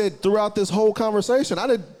 I said throughout this whole conversation, I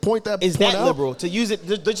didn't point that. Is point that out. liberal to use it?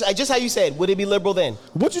 Just how you said. Would it be liberal then?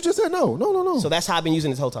 What you just said? No. So that's how I've been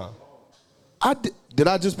using this whole time. Did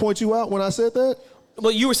I just point you out when I said that?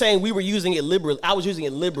 Well, you were saying we were using it liberally. I was using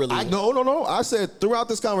it liberally. No. I said throughout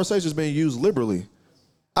this conversation it's being used liberally.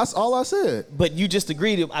 That's all I said. But you just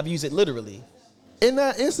agreed I've used it literally. In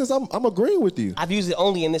that instance, I'm agreeing with you. I've used it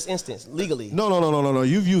only in this instance, legally. No.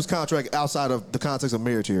 You've used contract outside of the context of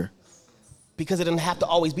marriage here. Because it doesn't have to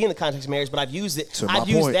always be in the context of marriage, but I've used it. I've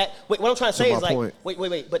used that. Wait, what I'm trying to say is like, point.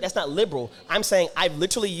 wait, but that's not liberal. I'm saying I've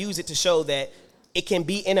literally used it to show that it can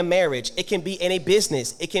be in a marriage. It can be in a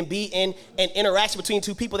business. It can be in an interaction between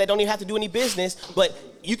two people that don't even have to do any business, but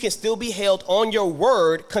you can still be held on your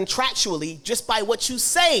word contractually just by what you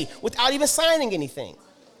say without even signing anything.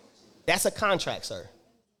 That's a contract, sir.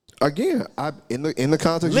 Again, in the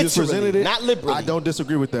context you just presented it, not liberally. I don't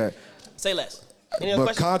disagree with that. Say less. Any other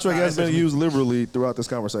But questions? contract has been used liberally throughout this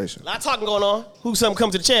conversation. A lot of talking going on. Who's something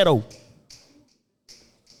come to the chair though?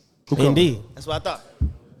 Indeed. That's what I thought.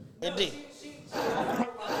 Indeed.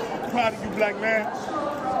 Proud of you, black man.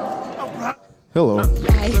 Hello.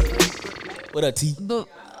 Hi. What up, T?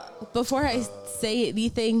 Before I say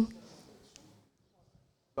anything,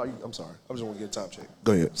 I'm sorry. I just want to get a time check.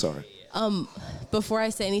 Go ahead. Sorry. before I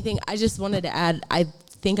say anything, I just wanted to add, I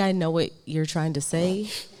think I know what you're trying to say,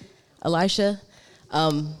 Elisha.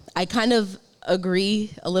 I kind of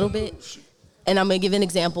agree a little bit, and I'm going to give an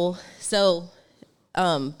example. So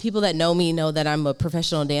people that know me know that I'm a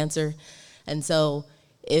professional dancer, and so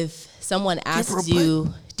if someone asks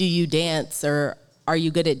you, do you dance or are you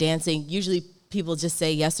good at dancing, usually people just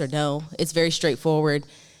say yes or no. It's very straightforward.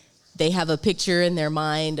 They have a picture in their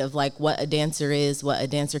mind of like what a dancer is, what a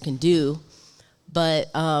dancer can do. But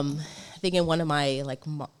I think in one of my like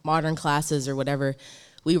modern classes or whatever,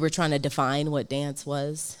 we were trying to define what dance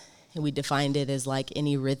was, and we defined it as like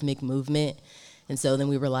any rhythmic movement. And so then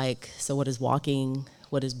we were like, so what is walking?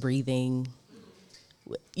 What is breathing?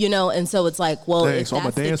 You know, and so it's like, well, Dang, if so I'm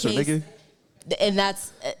a that's dancer, the case, nigga. and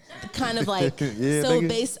that's kind of like, Yeah, so nigga.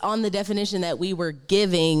 based on the definition that we were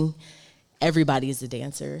giving, everybody is a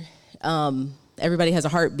dancer. Everybody has a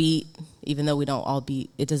heartbeat, even though we don't all beat,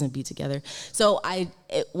 it doesn't beat together. So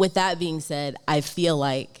with that being said, I feel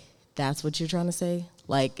like that's what you're trying to say.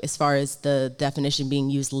 Like, as far as the definition being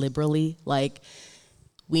used liberally, like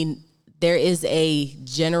there is a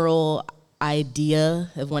general idea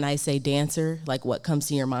of when I say dancer, like what comes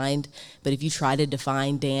to your mind. But if you try to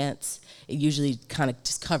define dance, it usually kind of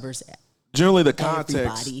just covers it. Generally, the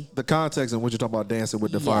context in which you're talking about dancing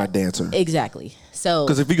would define dancer. Exactly. So,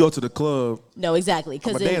 because if you go to the club, no, exactly.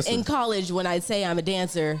 I'm a Because dancer. in college, when I'd say I'm a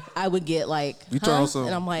dancer, I would get like, You turn on some-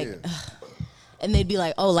 and I'm like, yeah. ugh. And they'd be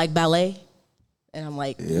like, oh, like ballet, and I'm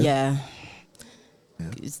like, yeah.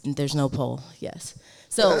 There's no pole. Yes.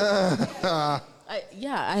 So,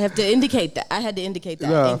 I have to indicate that. I had to indicate that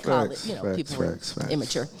No, in college. facts, You know, facts, people facts. were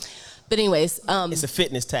immature. But anyways, It's a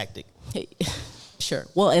fitness tactic. sure.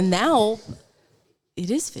 Well, and now it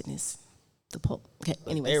is fitness. The pole. Okay.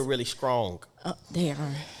 Anyways, They're really strong. they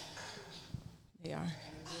are. They are.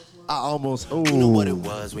 I almost. Oh, You know what it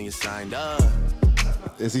was when you signed up.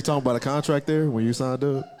 Is he talking about a contract there when you signed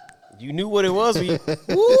up? You knew what it was. Woo,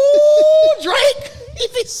 Drake.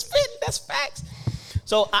 If he's spitting, that's facts.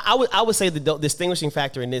 So I would say the distinguishing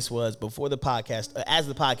factor in this was before the podcast, as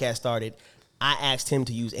the podcast started, I asked him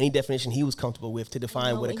to use any definition he was comfortable with to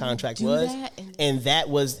define what a contract was, and that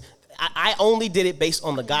was. I only did it based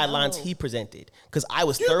on the guidelines he presented because I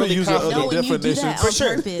was thoroughly using other confident. No, and you do that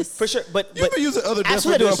definitions. on For sure. But You've been using other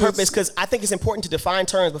absolutely do it on definitions. purpose because I think it's important to define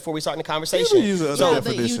terms before we start the conversation. You've been using other So, But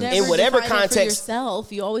you definitions. never in whatever define it for context-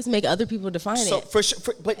 yourself. You always make other people define so it. for sure,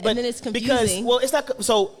 but And then it's because confusing. well, it's not.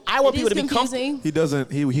 So I want It is people to be comfortable. confusing. He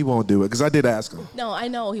doesn't. He won't do it because I did ask him. No, I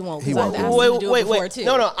know he won't. He Because I've won't. asked him to do it before too.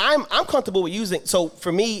 No. I'm comfortable with using. So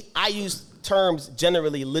for me, I use terms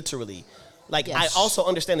generally, literally. Like Yes. I also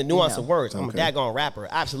understand the nuance know. of words. I'm a daggone rapper,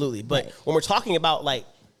 absolutely. But when we're talking about like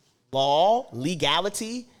law,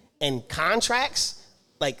 legality, and contracts,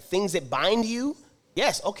 like things that bind you,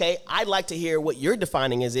 yes, okay, I'd like to hear what you're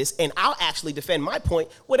defining as this, and I'll actually defend my point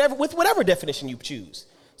with whatever definition you choose.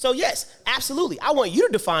 So yes, absolutely. I want you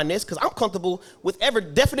to define this because I'm comfortable with whatever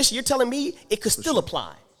definition you're telling me, it could still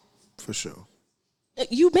apply. For sure.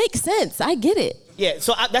 You make sense. I get it. Yeah,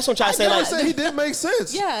 so that's what I'm trying to say. I Like, said he did make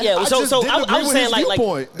sense. Yeah. yeah, I so just I didn't agree was with saying his like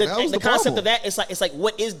viewpoint. That was the the concept problem. of that. It's like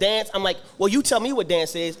what is dance? I'm like, well, you tell me what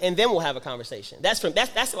dance is, and then we'll have a conversation. That's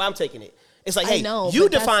why I'm taking it. It's like, hey, I know, you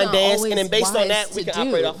but that's define not dance, and then always based on wise that, we to can do.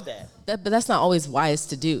 operate off of that. But that's not always wise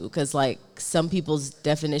to do because like some people's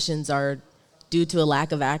definitions are due to a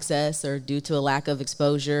lack of access or due to a lack of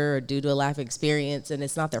exposure or due to a lack of experience, and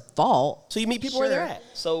it's not their fault. So you meet people where they're at.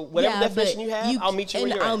 So whatever definition you have, I'll meet you where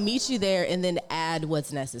you're at. I'll meet you there and then add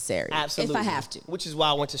what's necessary. Absolutely. If I have to. Which is why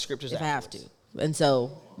I went to scriptures If afterwards. I have to. And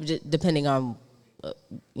so, depending on,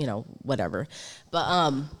 whatever.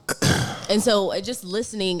 But, and so just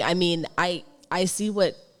listening, I mean, I see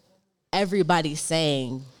what everybody's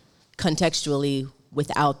saying contextually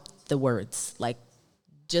without the words. Like,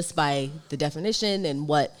 just by the definition and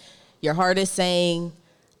what your heart is saying,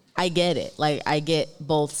 I get it. Like, I get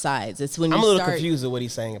both sides. It's when I'm a little confused with what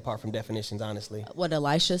he's saying apart from definitions, honestly. What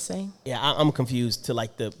Elisha's saying? Yeah, I'm confused to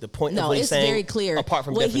like the point of No, what he's it's saying. very clear. Apart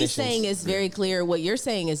from what definitions. he's saying is very clear. What you're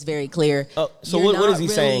saying is very clear. So what is he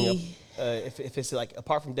saying? If it's like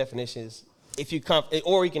apart from definitions, if you come,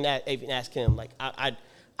 or you can even ask him. Like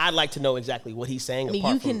I'd like to know exactly what he's saying. I mean,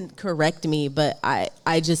 you can correct me, but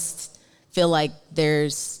I just feel like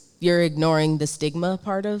you're ignoring the stigma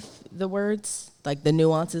part of the words, like the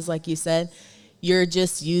nuances, like you said. You're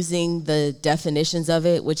just using the definitions of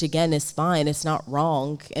it, which again is fine. It's not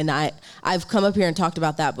wrong. And I've come up here and talked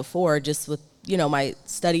about that before, just with, my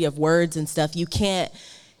study of words and stuff. You can't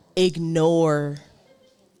ignore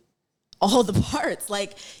all the parts.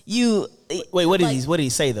 Like Wait, what did he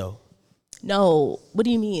say though? No, what do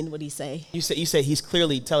you mean? What did he say? You say he's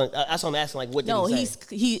clearly telling. That's what I'm asking. Like, what did he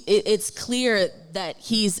say? It's clear that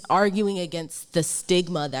he's arguing against the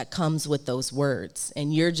stigma that comes with those words,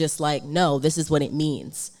 and you're just like, no, this is what it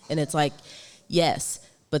means, and it's like, yes,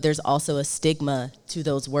 but there's also a stigma to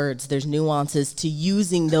those words. There's nuances to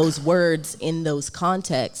using those words in those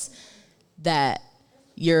contexts that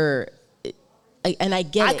you're. And I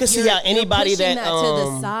get it. I could see how anybody that to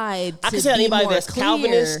the side. I could see how anybody that's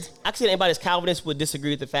Calvinist. I could see anybody that's Calvinist would disagree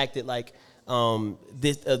with the fact that like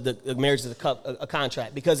the marriage is a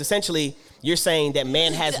contract, because essentially you're saying that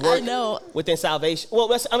man has work within salvation.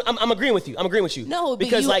 Well, I'm agreeing with you. I'm agreeing with you. No,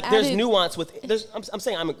 because like there's nuance with. I'm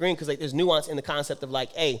saying I'm agreeing because like there's nuance in the concept of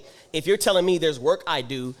like, hey, if you're telling me there's work I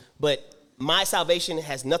do, but my salvation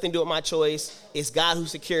has nothing to do with my choice. It's God who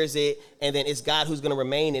secures it, and then it's God who's going to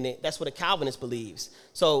remain in it. That's what a Calvinist believes.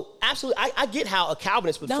 So, absolutely, I get how a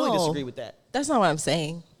Calvinist would fully disagree with that. That's not what I'm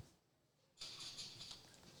saying.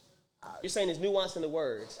 You're saying there's nuance in the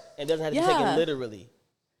words, and doesn't have to be taken literally.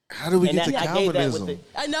 How do we get to Calvinism?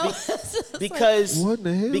 I know. Because what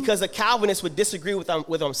the hell? Because a Calvinist would disagree with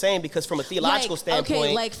what I'm saying, because from a theological standpoint.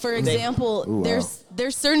 Okay, like for example,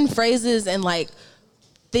 there's certain phrases and like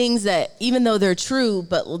things that even though they're true,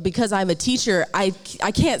 but because I'm a teacher, I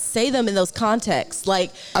can't say them in those contexts.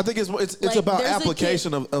 Like I think it's like, about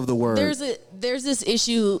application of the word. There's this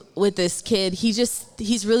issue with this kid.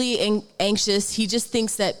 He's really anxious. He just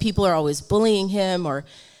thinks that people are always bullying him or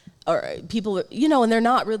people, and they're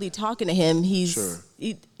not really talking to him.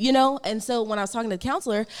 And so when I was talking to the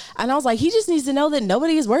counselor, and I was like, he just needs to know that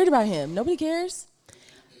nobody is worried about him. Nobody cares.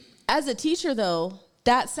 As a teacher, though,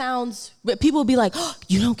 that sounds, people will be like, oh,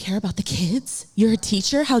 you don't care about the kids? You're a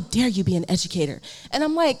teacher? How dare you be an educator? And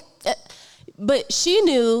I'm like, but she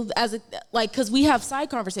knew because we have side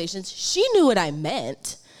conversations, she knew what I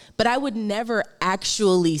meant, but I would never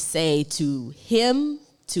actually say to him,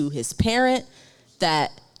 to his parent,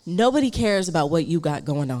 that nobody cares about what you got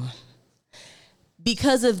going on.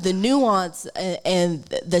 Because of the nuance and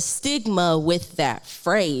the stigma with that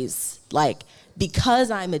phrase, like, because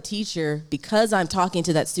I'm a teacher, because I'm talking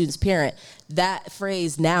to that student's parent, that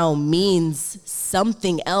phrase now means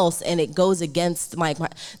something else, and it goes against my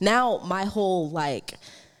whole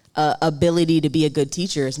ability to be a good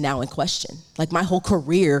teacher is now in question. Like my whole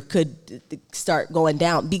career could start going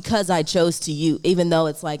down because I chose to use, even though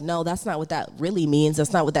it's like, no, that's not what that really means.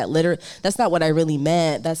 That's not what that's not what I really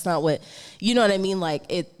meant. That's not what, you know what I mean? Like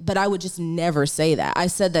it, but I would just never say that. I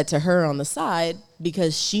said that to her on the side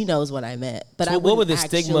because she knows what I meant. But so what would the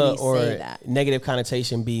stigma or negative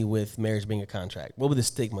connotation be with marriage being a contract? What would the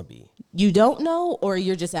stigma be? You don't know, or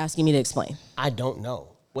you're just asking me to explain? I don't know.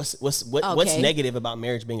 What's negative about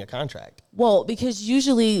marriage being a contract? Well, because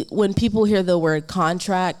usually when people hear the word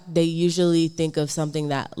contract, they usually think of something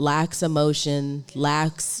that lacks emotion,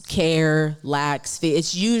 lacks care,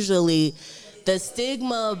 it's usually the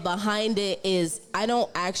stigma behind it is I don't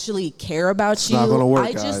actually care about you. Not gonna work,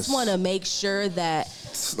 I just want to make sure that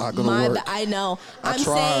it's not gonna work. I know. I'm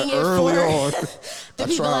saying it for the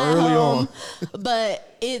people at home, on. But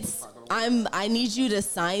I need you to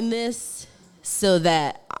sign this so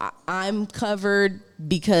that I'm covered,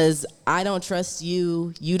 because I don't trust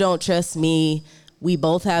you, you don't trust me. We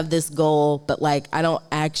both have this goal, but I don't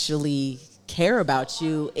actually care about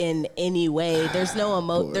you in any way. There's no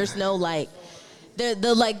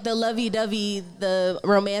the lovey-dovey, the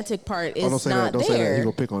romantic part is don't say not that. Don't there. say that. He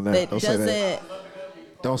gonna pick on that. Don't say that.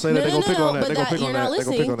 Don't say that. No, They're gonna pick on that. but They're gonna pick on you're that. not They're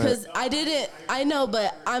gonna pick listening on because that. I know,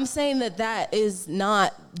 but I'm saying that is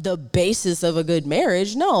not the basis of a good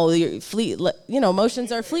marriage. No,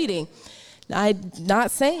 emotions are fleeting. I'm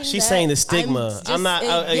not saying She's that. saying the stigma. I'm not.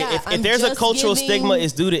 If there's a cultural stigma,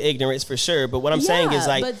 it's due to ignorance for sure. But what I'm saying is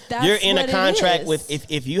like you're in a contract with.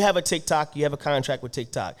 If you have a TikTok, you have a contract with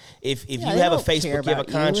TikTok. If you have a Facebook, you have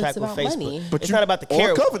a contract with Facebook. Money. But it's not about the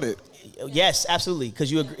care. Or covenant. Yes, absolutely.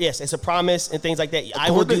 Because you agree. Yes, it's a promise and things like that.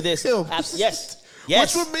 I will do this. Yes.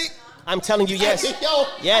 Yes. Which would be. I'm telling you, yes.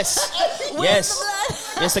 Yes.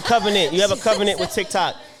 It's a covenant. You have a covenant with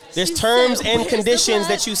TikTok. There's terms and conditions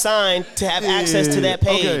that you sign to have access to that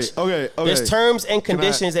page. Okay. There's terms and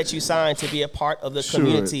conditions that you sign to be a part of the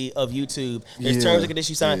community of YouTube. There's terms and conditions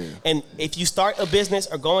you sign. Yeah. And if you start a business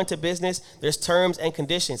or go into business, there's terms and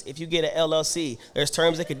conditions. If you get an LLC, there's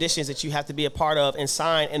terms and conditions that you have to be a part of and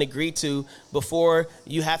sign and agree to before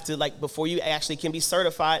you actually can be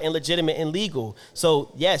certified and legitimate and legal.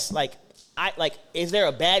 So yes, is there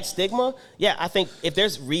a bad stigma? Yeah, I think if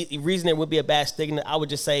there's reason there would be a bad stigma, I would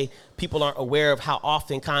just say people aren't aware of how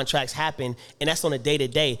often contracts happen, and that's on a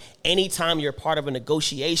day-to-day. Anytime you're part of a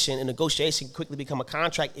negotiation can quickly become a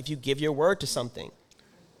contract if you give your word to something.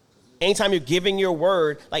 Anytime you're giving your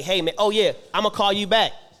word, like, hey, man, oh, yeah, I'm going to call you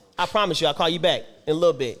back. I promise you, I'll call you back in a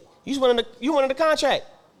little bit. You wanted a contract.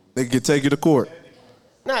 They can take you to court.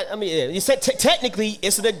 You said technically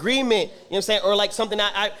it's an agreement, you know what I'm saying, or like something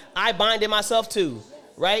I binded myself to,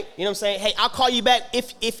 right? You know what I'm saying? Hey, I'll call you back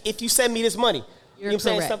if you send me this money. You know what I'm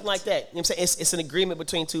saying? Something like that. You know what I'm saying? It's an agreement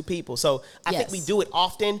between two people. So I think we do it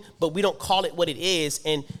often, but we don't call it what it is.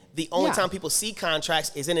 And the only time people see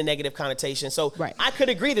contracts is in a negative connotation. So I could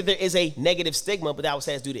agree that there is a negative stigma, but I would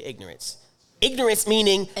say it's due to ignorance. Ignorance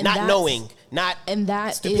meaning not knowing, not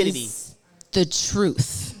stupidity. Is the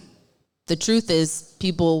truth. The truth is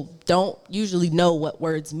people don't usually know what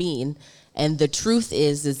words mean. And the truth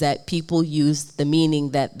is that people use the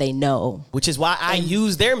meaning that they know. Which is why I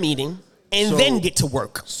use their meaning and then get to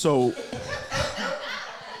work. So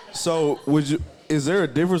is there a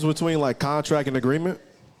difference between like contract and agreement?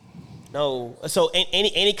 No. So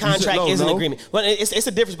any contract is an agreement. Well, it's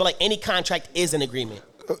a difference, but like any contract is an agreement.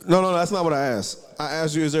 No, that's not what I asked. I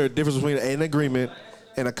asked you, is there a difference between an agreement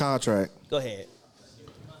and a contract? Go ahead.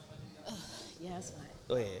 Yeah, that's fine.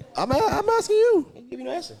 Go ahead. I'm asking you. I'll give you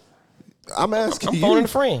an answer. I'm asking you. I'm phoning a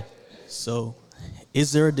friend. So,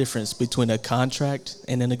 is there a difference between a contract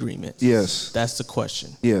and an agreement? Yes. That's the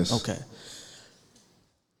question. Yes. Okay.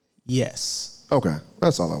 Yes. Okay.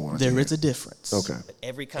 That's all I want. There is a difference. Okay. But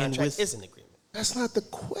every contract is an agreement. That's not the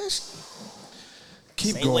question.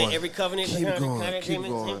 Keep Same going. way every covenant Keep and going. contract Keep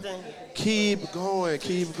agreement, going. same thing. Keep going.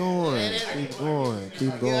 Keep going. Keep going.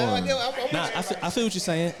 Keep going. Nah, I feel what you're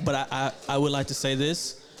saying, but I would like to say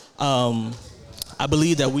this. I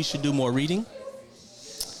believe that we should do more reading.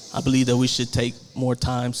 I believe that we should take more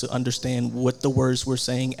time to understand what the words we're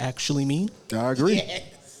saying actually mean. I agree.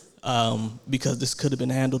 Because this could have been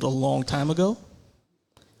handled a long time ago.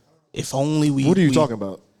 If only we... What are you talking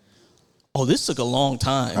about? Oh, this took a long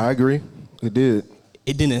time. I agree. It did.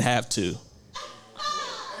 It didn't have to.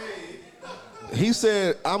 He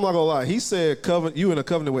said, I'm not gonna lie, he said you in a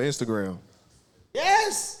covenant with Instagram.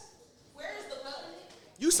 Yes. Where's the covenant?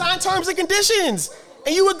 You signed terms and conditions.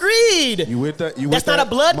 And you agreed. You with that? That's not a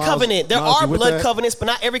blood covenant. There are blood covenants, but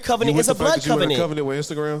not every covenant is a blood covenant. You in a covenant with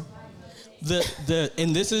Instagram?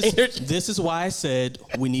 And this is why I said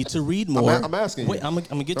we need to read more. I'm asking you. Wait, I'm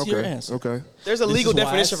gonna get to your answer. Okay. There's a legal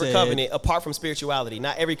definition for covenant apart from spirituality.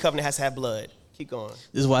 Not every covenant has to have blood. Keep going.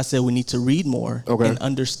 This is why I said we need to read more and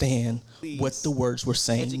understand what the words we're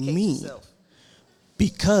saying mean. Yourself.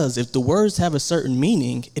 Because if the words have a certain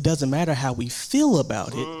meaning, it doesn't matter how we feel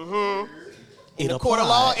about it. Mm-hmm. In the court of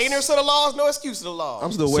law, ignorance of the law is no excuse to the law.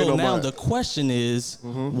 I'm still waiting on now the question is,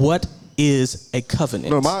 what is a covenant?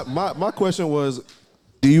 No, my question was,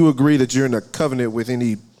 do you agree that you're in a covenant with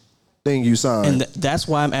anything you sign? And that's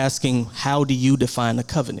why I'm asking, how do you define a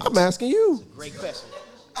covenant? I'm asking you. Great question.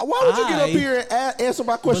 Why would you get up here and answer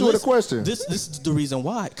my question with a question? This is the reason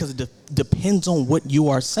why, because it depends on what you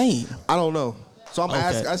are saying. I don't know. So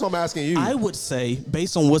that's what I'm asking you. I would say,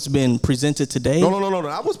 based on what's been presented today. No.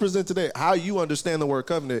 I was presented today. How you understand the word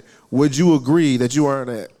covenant? Would you agree that you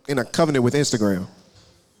are in a covenant with Instagram?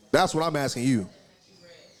 That's what I'm asking you.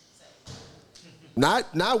 Not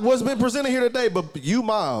what's been presented here today, but you,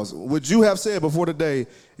 Miles. Would you have said before today,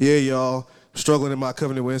 yeah, y'all, struggling in my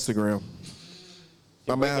covenant with Instagram?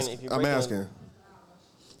 I'm asking.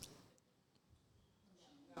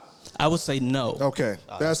 I would say no. Okay,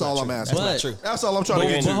 that's all I'm asking. But, That's all I'm trying to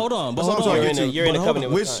get to. But hold on. That's all I'm trying to get to. You're in a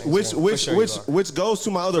covenant with God. Which goes to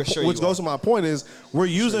my other which goes to my point is we're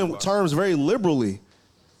using terms very liberally.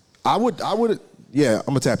 I would yeah, I'm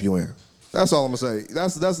gonna tap you in. That's all I'm gonna say.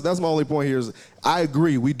 That's my only point here is I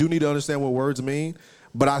agree. We do need to understand what words mean,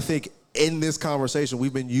 but I think in this conversation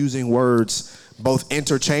we've been using words both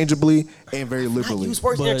interchangeably and very liberally. Use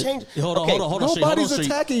words interchangeably. Hold on. Nobody's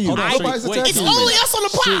attacking you. Nobody's attacking it's you. only us on the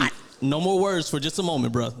pod. No more words for just a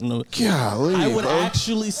moment, bro. No. Golly, I would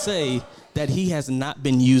actually say that he has not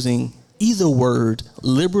been using either word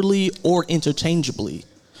liberally or interchangeably.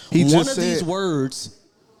 One of these words.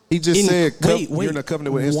 He just said you're in a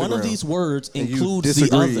covenant with Instagram. One of these words includes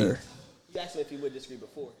the other. You asked me if you would disagree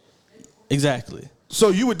before. Exactly. So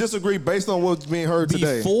you would disagree based on what's being heard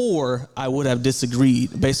today? Before, I would have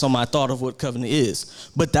disagreed based on my thought of what covenant is.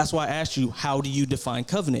 But that's why I asked you, how do you define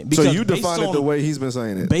covenant? Because so you define it the way he's been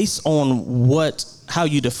saying it. Based on how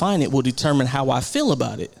you define it will determine how I feel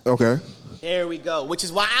about it. Okay. There we go. Which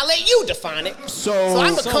is why I let you define it. So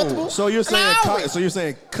I'm comfortable. So you're saying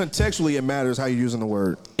contextually it matters how you're using the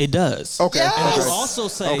word. It does. Okay. Yes. And I would also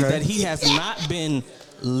say that he has not been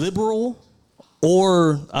liberal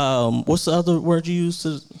or what's the other word you use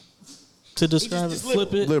to describe it?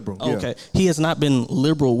 Flip it. Liberal. Yeah. Okay. He has not been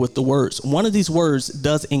liberal with the words. One of these words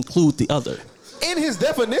does include the other. In his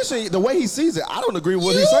definition, the way he sees it, I don't agree with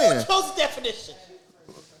what he's saying. You chose the definition.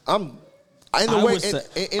 In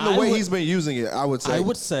the way he's been using it, I would say. I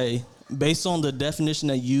would say, based on the definition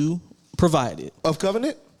that you provided of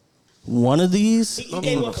covenant, one of these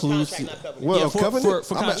includes. Covenant.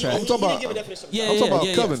 For contract. I'm talking about.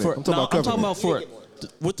 Covenant. I'm talking about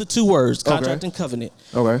with the two words, contract and covenant.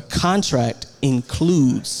 Okay. Contract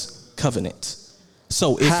includes covenant.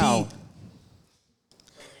 So if how?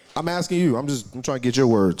 I'm asking you. I'm trying to get your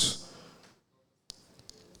words.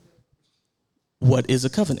 What is a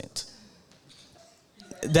covenant?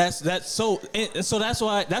 That's why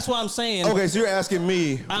I'm saying. Okay, so you're asking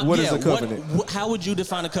me what is a covenant? How would you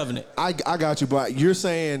define a covenant? I got you, but you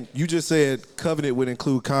just said covenant would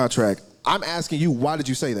include contract. I'm asking you, why did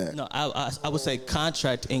you say that? No, I would say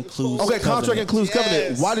contract includes. Okay, contract covenant. includes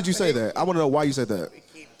covenant. Why did you say that? I want to know why you said that.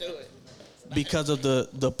 Because of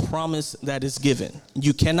the promise that is given.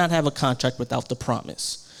 You cannot have a contract without the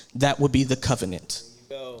promise. That would be the covenant.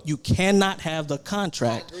 You cannot have the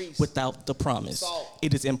contract without the promise.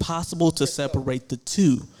 It is impossible to separate the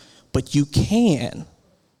two, but you can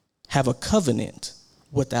have a covenant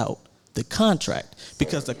without the contract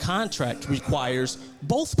because the contract requires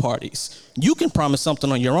both parties. You can promise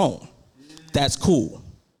something on your own. That's cool.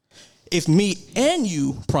 If me and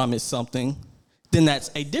you promise something, then that's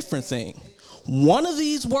a different thing. One of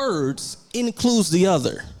these words includes the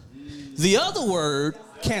other. The other word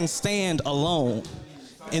can stand alone.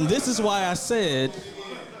 And this is why I said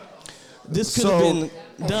this could have been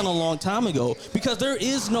done a long time ago. Because there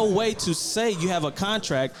is no way to say you have a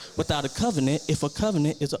contract without a covenant if a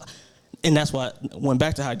covenant is and that's why I went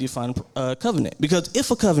back to how you define a covenant. Because if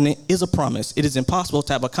a covenant is a promise, it is impossible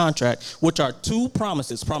to have a contract, which are two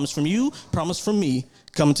promises. Promise from you, promise from me,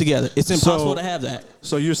 coming together. It's impossible to have that.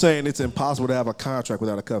 So you're saying it's impossible to have a contract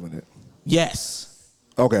without a covenant? Yes.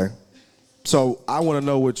 Okay. So I want to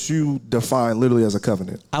know what you define literally as a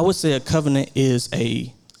covenant. I would say a covenant is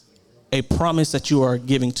a promise that you are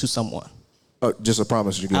giving to someone. Just a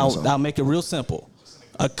promise you're giving to someone. I'll make it real simple.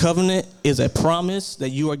 A covenant is a promise that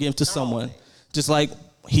you are giving to someone. Just like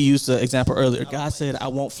he used the example earlier. God said, I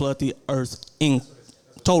won't flood the earth in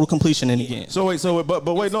total completion and again. So wait, no,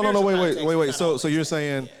 wait. So you're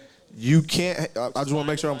saying you can't, I just want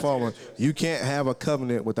to make sure I'm following. You can't have a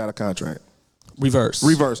covenant without a contract. Reverse.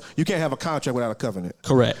 You can't have a contract without a covenant.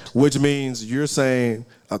 Correct. Which means you're saying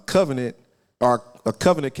a covenant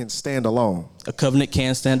can stand alone. A covenant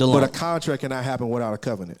can stand alone. But a contract cannot happen without a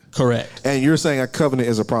covenant. Correct. And you're saying a covenant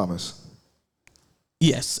is a promise.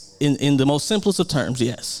 Yes. In the most simplest of terms,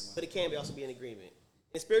 yes. But it can also be an agreement.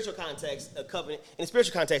 In spiritual context, a covenant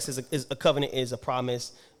is a covenant is a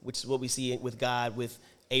promise, which is what we see with God with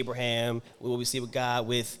Abraham, what we see with God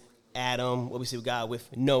with Adam, what we see with God with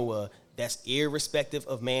Noah. That's irrespective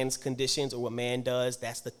of man's conditions or what man does.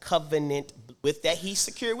 That's the covenant that he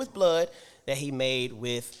secured with blood that he made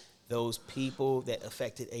with those people that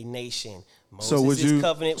affected a nation. Moses'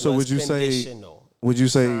 covenant was conditional. Would you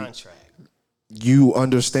say contract. You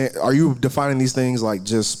understand? Are you defining these things like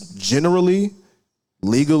just generally,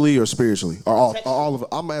 legally, or spiritually? Or all of it?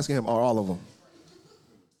 I'm asking him, are all of them?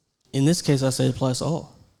 In this case, I say it applies to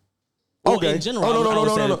all. Okay. In general, I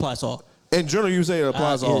would say it applies to all. In general, you say it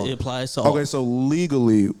applies to all. It applies to all. Okay, so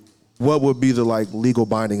legally, what would be the legal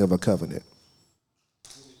binding of a covenant?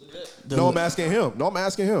 No, I'm asking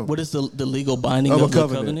him. What is the legal binding Of of, a the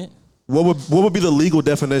covenant. covenant? What would be the legal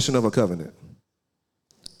definition of a covenant?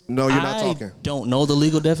 No, you're not talking. I don't know the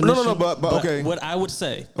legal definition. No, but okay. What I would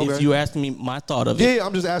say, Okay. if you asked me my thought of it, Yeah,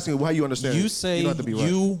 I'm just asking how you understand. you it. say don't have to be right.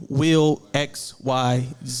 you will X, Y,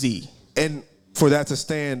 Z. And for that to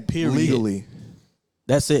stand Period. legally,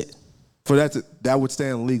 That's it. that would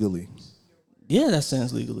stand legally. Yeah, that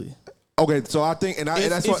stands legally. Okay, so I think, and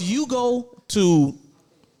that's If what you go to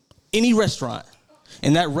any restaurant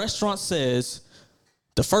and that restaurant says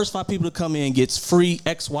the first 5 people to come in gets free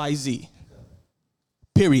X, Y, Z.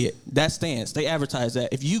 Period. That stands. They advertise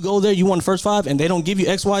that. If you go there, you want the first 5, and they don't give you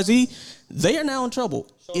X, Y, Z, they are now in trouble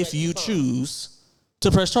if you choose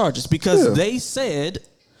to press charges because they said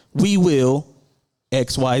we will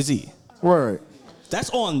X, Y, Z. right. That's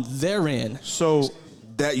on their end. So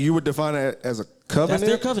that you would define it as a covenant.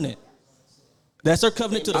 That's their covenant. That's their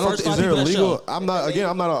covenant to the I don't. first Is 5 there a people that legal? show. I'm not. Again,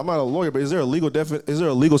 I'm not a lawyer, but is there a legal Is there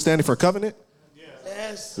a legal standing for covenant?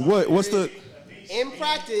 Yes. What's the? In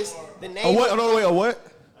practice, the name. A what? Oh, no, wait. A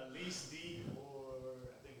what? A lease deed or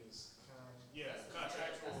I think it's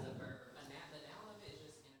contractual.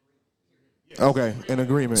 Okay, an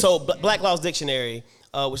agreement. So Black Law's Dictionary,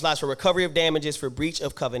 which allows for recovery of damages for breach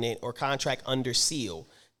of covenant or contract under seal,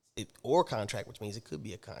 or contract, which means it could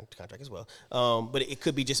be a contract as well. But it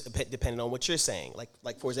could be just depending on what you're saying.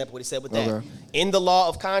 Like for example, what he said with that. Okay. In the law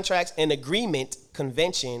of contracts, an agreement,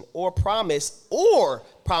 convention, or promise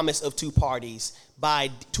of 2 parties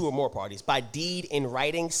by 2 or more parties by deed in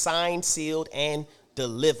writing, signed, sealed, and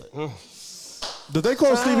delivered. Did they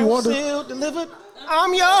call Stevie Wonder? Sealed, delivered.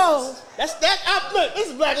 I'm yours. Look, this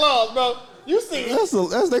is Black Laws, bro. You see it.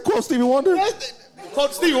 That's they quote Stevie Wonder.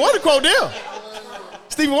 Quote Stevie Wonder quote them.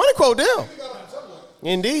 Stevie Wonder quote them.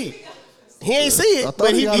 Indeed. He ain't see it,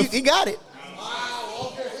 but he got it.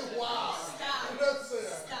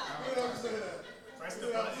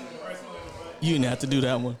 You didn't have to do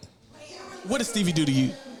that one. What did Stevie do to you?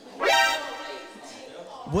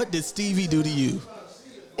 What did Stevie do to you?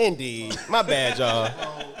 Indeed. My bad, y'all.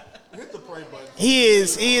 He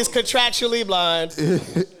is contractually blind.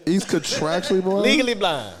 He's contractually blind. Legally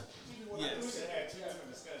blind.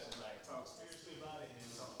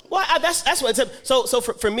 Well, that's what it's. So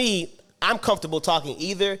for me, I'm comfortable talking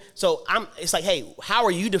either. So it's like, hey, how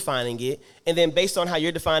are you defining it? And then based on how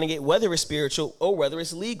you're defining it, whether it's spiritual or whether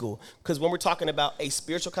it's legal. Because when we're talking about a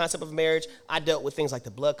spiritual concept of marriage, I dealt with things like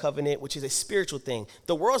the blood covenant, which is a spiritual thing.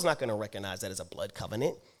 The world's not going to recognize that as a blood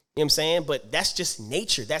covenant. You know what I'm saying? But that's just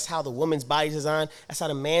nature. That's how the woman's body's designed. That's how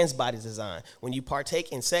the man's body's designed. When you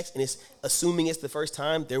partake in sex and it's assuming it's the first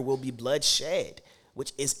time, there will be blood shed,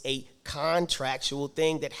 which is a contractual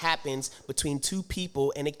thing that happens between 2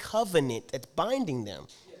 people and a covenant that's binding them.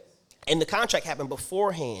 And the contract happened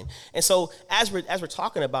beforehand. And so as we're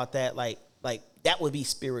talking about that, like that would be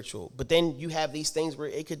spiritual. But then you have these things where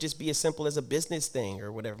it could just be as simple as a business thing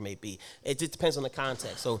or whatever it may be. It just depends on the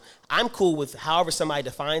context. So I'm cool with however somebody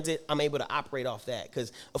defines it. I'm able to operate off that.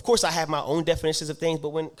 Because, of course, I have my own definitions of things. But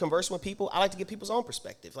when conversing with people, I like to get people's own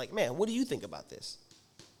perspective. Like, man, what do you think about this?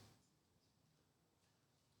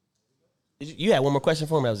 You had one more question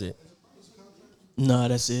for me. That was it. No,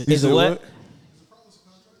 that's it. Is it what?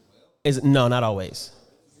 No, not always.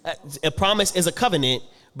 A promise is a covenant,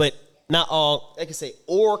 but not all. Like I say,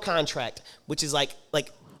 or contract, which is like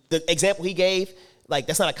the example he gave. Like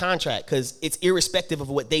that's not a contract because it's irrespective of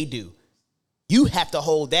what they do. You have to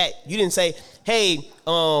hold that. You didn't say, hey,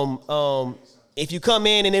 if you come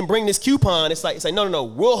in and then bring this coupon, it's like no,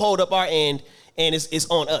 we'll hold up our end, and it's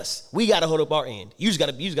on us. We got to hold up our end. You just got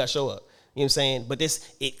to show up. You know what I'm saying? But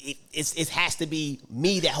it has to be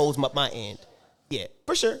me that holds up my end. Yeah,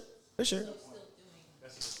 for sure.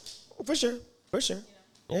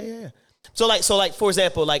 Yeah. So like for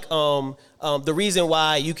example, like the reason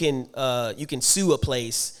why you can sue a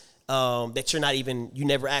place that you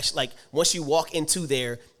never actually, like once you walk into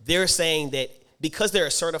there, they're saying that because they're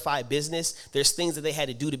a certified business, there's things that they had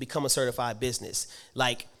to do to become a certified business.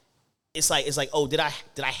 Like it's like, oh, did I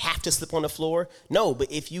have to slip on the floor? No,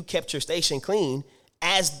 but if you kept your station clean,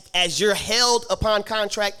 as you're held upon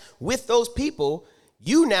contract with those people,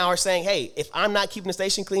 you now are saying, hey, if I'm not keeping the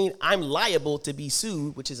station clean, I'm liable to be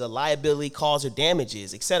sued, which is a liability, cause or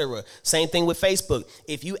damages, etc. Same thing with Facebook.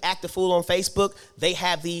 If you act a fool on Facebook, they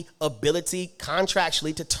have the ability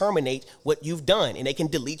contractually to terminate what you've done, and they can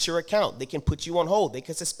delete your account. They can put you on hold. They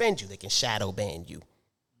can suspend you. They can shadow ban you.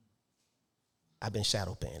 I've been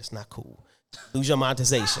shadow banned. It's not cool. Lose your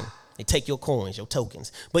monetization. They take your coins, your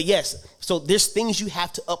tokens. But yes, so there's things you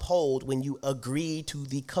have to uphold when you agree to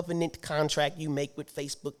the covenant contract you make with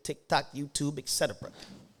Facebook, TikTok, YouTube, etc.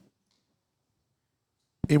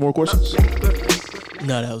 Any more questions?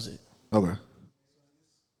 No, that was it. Okay.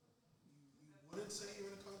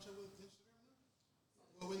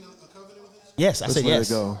 Yes, I said yes.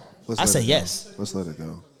 Let it go. I say yes. Let's let it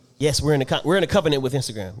go. Yes, we're in a covenant with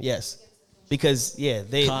Instagram. Yes, because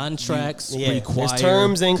they Contracts require there's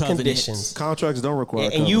terms and covenants. conditions. Contracts don't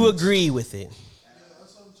require and you covenants. agree with it.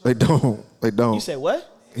 They don't. They don't. You said what?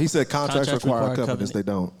 He said contracts require covenants. covenant. They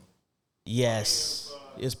don't. Yes,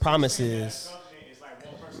 it's promises.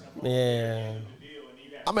 Yeah.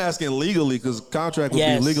 I'm asking legally because contract would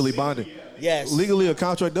Yes. be legally binding. Yes. Legally, a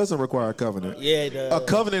contract doesn't require a covenant. Yeah, it does. A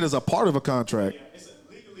covenant is a part of a contract.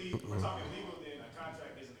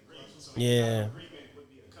 Yeah.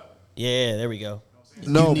 Yeah, there we go.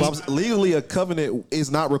 No, but legally, a covenant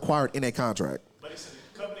is not required in a contract.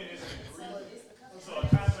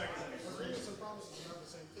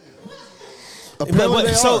 Apparently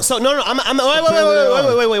they are. So no, I'm wait.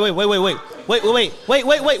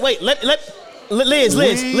 Liz,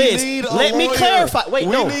 let me clarify. Wait,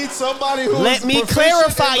 we no. need somebody who Let me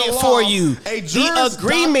clarify it for you. The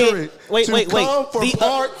agreement. Wait.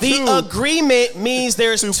 The agreement means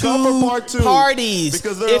there's two parties.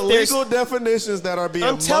 Because there are legal definitions that are being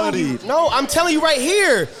I'm telling you. muddied. No, I'm telling you right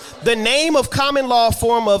here. The name of common law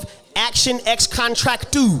form of action ex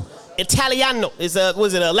contractu, Italiano is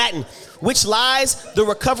Latin, which lies the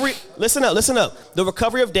recovery. Listen up. The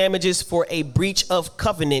recovery of damages for a breach of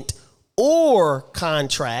covenant or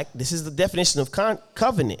contract. This is the definition of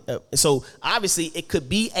covenant. So obviously it could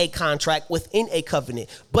be a contract within a covenant,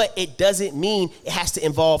 but it doesn't mean it has to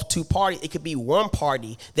involve two parties. It could be one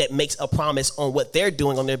party that makes a promise on what they're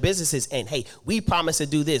doing on their businesses. And hey, we promise to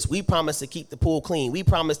do this. We promise to keep the pool clean. We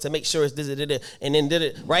promise to make sure it's this, and then did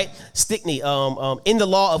it right. Stickney, in the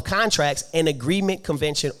law of contracts, an agreement,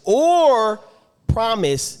 convention, or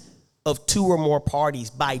promise of two or more parties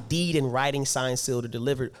by deed in writing, signed, sealed, or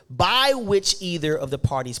delivered, by which either of the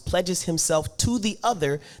parties pledges himself to the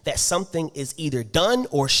other that something is either done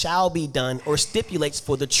or shall be done, or stipulates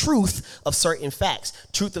for the truth of certain facts.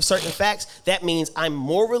 Truth of certain facts, that means I'm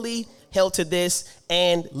morally held to this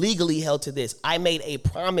and legally held to this. I made a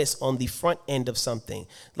promise on the front end of something.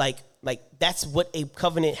 Like that's what a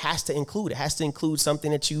covenant has to include. It has to include something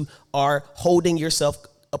that you are holding yourself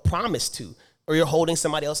a promise to, or you're holding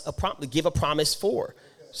somebody else give a promise for.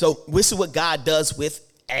 So this is what God does with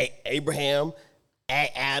Abraham,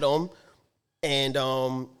 Adam, and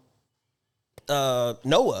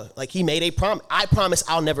Noah. Like he made a promise. I promise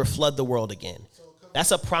I'll never flood the world again.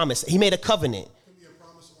 That's a promise. He made a covenant. Could be a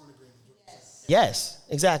promise or an agreement. Yes,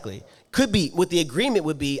 exactly. Could be. What the agreement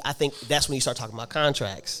would be, I think that's when you start talking about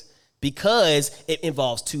contracts. Because it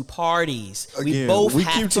involves two parties. Again, we both we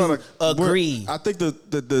have keep to trying agree. I think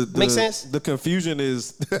the Make sense? The confusion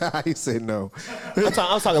is I say no. I was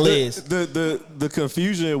talking Liz. The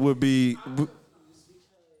confusion would be I thought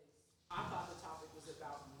the topic was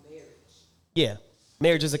about marriage. Yeah.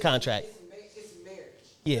 Marriage is a contract. It's marriage.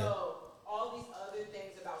 Yeah. So all these other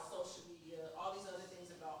things about social media, all these other things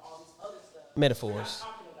about all these other stuff. Metaphors. We're not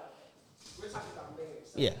talking about that. We're talking about marriage.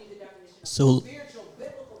 So Yeah. we need the definition So- of spiritual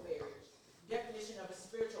biblical marriage, definition of a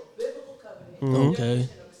spiritual biblical covenant, Okay.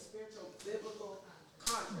 definition of a spiritual biblical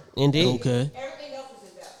contract. Indeed. Okay. Everything else is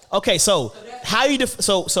in that. Okay, so how you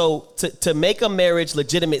to make a marriage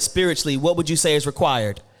legitimate spiritually, what would you say is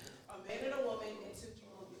required? A man and a woman and two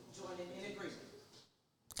people joining in agreement.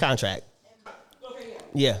 Contract. Okay,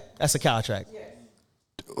 Yeah, that's a contract.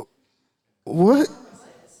 what?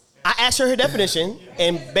 I asked her definition,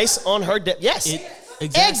 and based on her yes.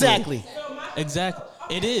 Exactly. Exactly.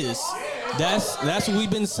 It is. That's what we've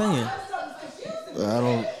been saying. I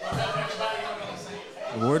don't.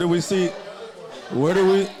 Where do we see? What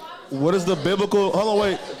is the biblical? Hold on,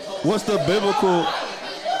 wait. What's the biblical?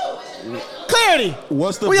 Clarity.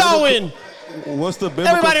 What's the? We biblical, all win. What's the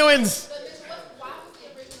biblical? Everybody wins.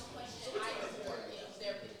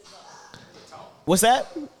 What's that?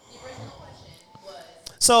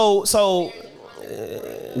 So what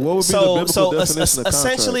would be the biblical definition of contract?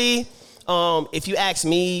 Essentially, if you ask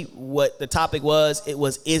me what the topic was, it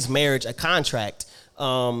was, is marriage a contract?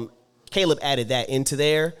 Caleb added that into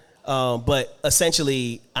there, but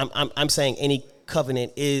essentially, I'm saying any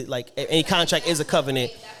covenant is like any contract is a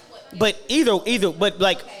covenant. But but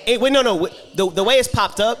like wait, no, the way it's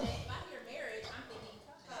popped up.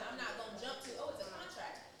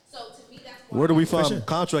 Where do we find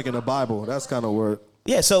contract in the Bible? That's kind of where.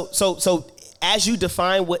 Yeah, so as you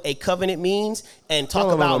define what a covenant means and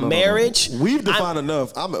talk about marriage, we've defined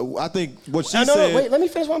enough. I think what she no, said. wait, let me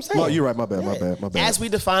finish what I'm saying. No, you're right. My bad. As we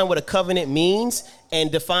define what a covenant means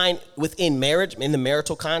and define within marriage in the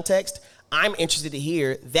marital context, I'm interested to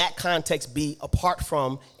hear that context be apart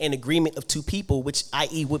from an agreement of two people, which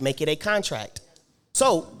i.e. would make it a contract.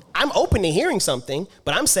 So I'm open to hearing something,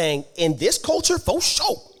 but I'm saying in this culture, for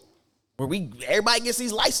sure, where everybody gets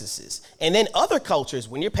these licenses. And then other cultures,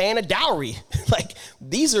 when you're paying a dowry, like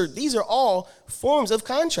these are all forms of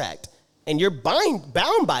contract. And you're bound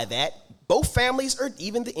by that, both families or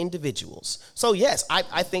even the individuals. So yes,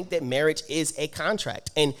 I think that marriage is a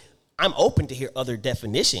contract. And I'm open to hear other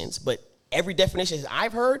definitions, but every definition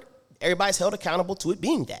I've heard, everybody's held accountable to it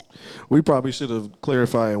being that. We probably should have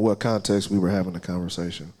clarified in what context we were having the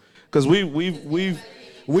conversation, because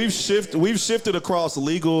we've shifted across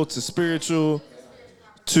legal to spiritual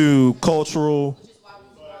to cultural.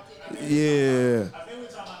 Yeah. I think we're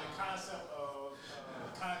talking about the concept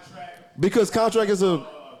of contract. Because contract is a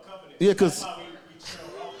covenant. yeah, because.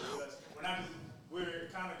 We're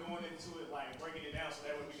kind of going into it like breaking it down so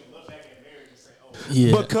that way we can look back at marriage and say, oh.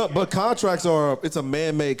 Yeah. But contracts it's a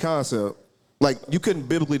man-made concept. Like you couldn't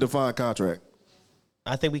biblically define contract.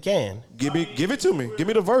 I think we can. Give it to me. Give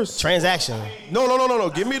me the verse. Transaction. No.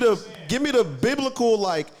 Give me the biblical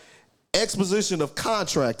like exposition of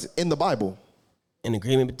contract in the Bible. An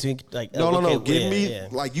agreement between like No. Give me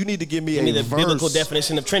like you need to give me the verse. biblical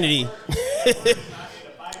definition of Trinity.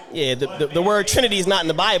 Yeah, the word Trinity is not in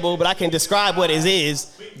the Bible, but I can describe what it is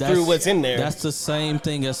through what's in there. That's the same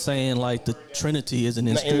thing as saying like the Trinity isn't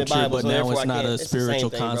in Not in the Scripture, Bible, but so now therefore it's I not can't- a it's the same spiritual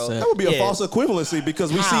thing, bro. concept. That would be a Yeah. false equivalency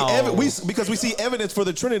because we see because we see evidence for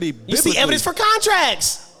the Trinity. You Biblically. see evidence for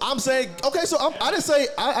contracts. I'm saying okay, so I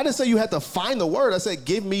didn't say you had to find the word. I said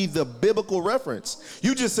give me the biblical reference.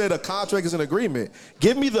 You just said a contract is an agreement.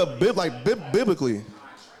 Give me the biblically.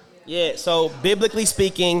 Yeah, so biblically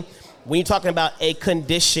speaking, when you're talking about a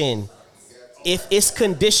condition, if it's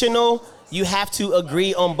conditional, you have to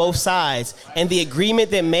agree on both sides. And the agreement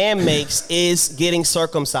that man makes is getting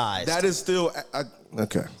circumcised. That is still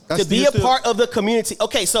okay. To be a part of the community.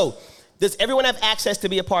 Okay, so does everyone have access to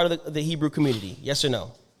be a part of the Hebrew community? Yes or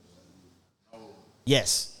no?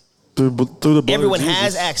 Yes. Through the blood Everyone of Jesus.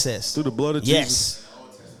 has access. Through the blood of Jesus.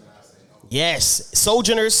 Yes.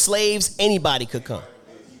 Sojourners, slaves, anybody could come.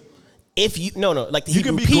 If you like the You Hebrew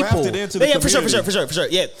can be people, grafted into the for community. sure.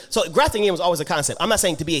 Yeah. So grafting in was always a concept. I'm not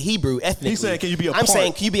saying to be a Hebrew ethnically. He's saying can you be a I'm part?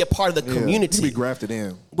 saying can you be a part of the community? You can be grafted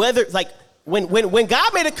in. Whether like when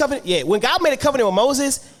God made a covenant, when God made a covenant with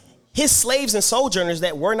Moses, his slaves and sojourners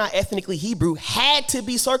that were not ethnically Hebrew had to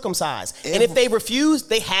be circumcised, and if they refused,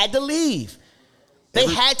 they had to leave. They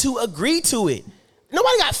had to agree to it.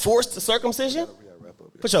 Nobody got forced to circumcision.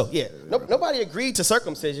 For sure, yeah. Nobody agreed to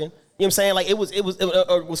circumcision. You know what I'm saying? Like it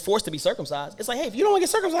was forced to be circumcised. It's like, hey, if you don't want to get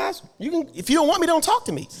circumcised, you can. If you don't want me, don't talk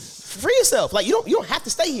to me. Free yourself. Like you don't have to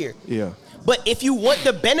stay here. Yeah. But if you want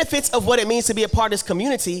the benefits of what it means to be a part of this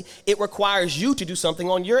community, it requires you to do something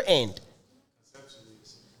on your end.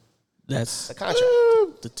 That's a contract.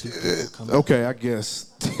 The two people come Okay, I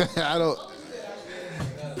guess. I don't.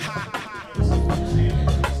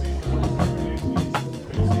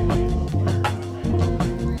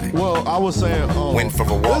 Well, I was saying, Went for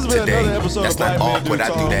a walk this has been today. another episode That's of not Black Men awkward. Do I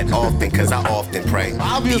do Talk. that often because I often pray.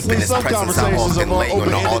 Obviously, Deep in his some presence, I conversations often are more lay on the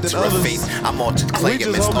open-ended altar than of others. faith. I'm altered clay We just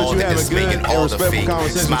amidst hope that all you the have a dismay good and and all the respectful fake.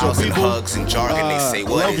 conversation with Smiles your and people. hugs and jargon. They say,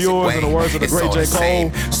 what Love is it yours way? and the words of the It's great all J. the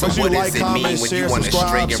same. Cole. So Make sure what you does like, it comment, mean when share, you want to subscribe.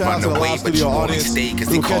 stray and Shout out run to the away, Live but you Studio only audience. stay because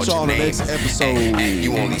We'll he called catch y'all your on the name? next episode. And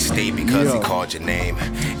you only stay because he Yeah. called your name.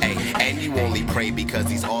 Hey, and you only pray because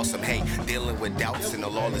he's awesome. Hey, dealing with doubts and the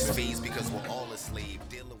lawless fees because we're all asleep.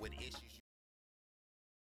 Dealing with issues.